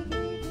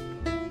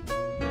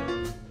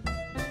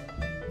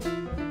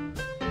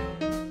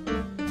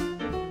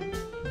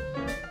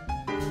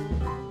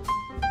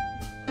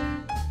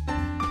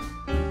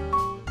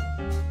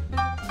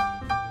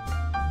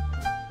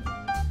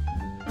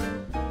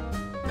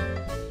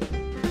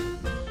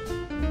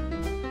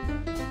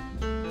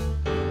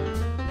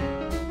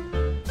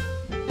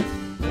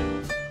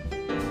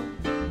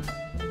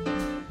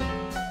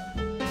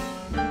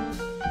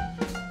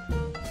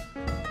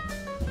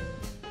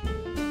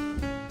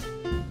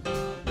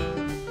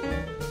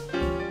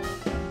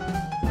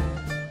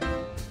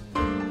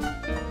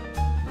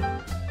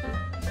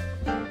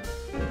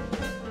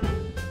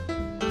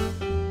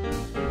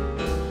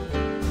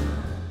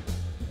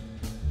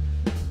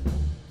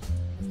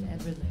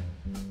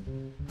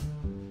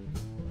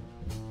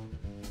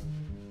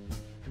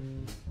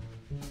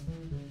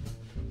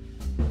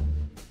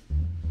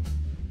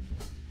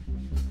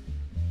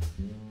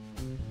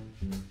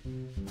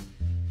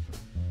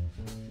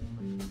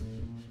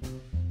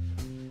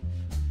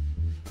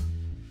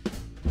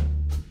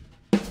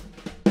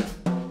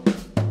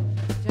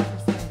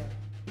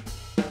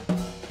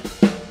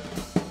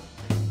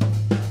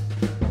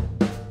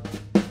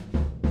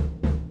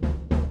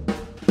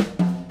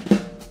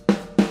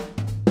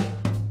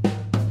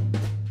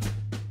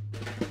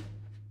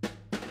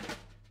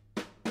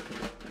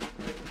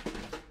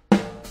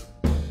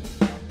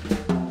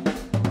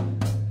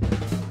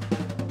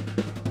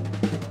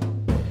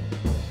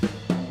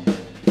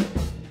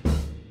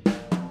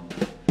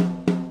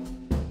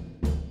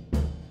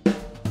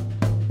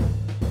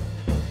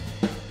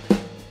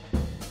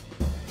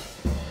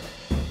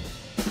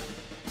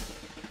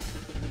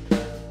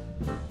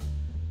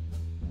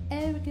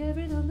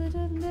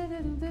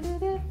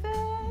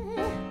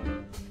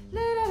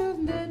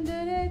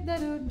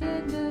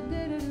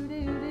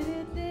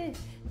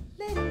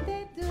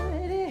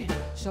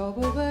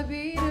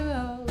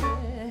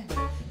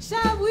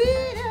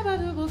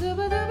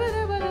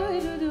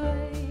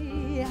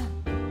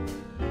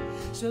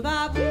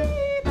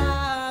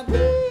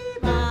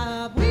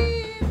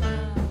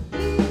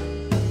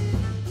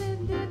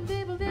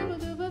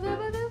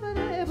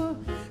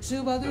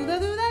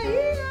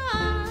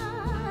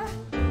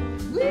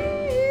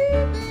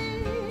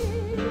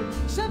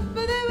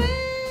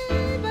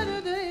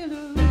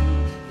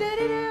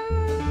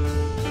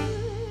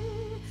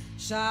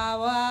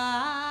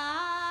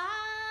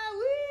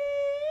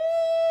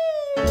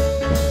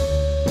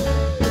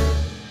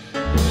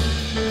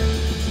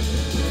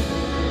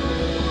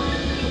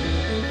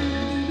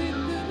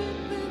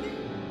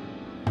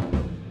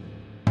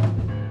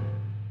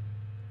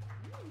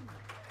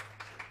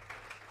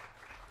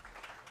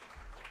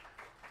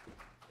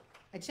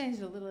 I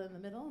changed a little in the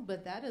middle,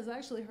 but that is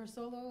actually her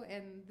solo,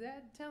 and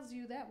that tells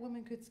you that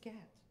woman could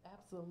scat,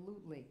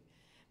 absolutely.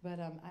 But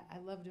I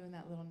love doing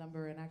that little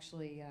number, and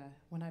actually,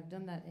 when I've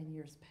done that in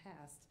years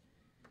past,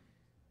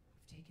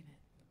 I've taken it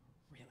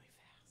really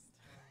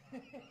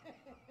fast.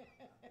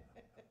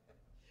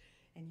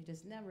 And you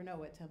just never know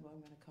what tempo I'm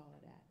going to call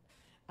it at.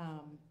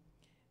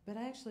 But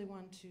I actually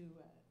want to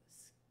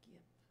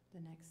skip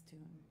the next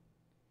tune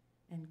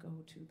and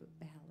go to the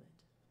ballad.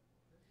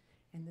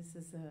 And this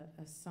is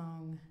a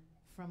song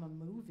from a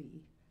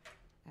movie,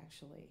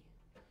 actually.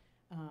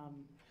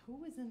 Who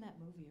was in that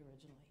movie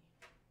originally?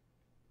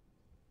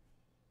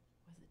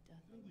 Was it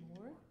Dudley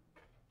Moore?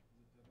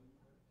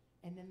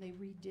 And then they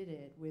redid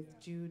it with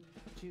Jude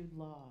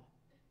Law,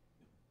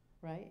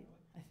 right?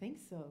 I think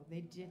so.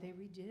 They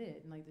redid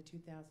it in like the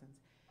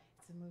 2000s.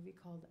 It's a movie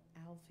called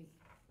Alfie.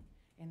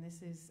 And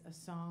this is a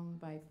song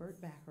by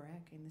Burt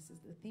Bacharach, and this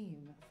is the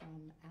theme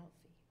from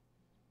Alfie.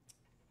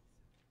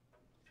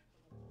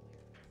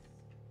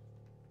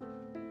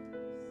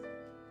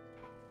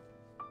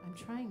 I'm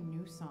trying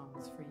new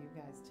songs for you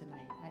guys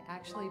tonight. I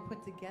actually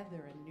put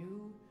together a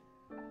new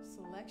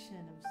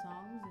selection of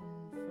songs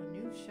and for a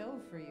new show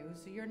for you.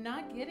 So you're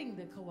not getting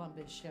the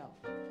Columbus show.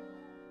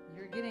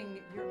 You're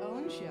getting your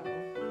own show.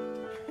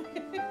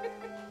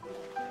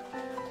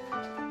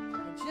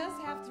 I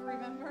just have to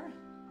remember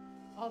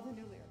all the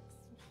new lyrics.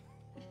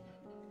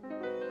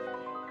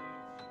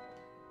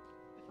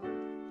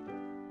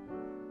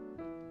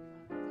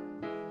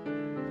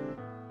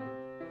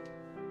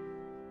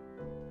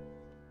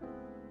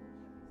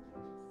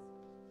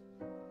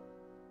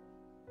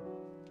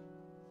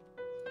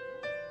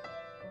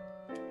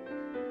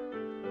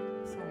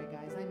 Sorry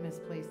guys, I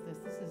misplaced this.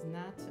 This is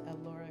not a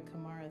Laura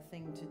Camara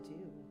thing to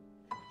do.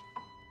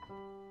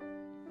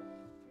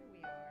 Here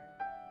we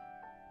are.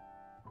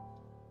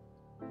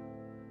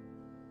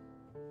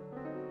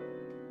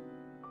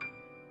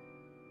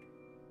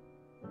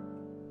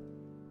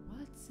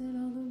 What's it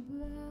all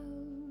about,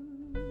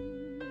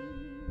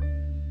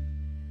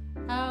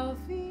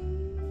 Alfie?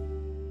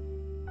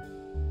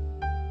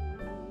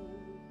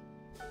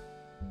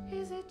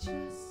 Is it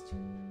just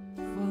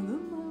for the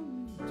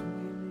moment we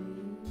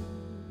live?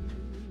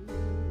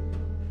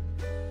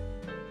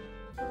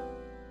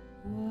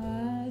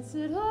 What's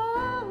it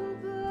all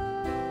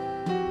about?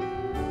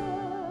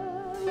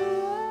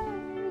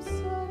 You're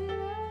sorting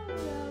out,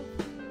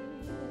 Alfie.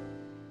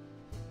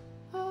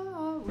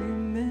 Are we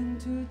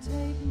meant to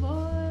take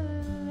more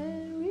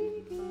than we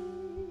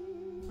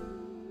give?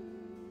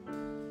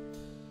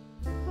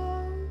 Or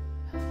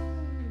are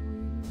we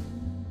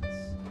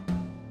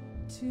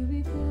meant to be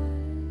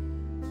kind?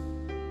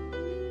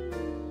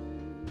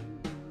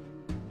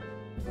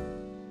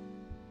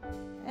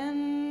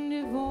 And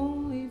if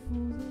only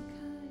fools are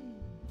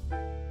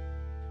kind,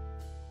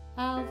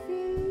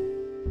 Alfie,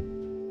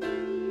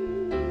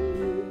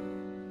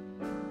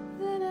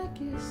 then I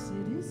guess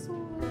it is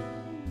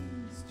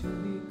wise to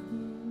be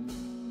cruel.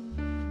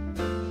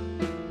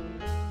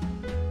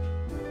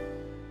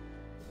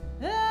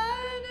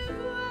 And if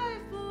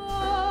life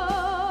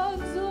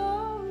belongs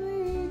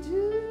only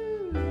to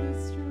the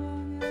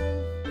strong,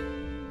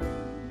 Alfie,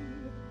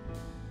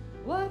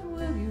 what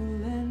will you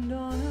lend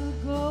on a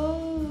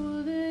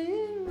golden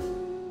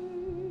ring?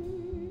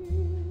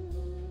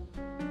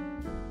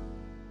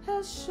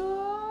 As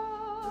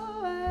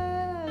sure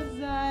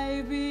as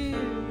I believe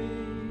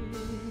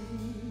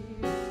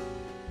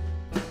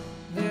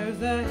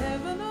there's a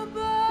heaven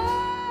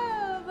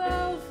above,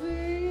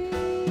 Alfie,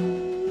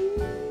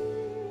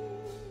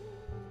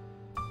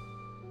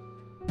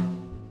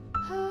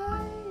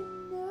 I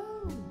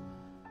know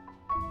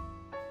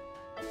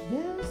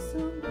there's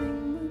something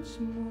much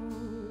more,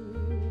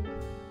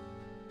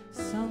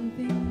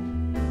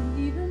 something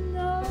even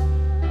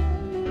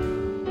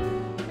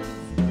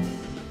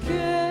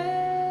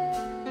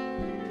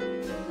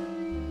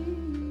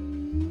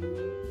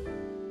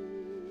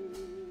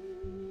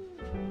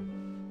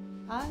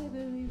I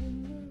believe in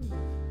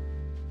love,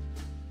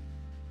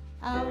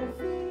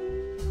 Alfie.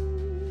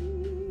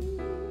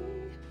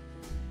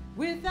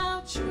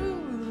 Without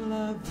true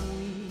love,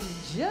 we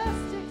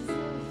just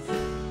exist,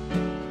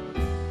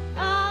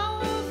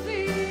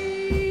 Alfie.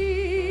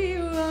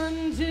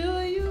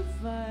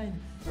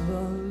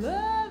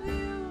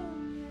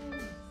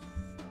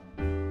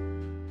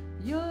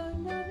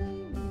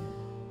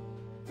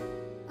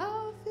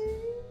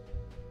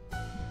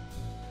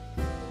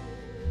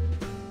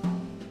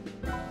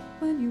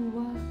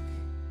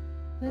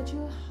 Let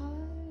your heart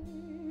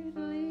lead the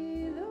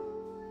way,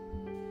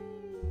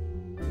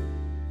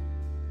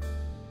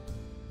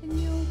 and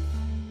you'll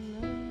find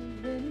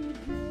love any day.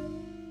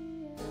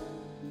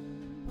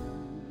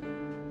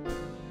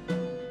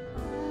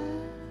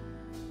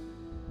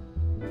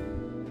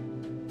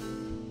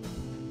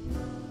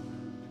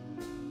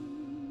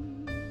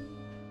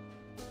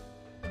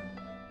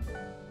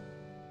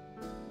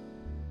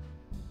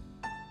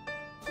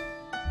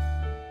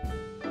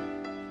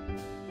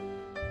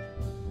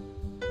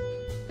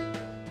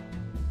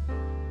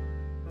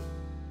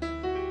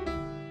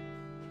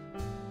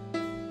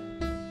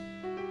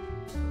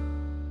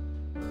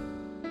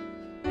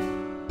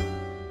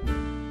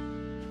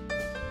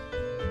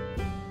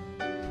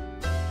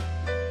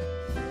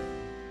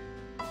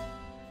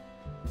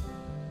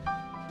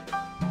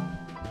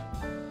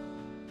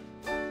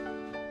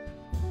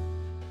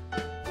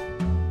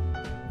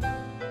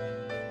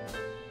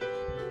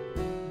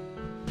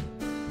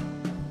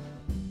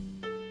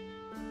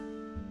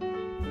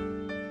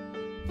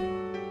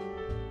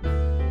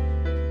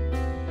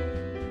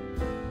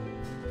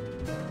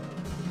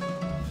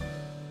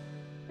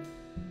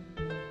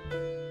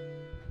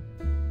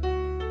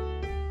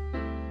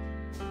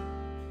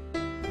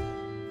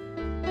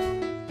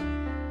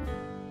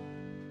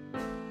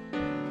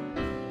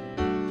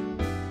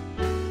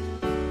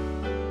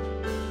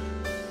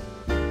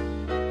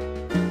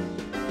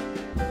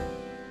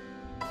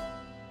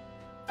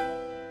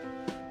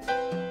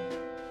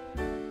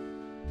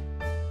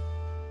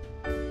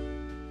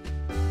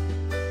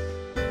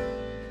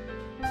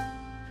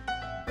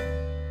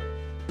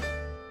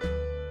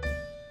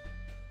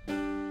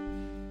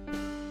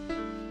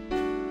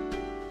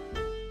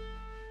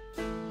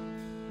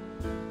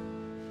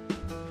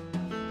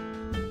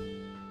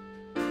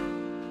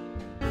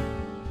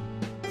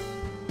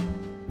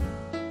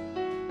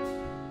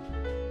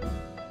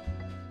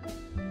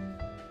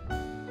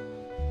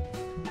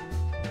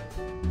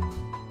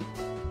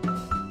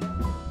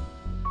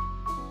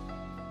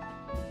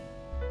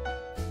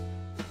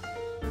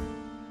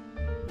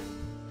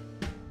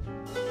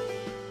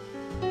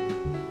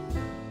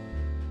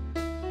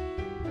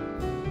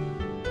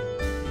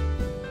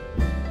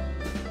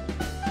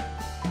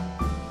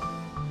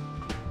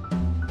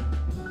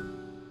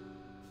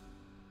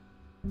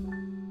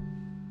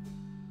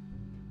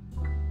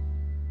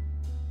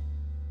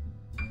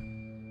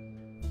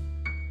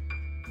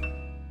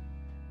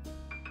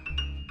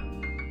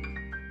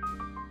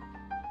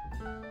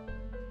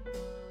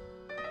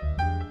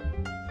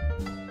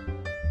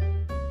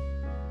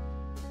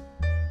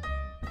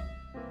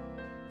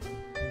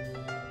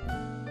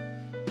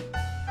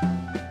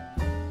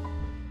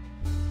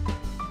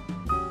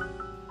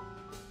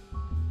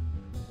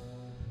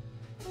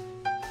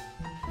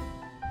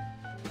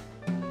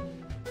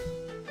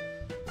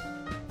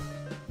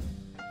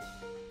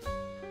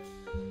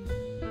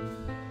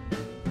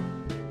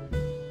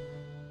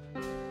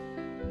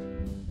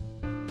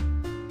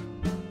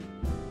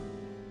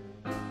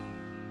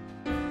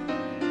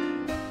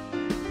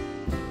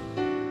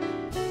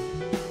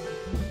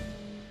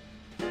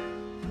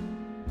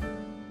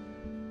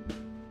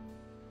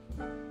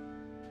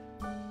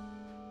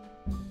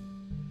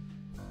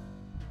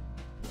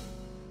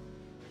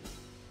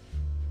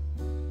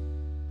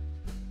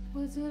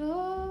 Was it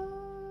all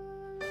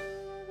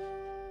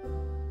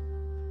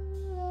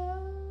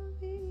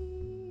of me?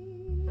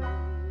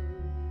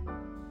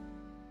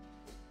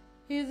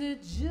 Is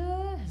it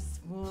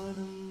just for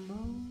the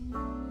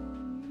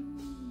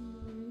moment?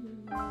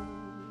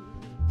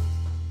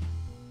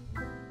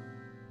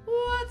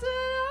 What's it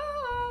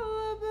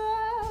all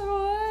about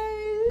when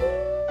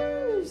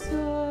you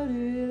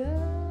started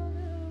out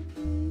of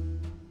me?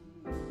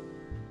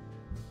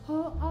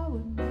 Oh, I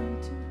would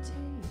need to take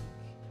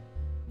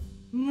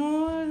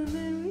more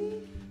than we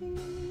think,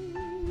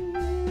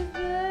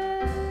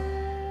 than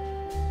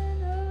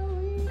a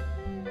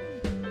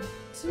weekend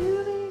to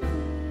the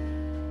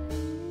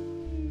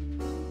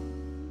end.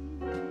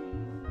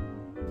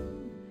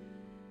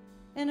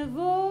 And if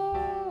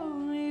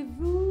only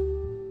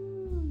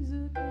fools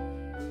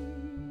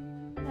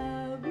again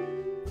I'll be,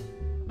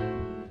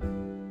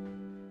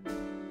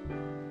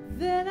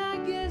 then I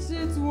guess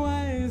it's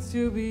wise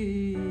to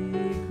be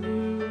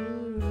cruel.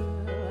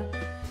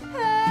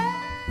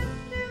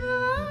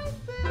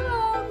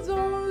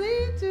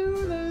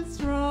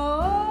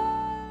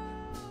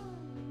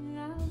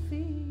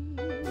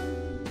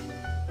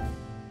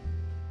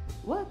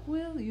 What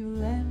will you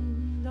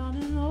land on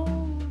an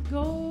old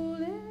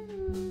golden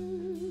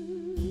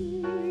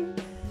rule?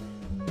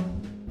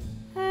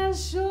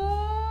 As sure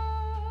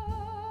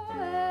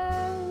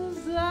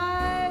as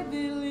I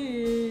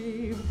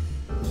believe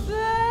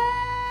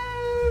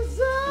there's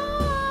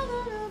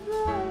someone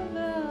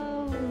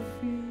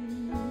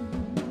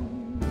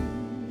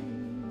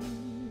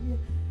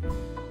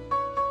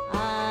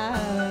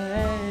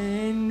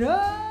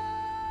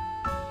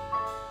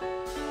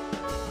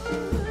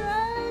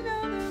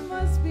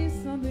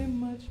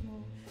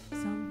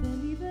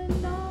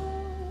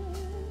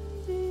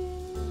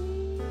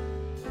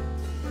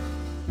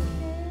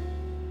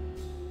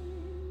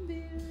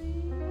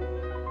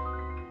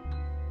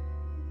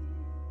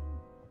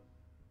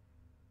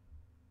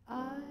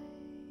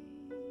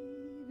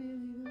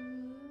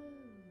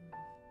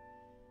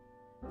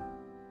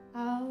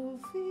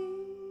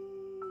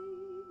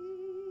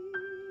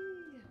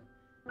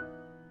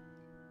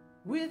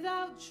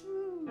without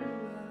true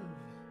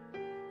love,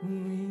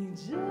 we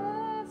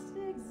just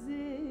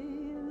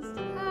exist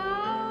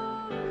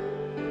out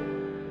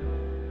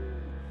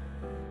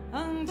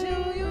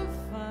until you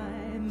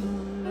find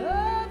the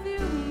love you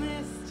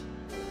missed.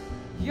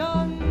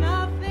 You're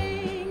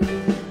nothing.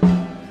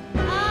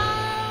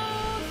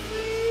 I'll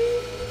free.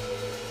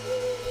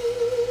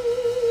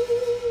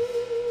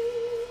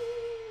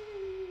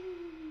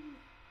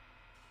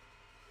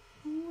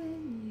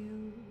 When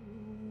you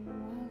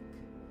walk,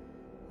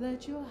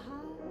 let your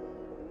heart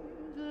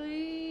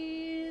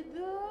lead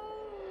the way.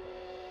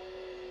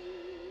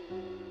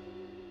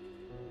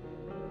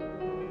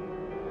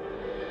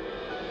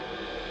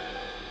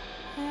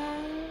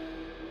 And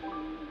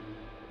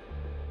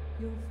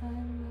you'll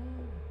find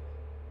love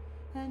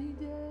any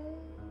day.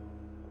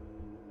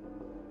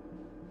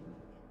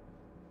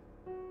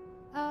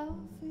 I'll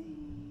be.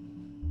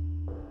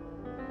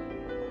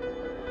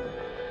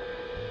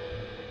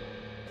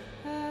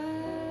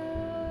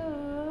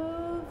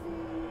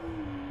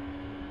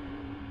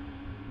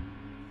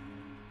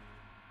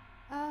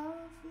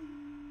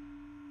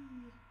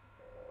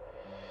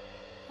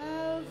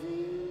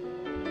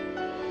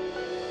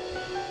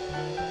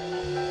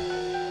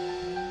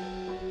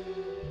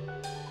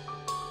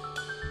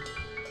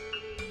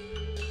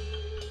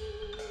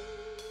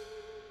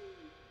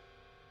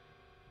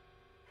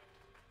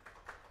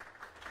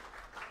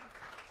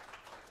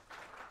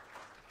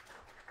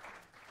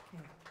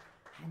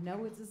 I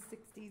know it's a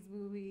 60s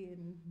movie,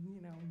 and,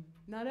 you know,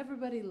 not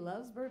everybody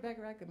loves Burt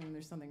Bacharach. I mean,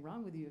 there's something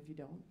wrong with you if you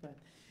don't, but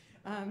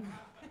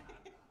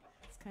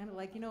it's kind of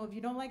like, you know, if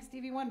you don't like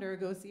Stevie Wonder,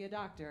 go see a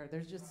doctor.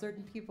 There's just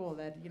certain people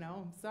that, you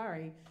know, I'm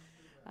sorry.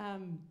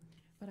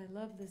 But I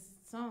love this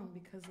song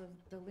because of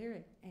the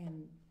lyric,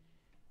 and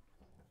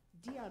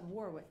Dionne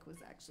Warwick was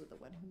actually the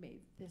one who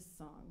made this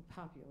song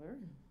popular,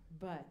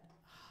 but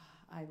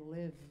I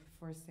live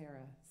for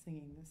Sarah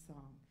singing this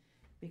song,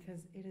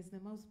 because it is the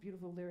most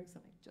beautiful lyrics,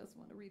 and I just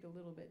want to read a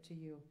little bit to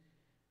you.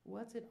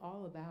 What's it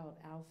all about,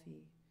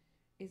 Alfie?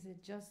 Is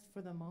it just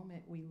for the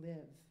moment we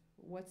live?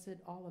 What's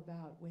it all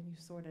about when you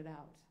sort it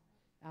out,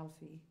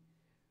 Alfie?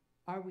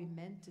 Are we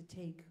meant to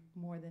take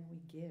more than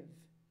we give?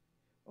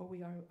 Or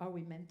are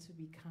we meant to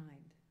be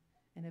kind?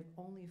 And if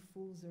only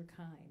fools are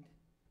kind,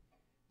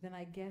 then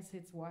I guess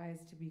it's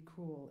wise to be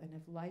cruel. And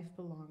if life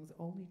belongs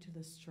only to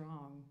the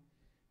strong,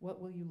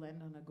 what will you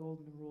lend on a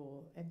golden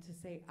rule? And to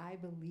say, I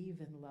believe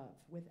in love.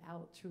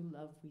 Without true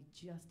love, we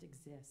just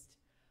exist.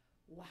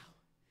 Wow.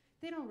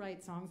 They don't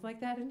write songs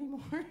like that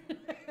anymore.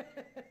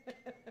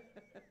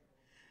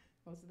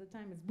 Most of the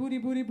time it's booty,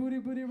 booty, booty,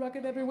 booty,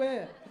 rocket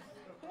everywhere.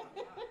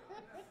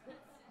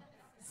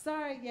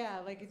 Sorry,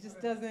 yeah, like it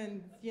just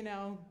doesn't, you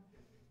know,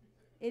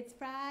 it's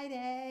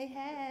Friday,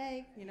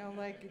 hey, you know,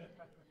 like,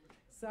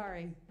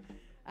 sorry.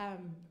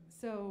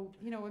 So,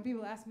 you know, when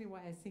people ask me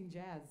why I sing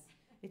jazz,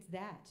 it's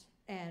that.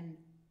 And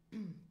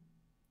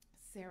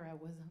Sarah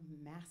was a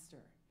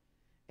master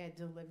at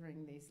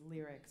delivering these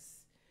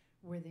lyrics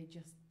where they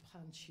just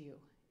punch you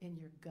in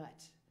your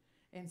gut.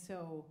 And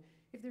so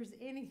if there's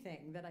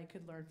anything that I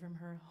could learn from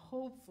her,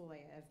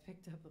 hopefully I've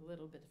picked up a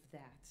little bit of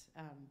that,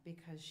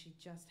 because she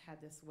just had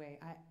this way.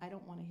 I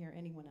don't want to hear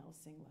anyone else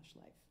sing Lush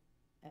Life,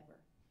 ever,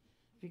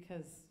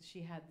 because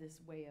she had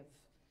this way of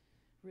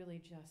really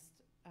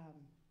just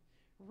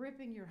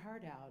ripping your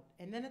heart out,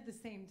 and then at the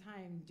same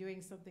time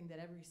doing something that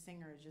every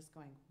singer is just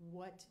going,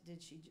 what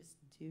did she just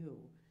do?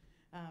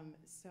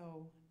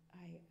 So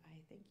I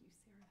thank you,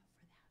 Sarah,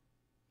 for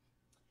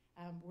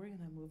that. We're going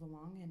to move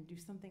along and do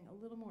something a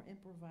little more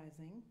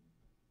improvising.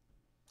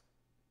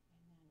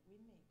 And then we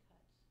may cut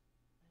to,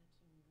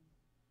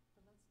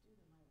 but let's do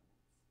the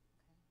Marionettes,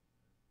 okay?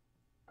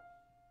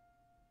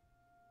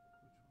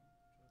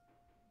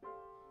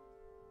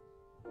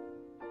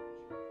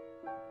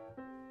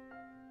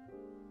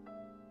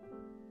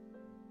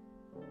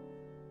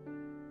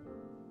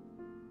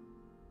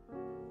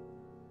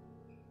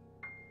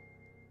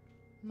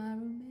 My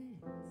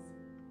romance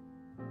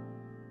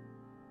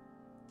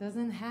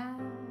doesn't have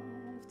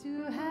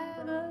to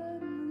have a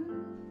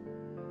moon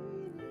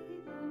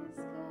in the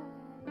sky.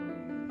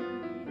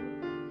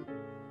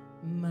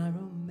 My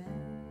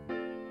romance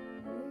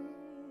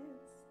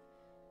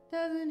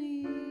doesn't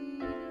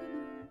need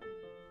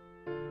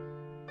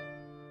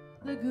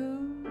the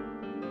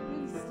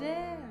good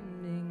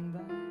standing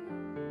by.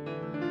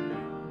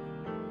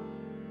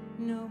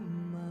 No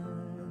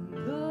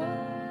mother,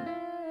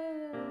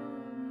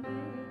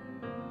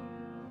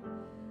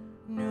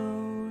 no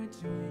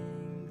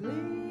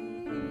twinkling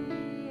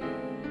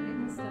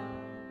star,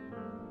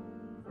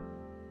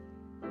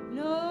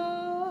 no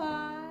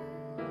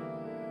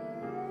hideaway,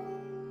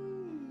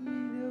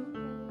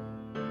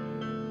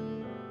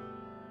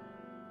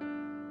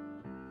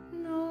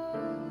 no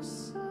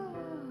socket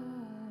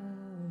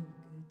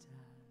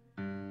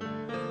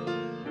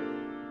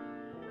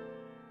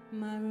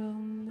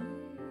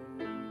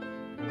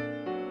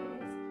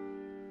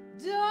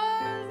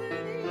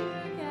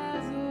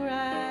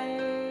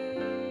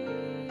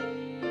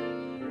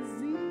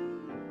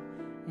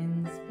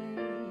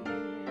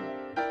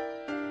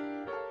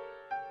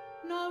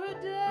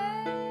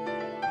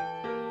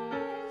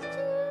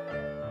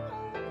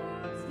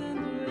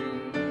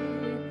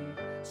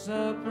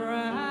surprising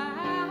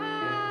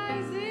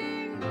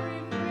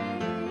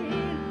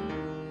refrain.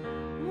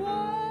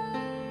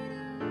 What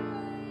a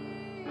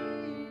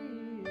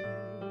way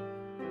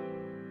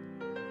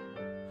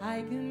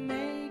I can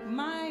make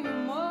my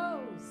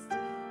most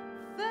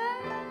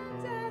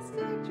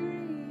fantastic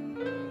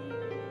dreams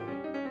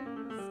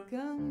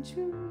come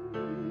true.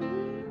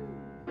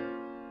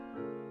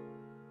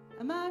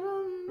 Am I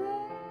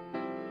romance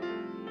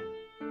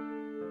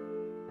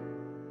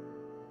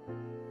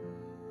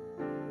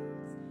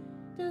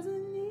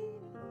doesn't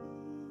need a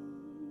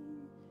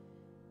thing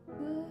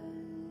but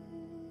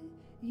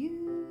you.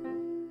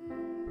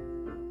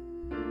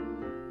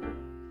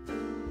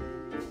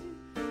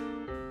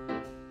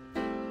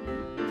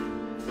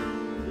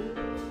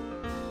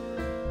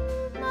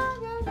 My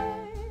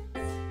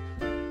romance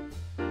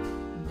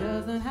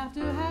doesn't have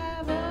to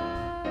have a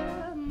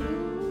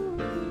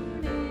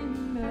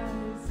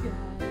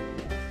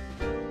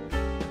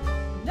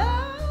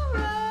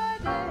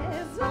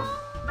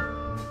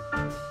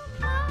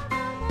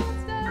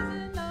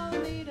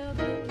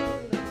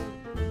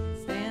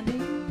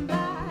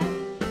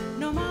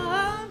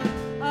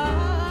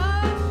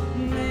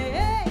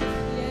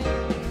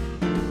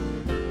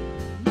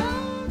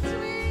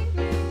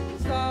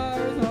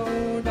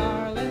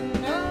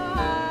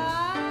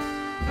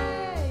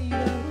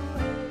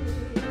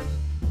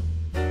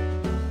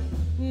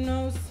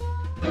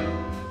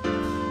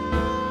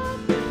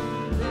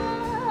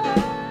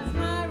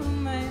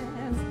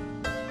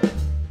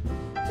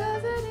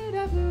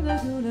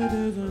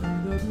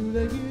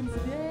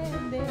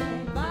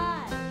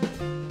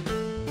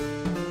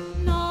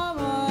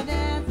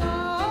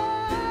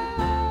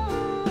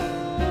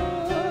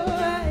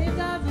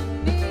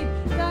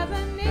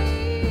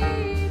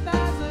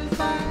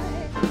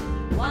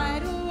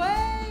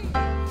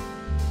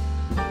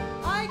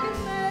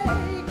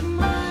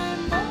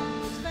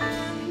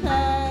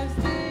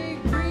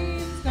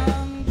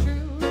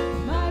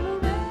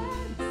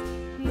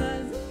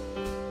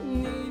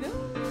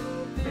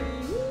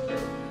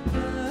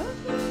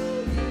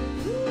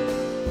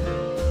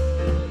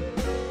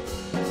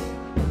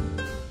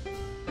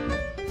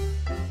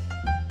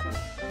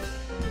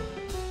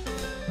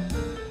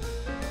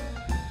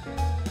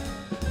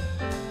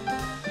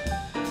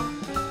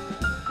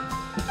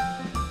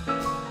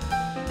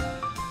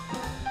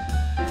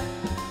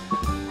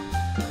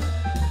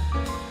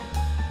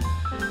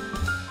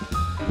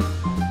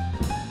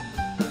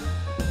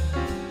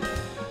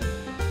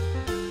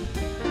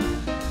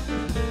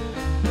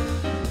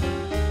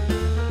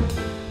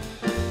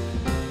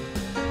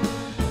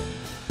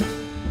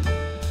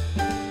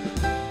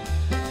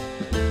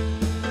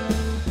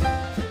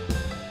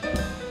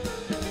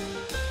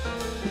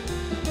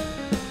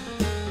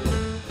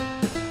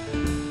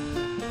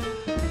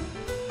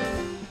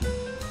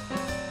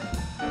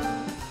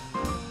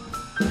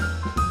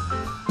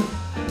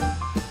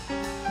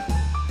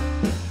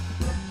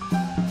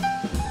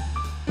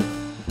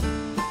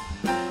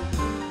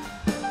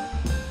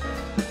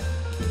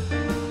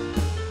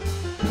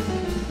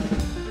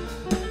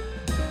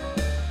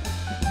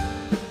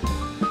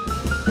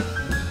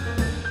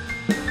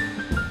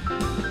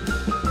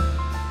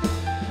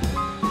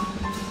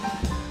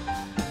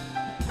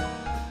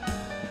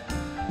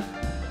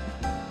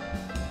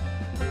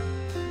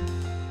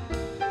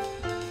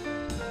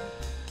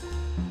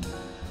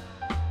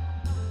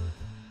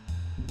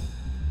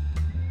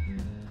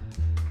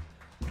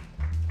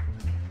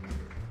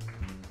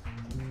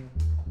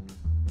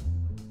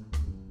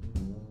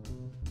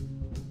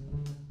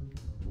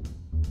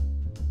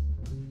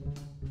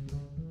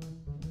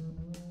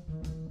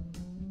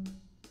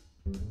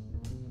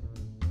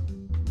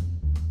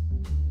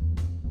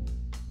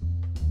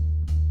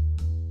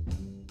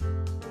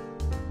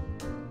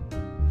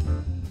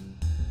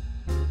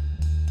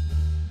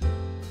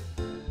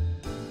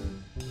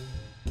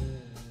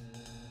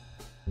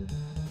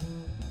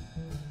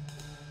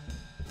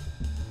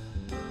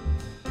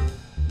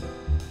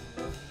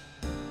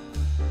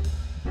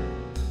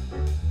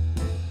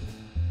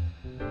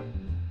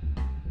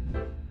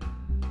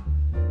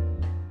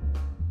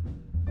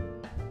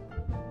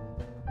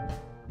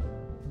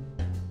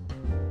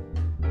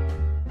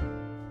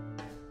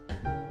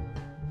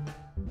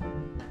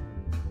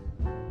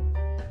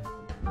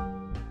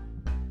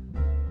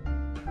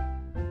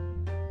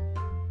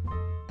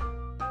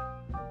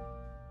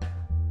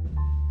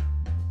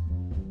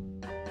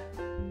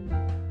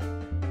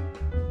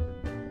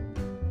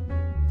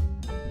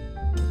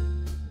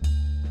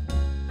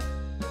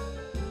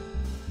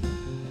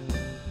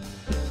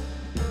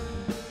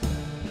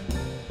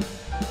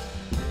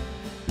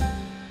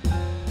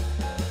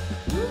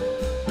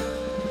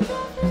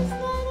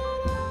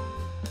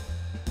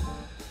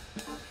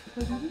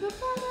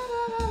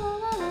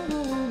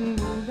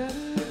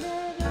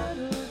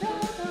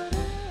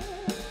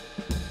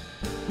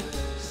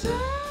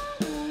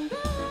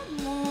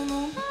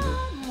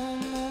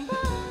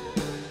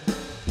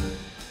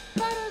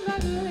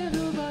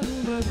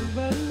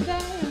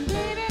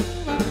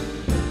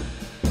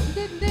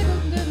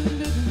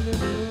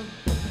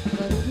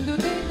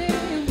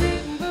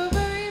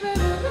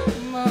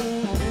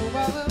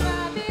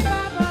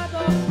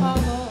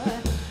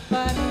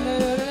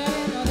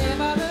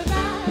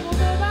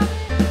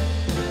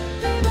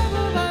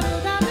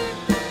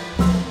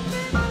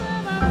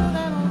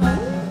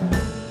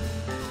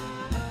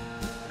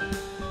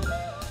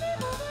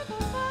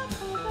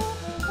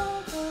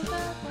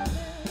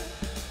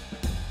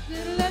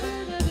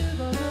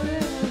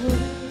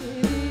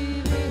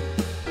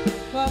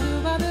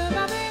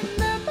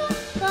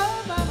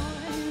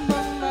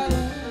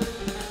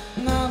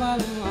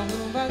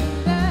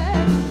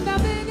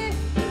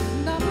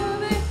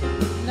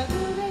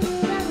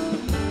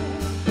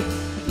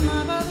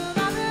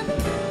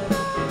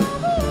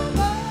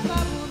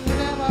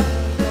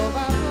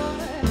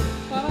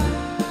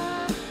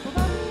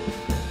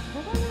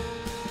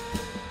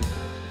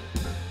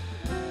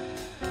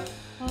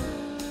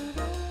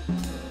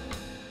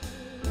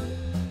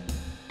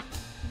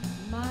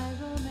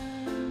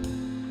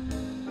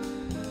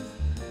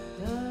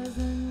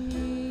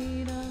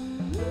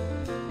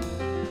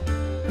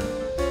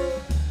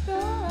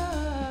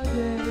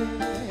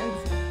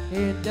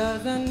It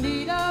doesn't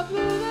need a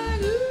blue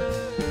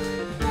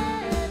lagoon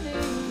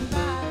standing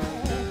by.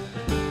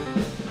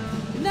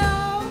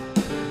 No,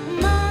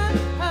 my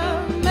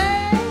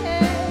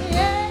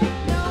man,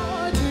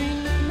 no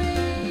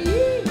dreaming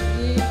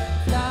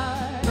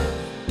star.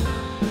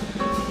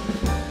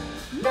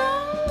 No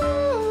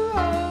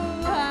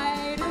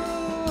hide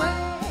away,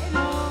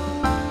 no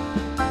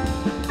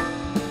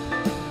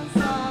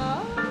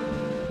song.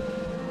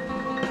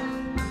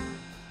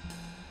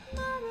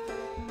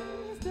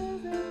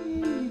 Doesn't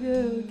need a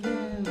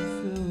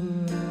castle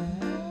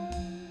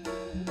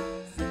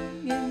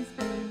singing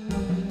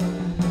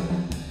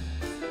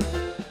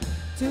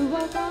to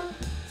walk on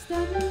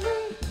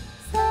steadily,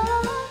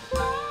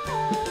 surprising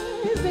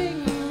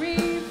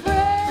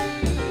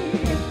refrain.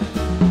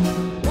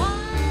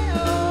 Wide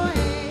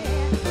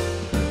awake,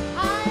 I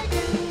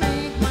can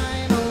make my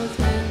most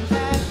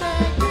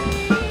fantastic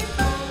dreams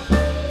come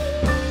true.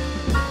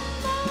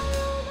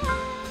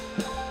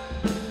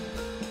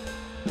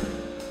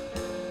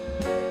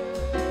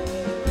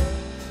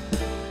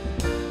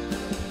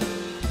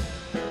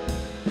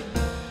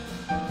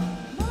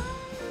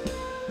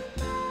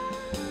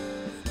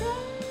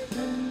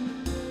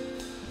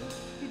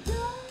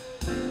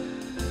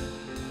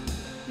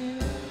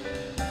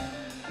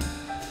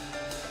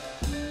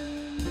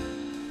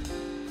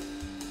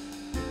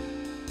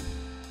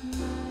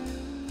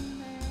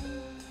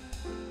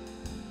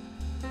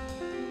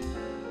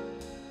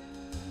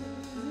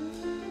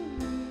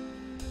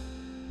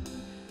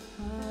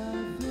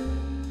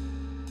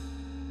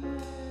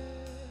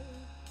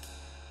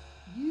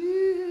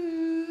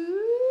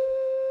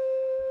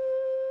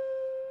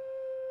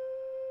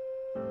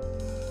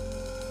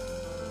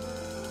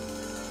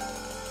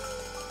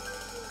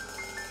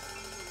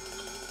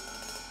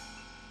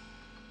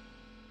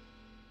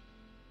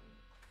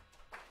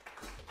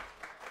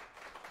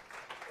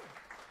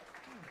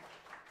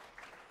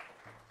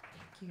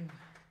 Thank you.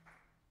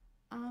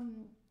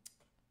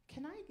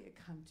 Can I get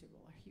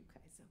comfortable? Are you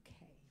guys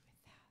okay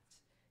with that?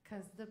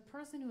 Because the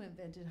person who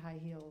invented high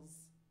heels,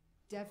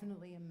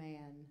 definitely a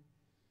man.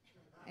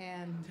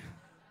 And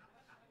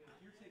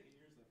You're taking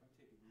yours off, I'm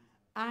taking these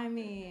off. I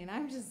mean,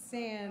 I'm just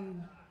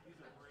saying, These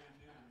are brand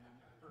new,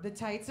 man. the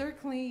tights are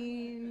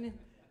clean.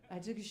 I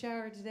took a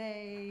shower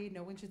today.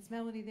 No one should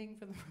smell anything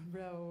from the front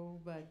row,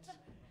 but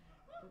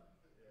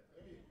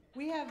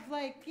we have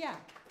I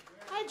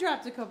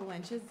dropped a couple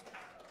inches.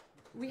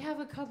 We have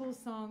a couple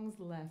songs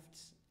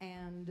left,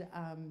 and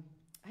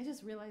I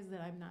just realized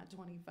that I'm not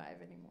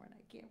 25 anymore, and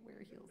I can't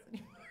wear heels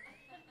anymore.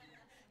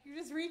 You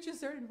just reach a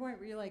certain point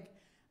where you're like,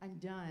 I'm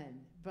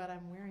done, but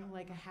I'm wearing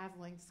like a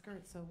half-length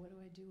skirt, so what do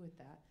I do with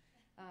that?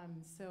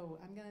 So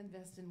I'm going to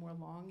invest in more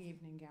long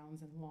evening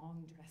gowns and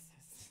long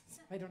dresses,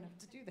 so I don't have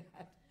to do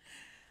that.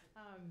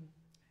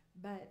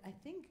 But I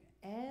think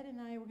Ed and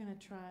I were going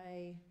to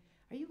try.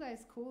 Are you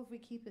guys cool if we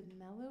keep it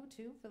mellow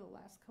too for the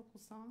last couple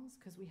songs?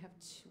 Because we have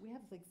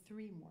like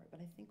 3 more, but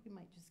I think we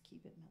might just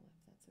keep it mellow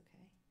if that's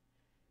okay.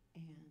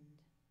 And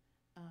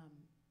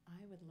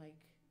I would like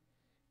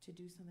to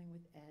do something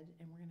with Ed,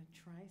 and we're going to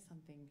try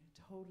something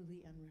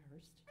totally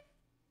unrehearsed.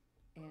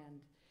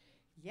 And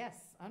yes,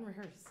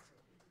 unrehearsed.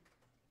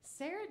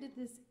 Sarah did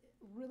this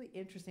really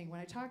interesting.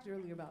 When I talked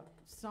earlier about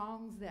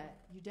songs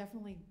that you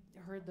definitely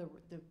heard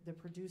the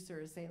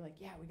producer say, like,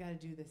 yeah, we got to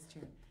do this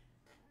tune.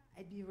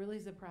 I'd be really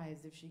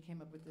surprised if she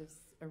came up with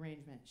this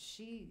arrangement.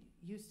 She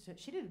did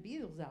a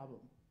Beatles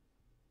album.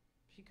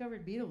 She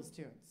covered Beatles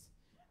tunes.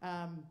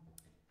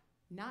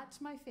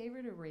 Not my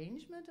favorite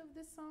arrangement of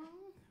this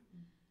song,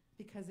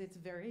 because it's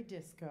very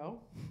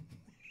disco.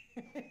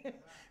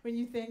 When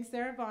you think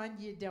Sarah Vaughan,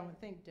 you don't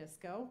think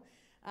disco.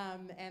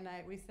 And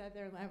we sat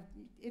there and laughed.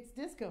 It's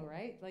disco,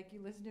 right? Like, you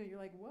listen to it, you're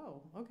like,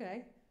 whoa,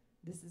 okay,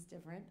 this is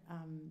different.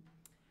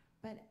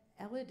 But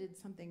Ella did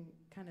something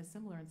kind of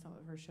similar in some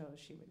of her shows.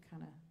 She would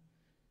kind of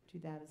do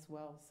that as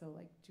well. So,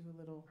 like, do a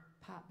little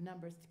pop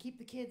numbers to keep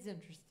the kids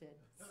interested.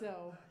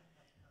 So,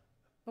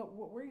 but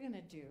what we're going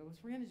to do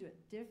is we're going to do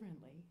it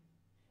differently.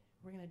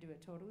 We're going to do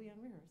it totally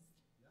unrehearsed.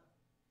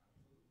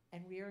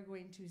 And we are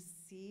going to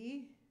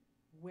see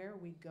where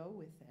we go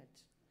with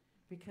it.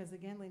 Because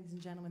again, ladies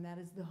and gentlemen, that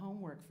is the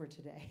homework for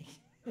today.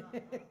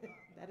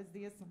 That is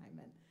the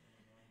assignment.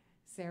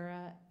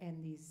 Sarah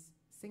and these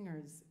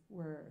singers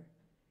were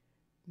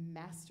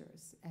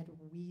masters at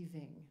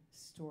weaving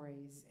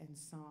stories and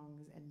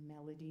songs and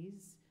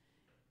melodies.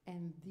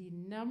 And the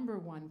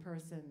 #1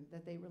 person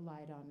that they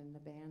relied on in the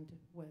band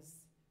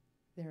was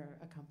their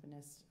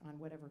accompanist on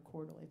whatever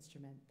chordal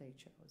instrument they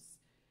chose,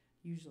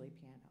 usually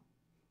piano.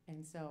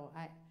 And so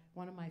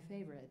one of my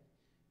favorite,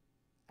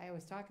 I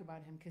always talk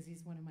about him because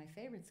he's one of my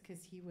favorites,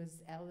 because he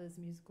was Ella's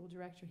musical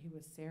director. He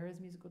was Sarah's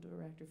musical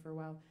director for a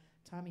while.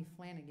 Tommy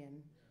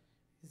Flanagan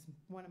is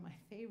one of my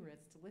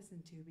favorites to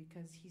listen to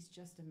because he's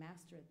just a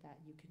master at that.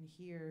 You can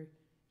hear,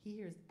 he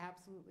hears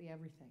absolutely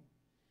everything.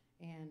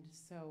 And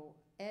so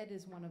Ed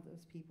is one of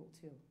those people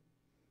too.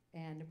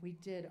 And we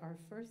did our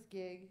first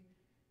gig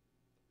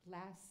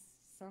last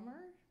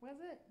summer, was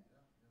it?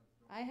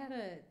 Yeah,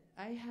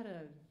 I had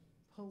a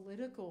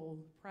political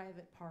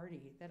private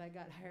party that I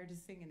got hired to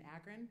sing in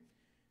Akron.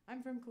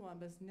 I'm from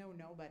Columbus, know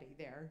nobody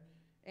there,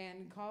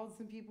 and called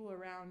some people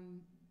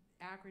around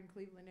Akron,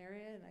 Cleveland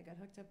area, and I got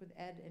hooked up with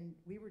Ed, and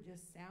we were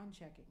just sound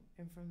checking.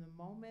 And from the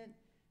moment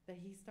that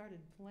he started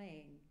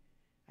playing,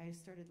 I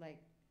started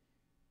like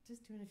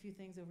just doing a few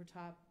things over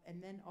top,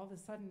 and then all of a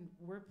sudden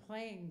we're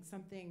playing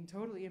something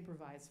totally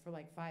improvised for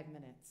like 5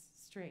 minutes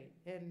straight,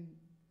 and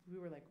we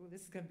were like, well,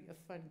 this is gonna be a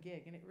fun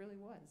gig, and it really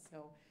was.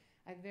 So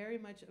I very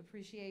much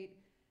appreciate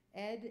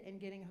Ed and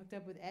getting hooked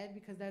up with Ed,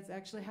 because that's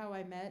actually how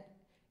I met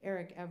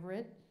Eric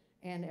Everett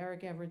and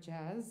Eric Everett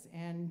Jazz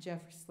and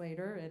Jeffrey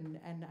Slater,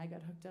 and I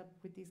got hooked up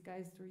with these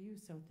guys through you,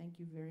 so thank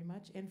you very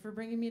much. And for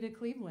bringing me to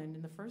Cleveland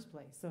in the first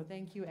place, so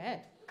thank you,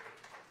 Ed.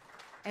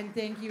 And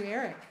thank you,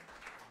 Eric,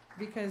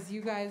 because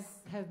you guys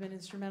have been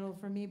instrumental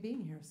for me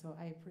being here, so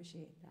I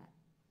appreciate that.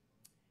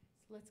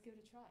 So let's give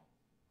it a try.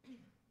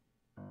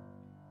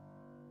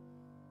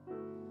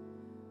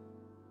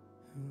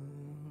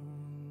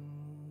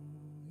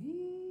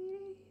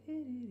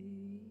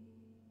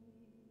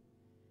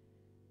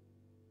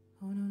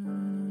 Oh, no, no, no,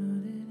 no, no,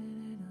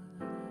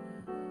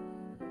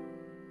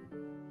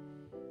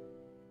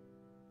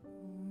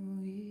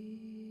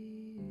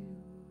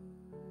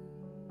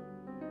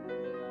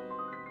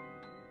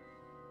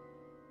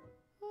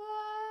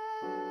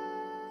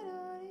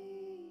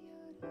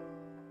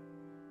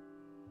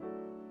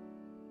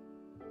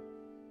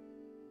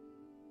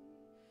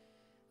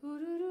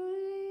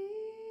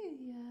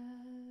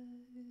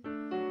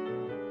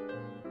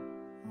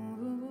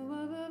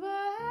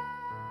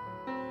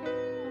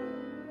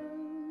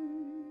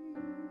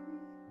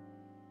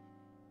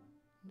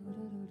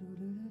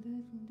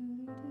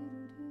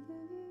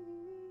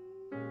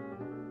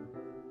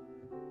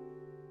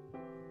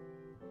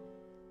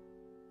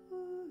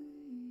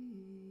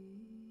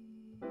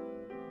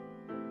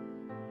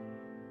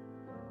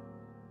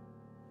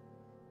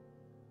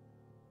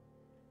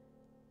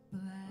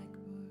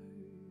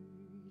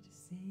 Blackbird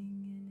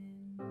singing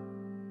in the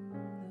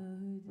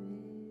dead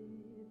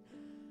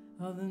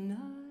of the night.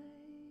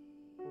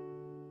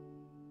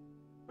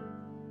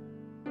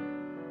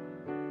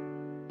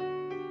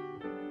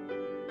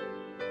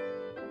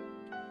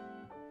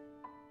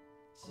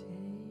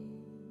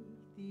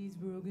 Take these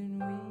broken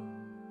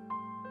wings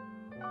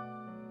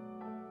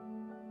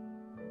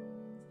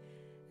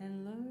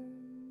and learn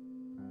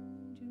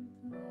to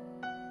fly.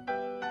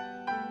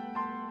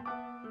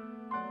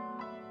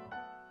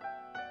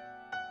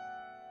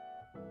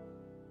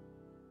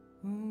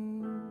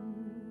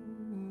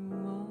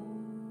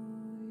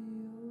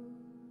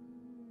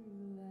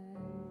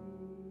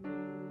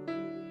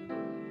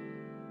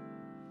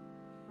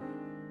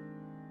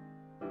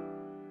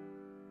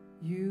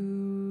 You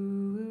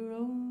were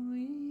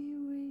only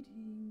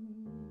waiting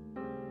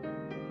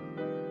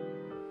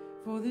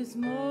for this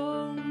moment.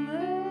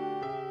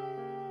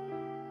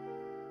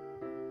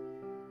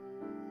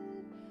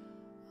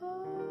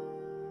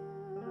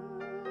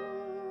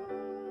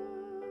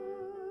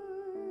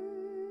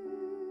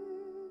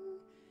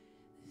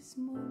 This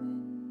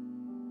moment.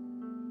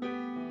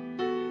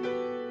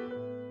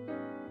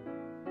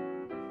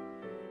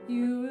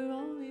 You were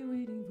only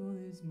waiting for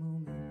this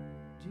moment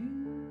to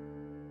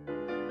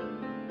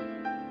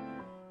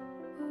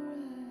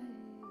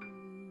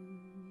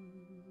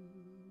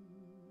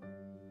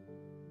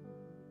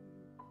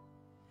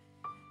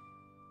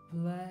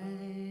arrive.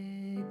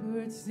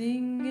 Blackbird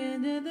singing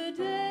in the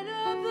dead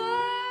of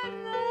the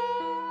night.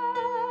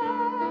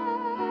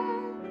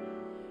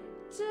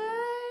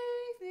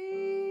 Take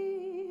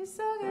these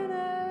sunken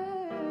eyes.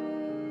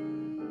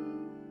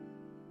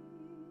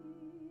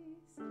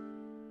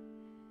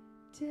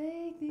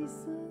 Take these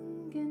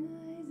sunken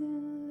eyes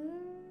and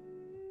learn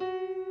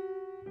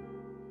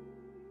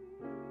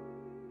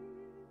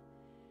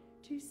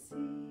to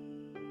see.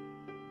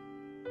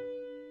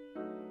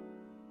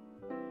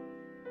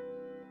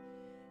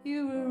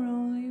 You were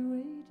only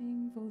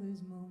waiting for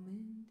this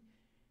moment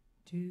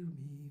to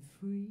be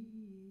free.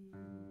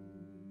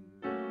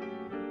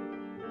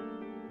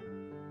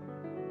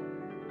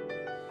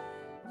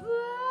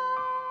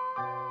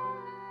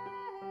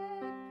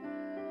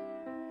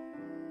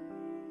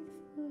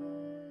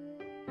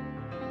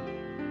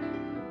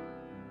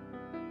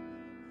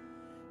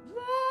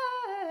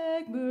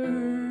 Blackbird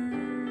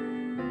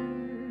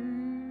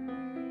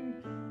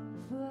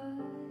fly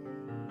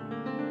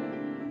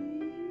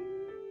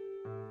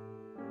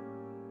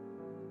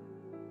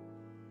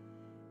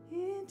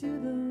into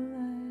the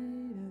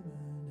light of a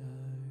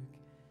dark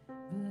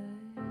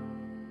black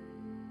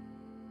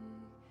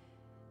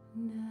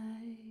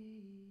night.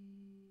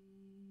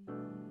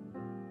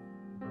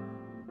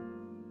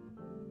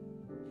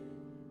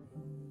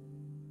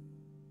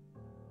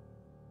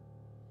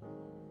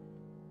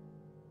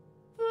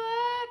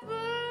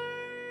 Blackbird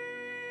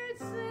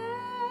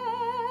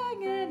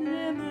singing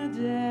in the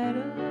dead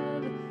of the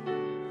night.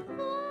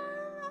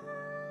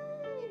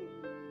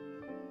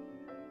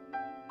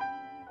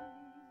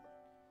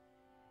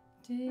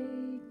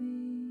 Take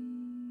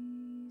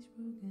these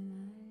broken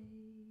eyes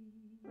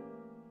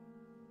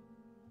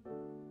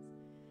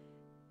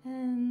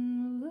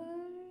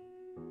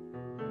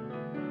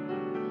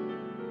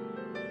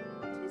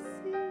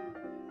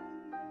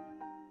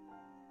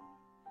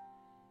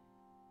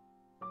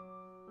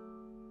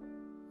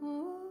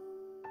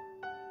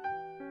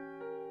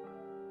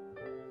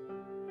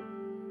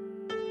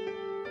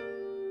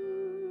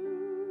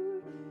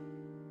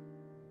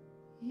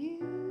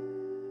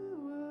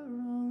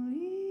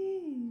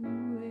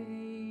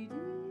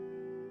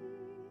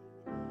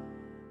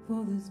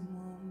this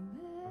moment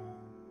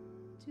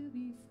to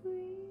be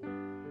free.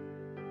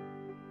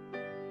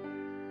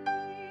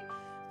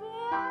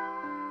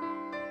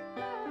 Blackbird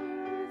fly,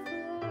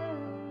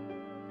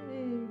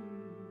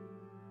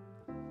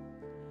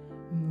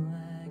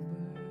 blackbird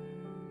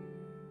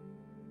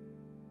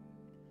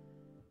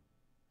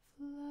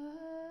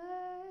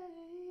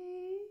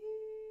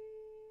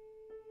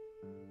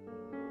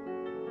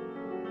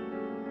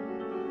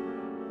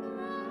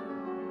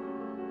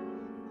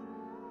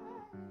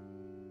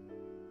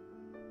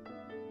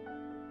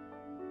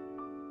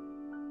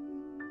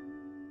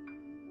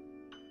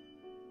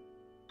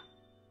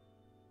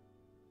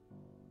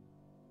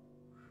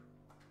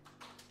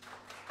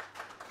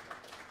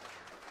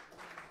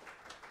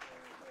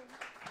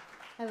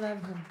I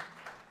love him.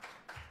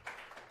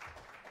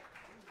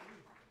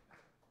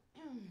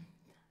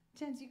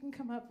 Jens, you can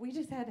come up. We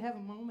just had to have a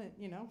moment,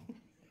 you know. Oh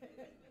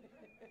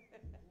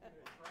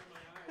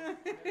my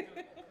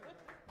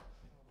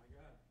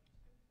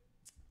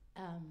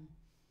God.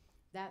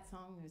 That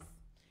song is.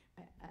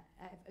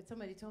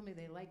 Somebody told me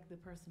they like the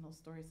personal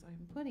stories, so I'm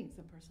putting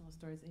some personal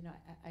stories. You know,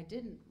 I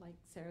didn't like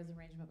Sarah's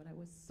arrangement, but I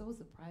was so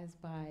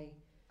surprised by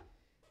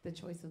the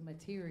choice of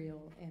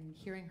material and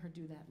hearing her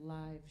do that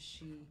live.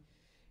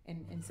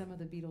 And some of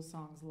the Beatles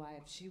songs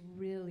live, she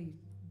really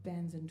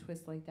bends and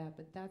twists like that.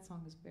 But that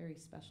song is very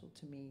special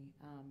to me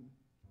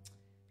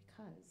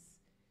because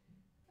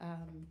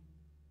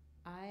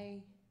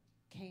I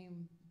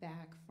came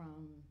back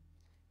from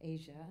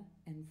Asia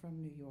and from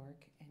New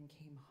York and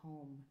came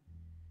home.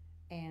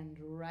 And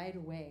right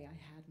away, I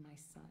had my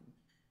son.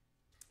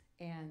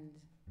 And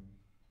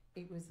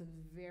it was a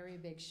very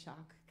big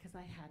shock because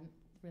I hadn't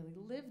really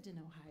lived in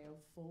Ohio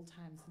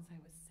full-time since I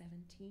was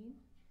 17.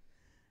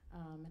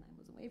 And I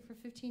was away for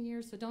 15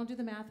 years, so don't do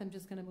the math. I'm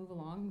just going to move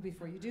along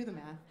before you do the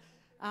math.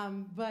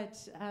 But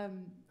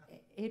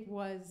it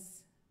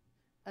was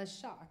a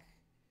shock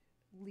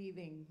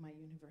leaving my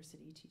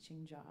university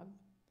teaching job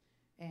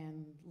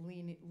and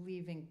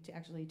leaving to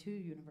actually 2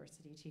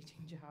 university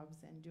teaching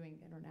jobs and doing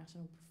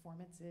international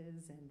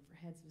performances and for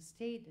heads of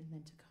state, and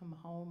then to come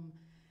home.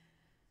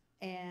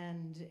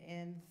 And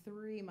in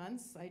 3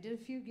 months, I did a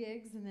few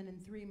gigs, and then in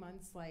 3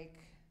 months, like,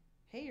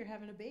 hey, you're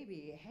having a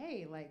baby.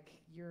 Hey,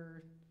 like,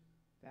 you're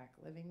back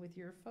living with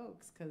your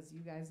folks because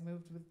you guys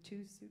moved with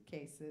 2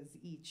 suitcases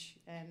each,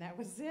 and that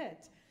was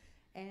it.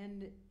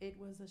 And it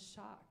was a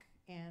shock.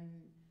 And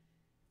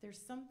there's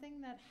something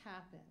that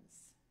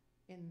happens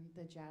in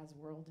the jazz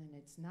world, and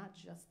it's not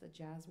just the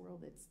jazz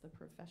world, it's the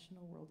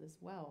professional world as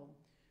well.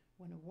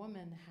 When a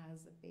woman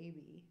has a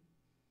baby,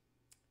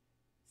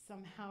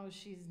 somehow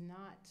she's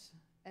not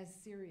as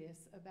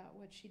serious about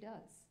what she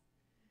does.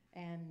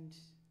 And,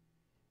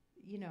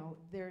 you know,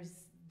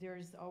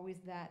 there's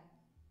always that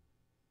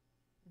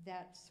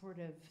sort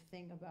of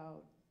thing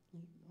about,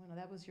 well,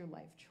 that was your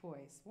life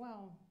choice.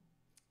 Well,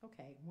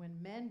 okay,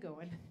 when men go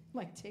and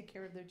like take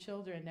care of their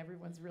children,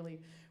 everyone's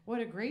really, what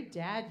a great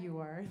dad you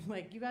are.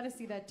 Like, you got to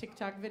see that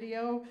TikTok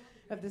video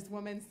of this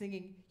woman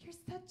singing, "You're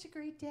such a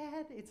great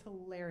dad." It's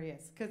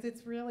hilarious because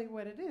it's really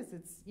what it is.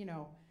 It's, you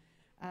know,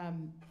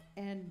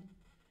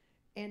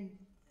 and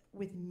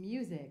with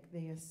music,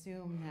 they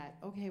assume that,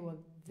 okay, well,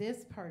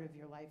 this part of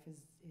your life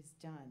is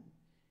done.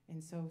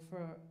 And so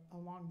for a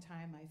long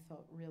time, I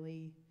felt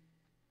really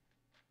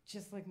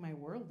just like my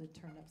world had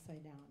turned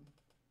upside down.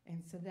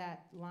 And so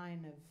that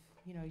line of,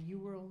 you know, you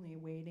were only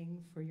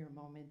waiting for your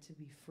moment to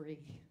be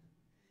free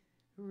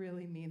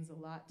really means a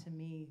lot to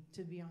me,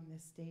 to be on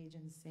this stage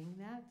and sing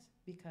that,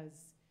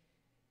 because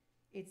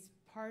it's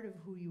part of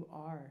who you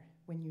are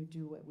when you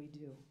do what we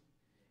do.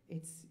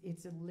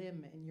 It's a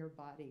limb in your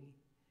body,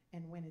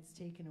 and when it's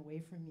taken away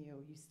from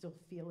you, you still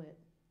feel it,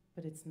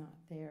 but it's not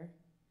there.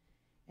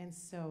 And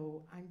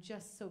so I'm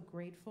just so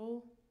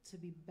grateful to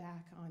be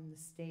back on the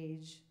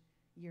stage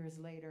years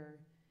later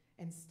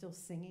and still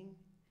singing.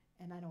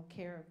 And I don't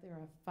care if there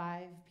are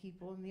 5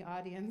 people in the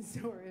audience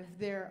or if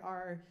there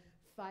are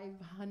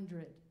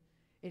 500.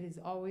 It is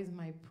always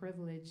my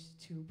privilege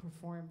to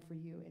perform for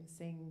you and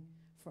sing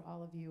for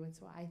all of you. And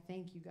so I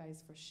thank you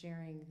guys for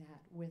sharing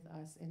that with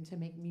us and to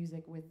make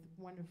music with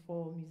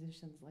wonderful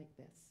musicians like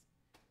this.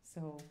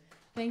 So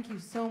thank you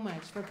so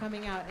much for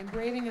coming out and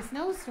braving a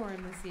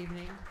snowstorm this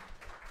evening.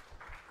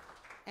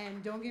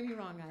 And don't get me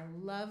wrong, I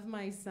love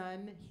my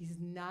son. He's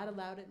not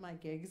allowed at my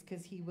gigs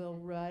because he will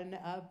run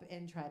up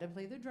and try to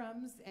play the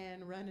drums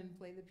and run and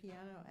play the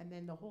piano and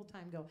then the whole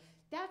time go,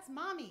 "That's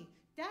mommy,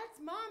 that's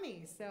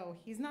mommy." So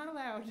he's not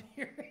allowed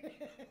here.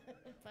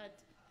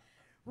 But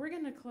we're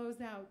going to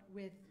close out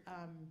with,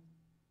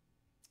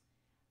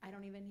 I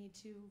don't even need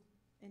to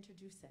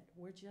introduce it.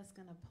 We're just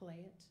going to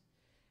play it.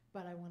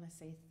 But I want to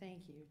say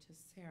thank you to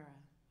Sarah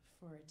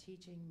for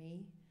teaching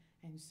me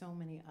and so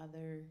many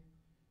other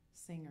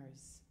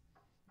singers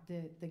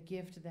the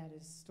gift that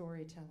is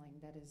storytelling,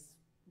 that is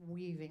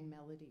weaving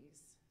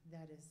melodies,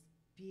 that is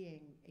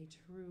being a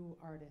true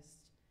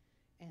artist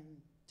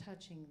and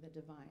touching the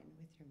divine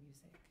with your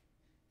music.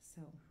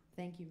 So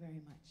thank you very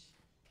much.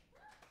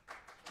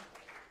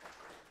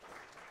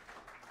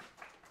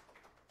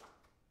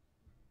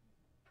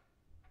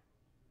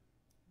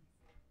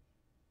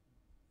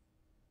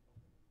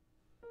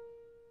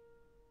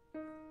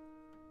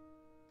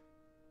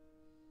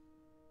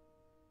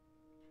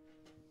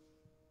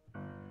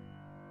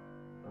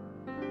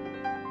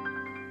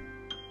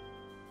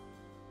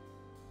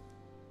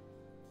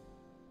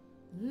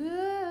 look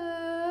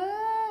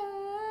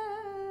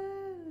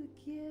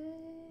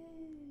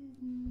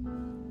at me.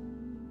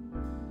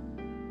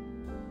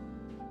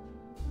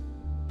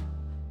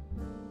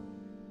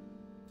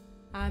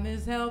 I'm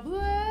as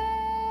helpless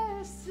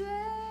as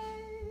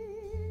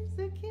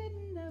a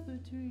kitten up a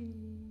tree,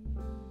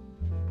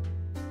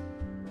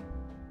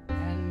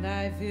 and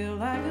I feel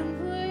like I'm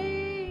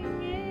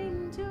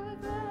clinging to a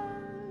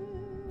cloud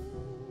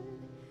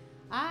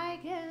I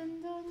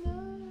can't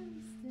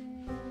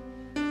understand.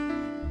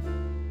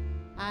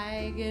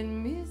 I get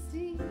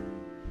misty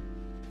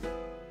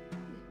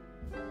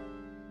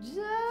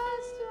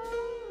just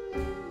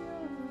holding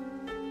your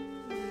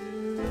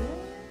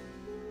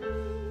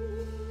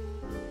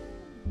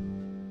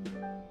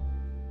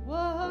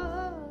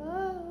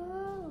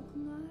walk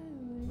my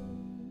way,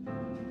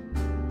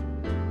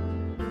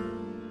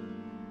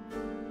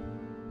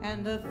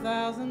 and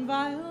 1,000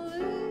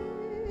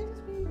 violins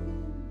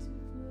begin to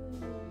play.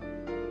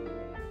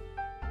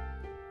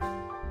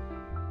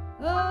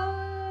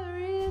 Or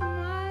it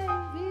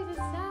might be the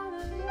sound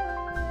of your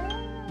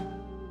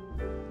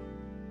love,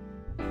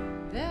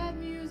 that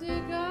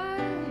music I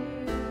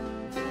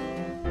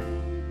hear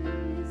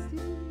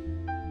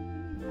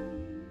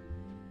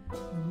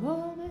the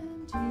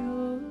moment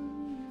you're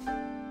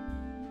near.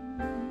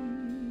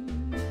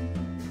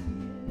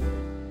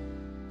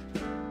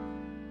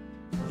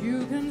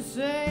 You can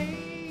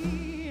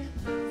say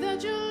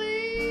that you're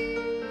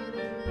leaving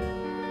me,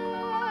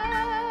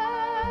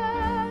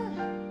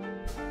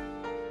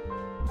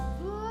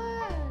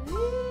 but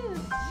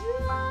it's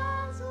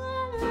just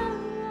what I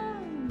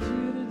want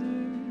you to do.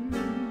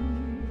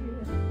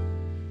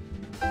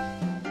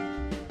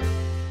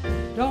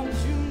 Don't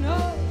you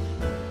know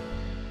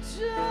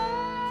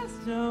just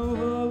how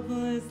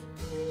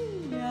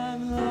hopelessly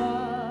I'm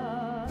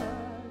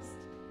lost?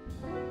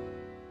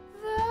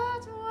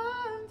 That's why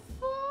I'm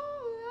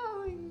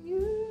following you.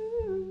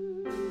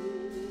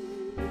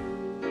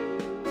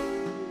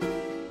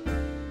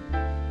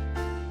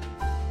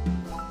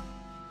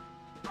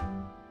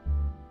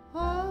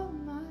 Oh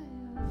my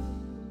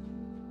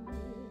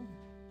own.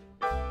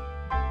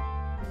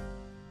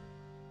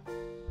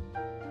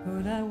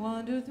 Could I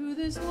wander through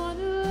this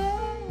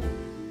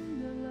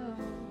wonderland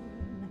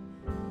alone,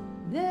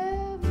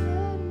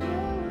 never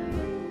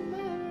knowing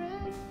my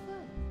right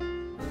foot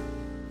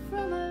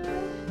from my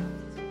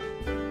left,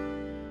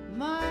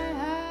 my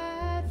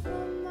hat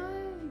from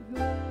my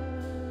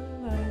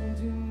girl? I'm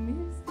too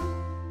misty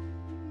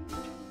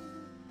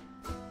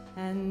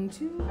and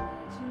too true.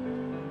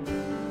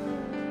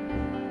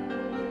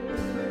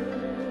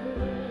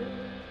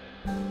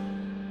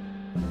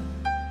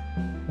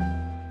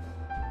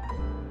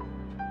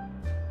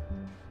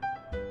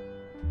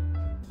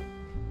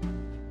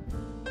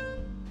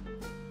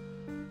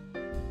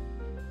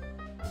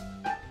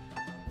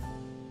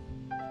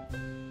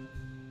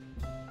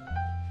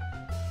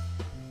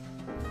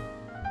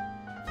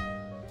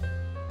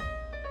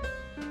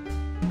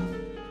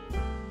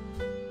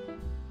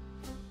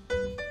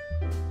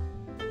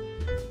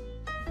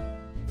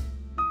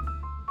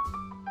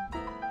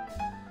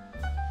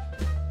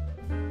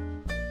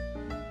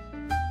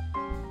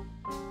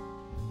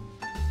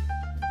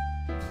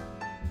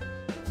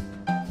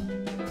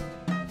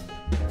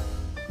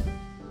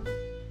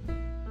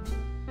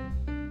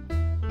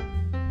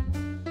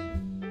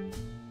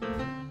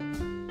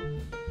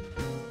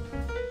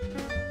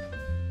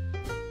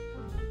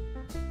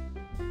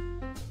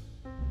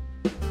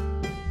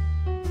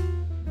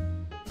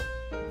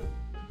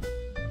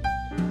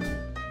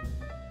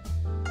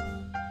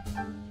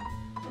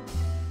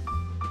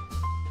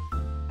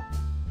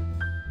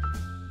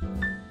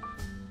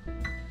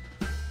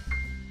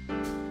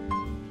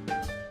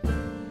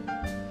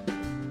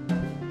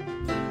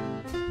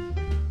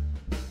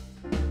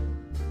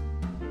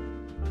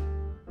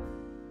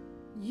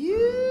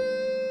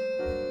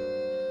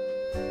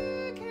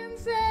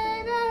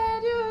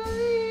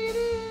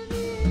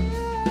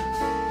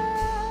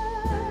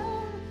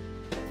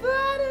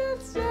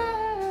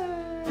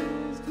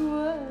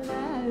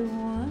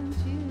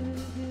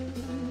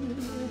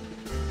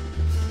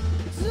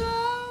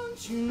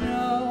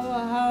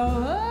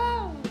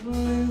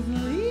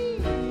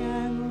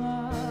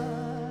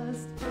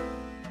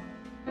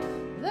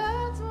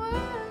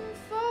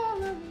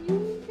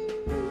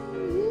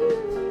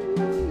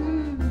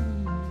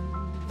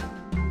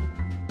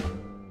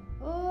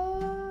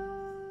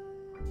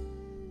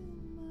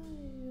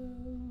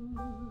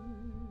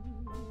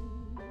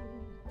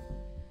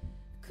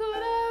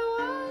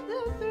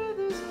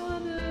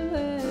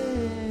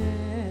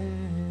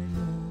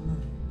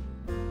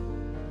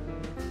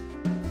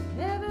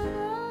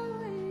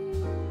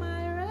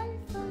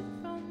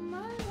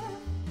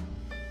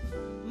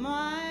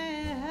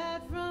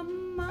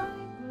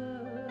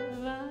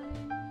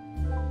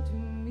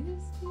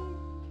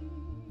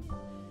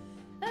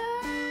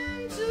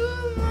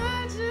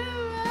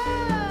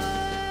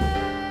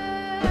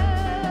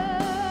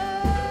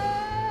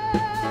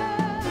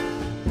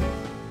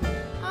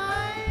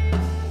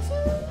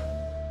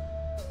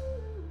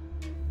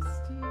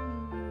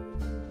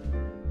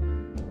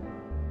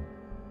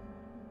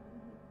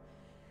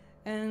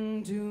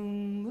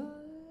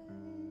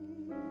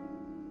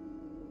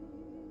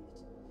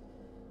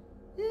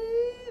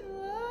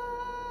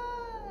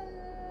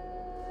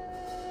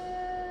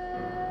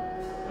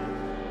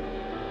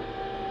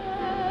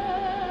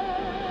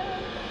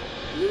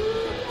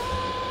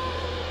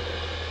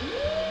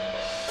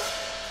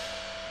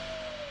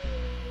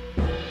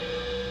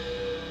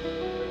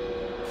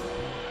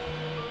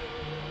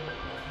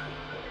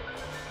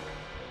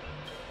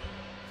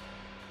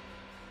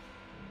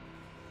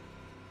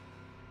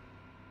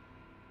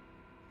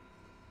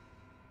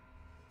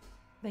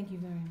 Thank you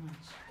very much.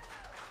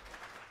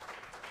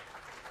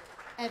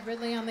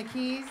 Everett on the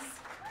keys.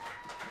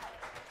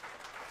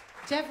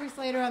 Jeffrey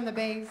Slater on the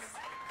bass.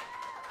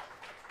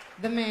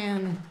 The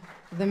man,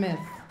 the myth,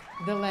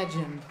 the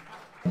legend.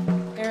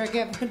 Eric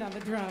Everett on the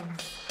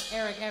drums.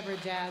 Eric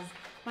Everett Jazz.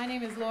 My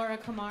name is Laura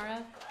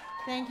Camara.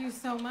 Thank you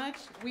so much.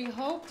 We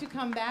hope to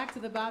come back to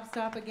the Bop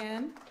Stop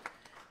again.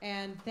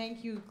 And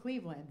thank you,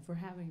 Cleveland, for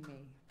having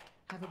me.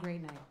 Have a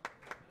great night.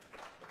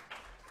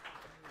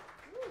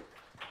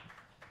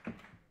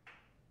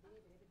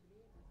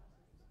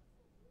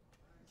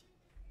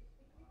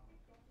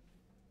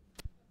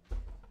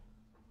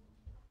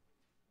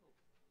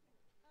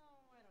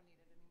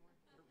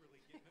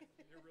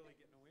 They're really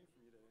getting away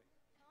from you today.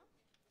 Huh?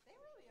 They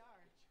really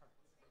are.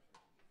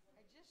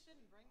 I just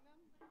shouldn't bring them.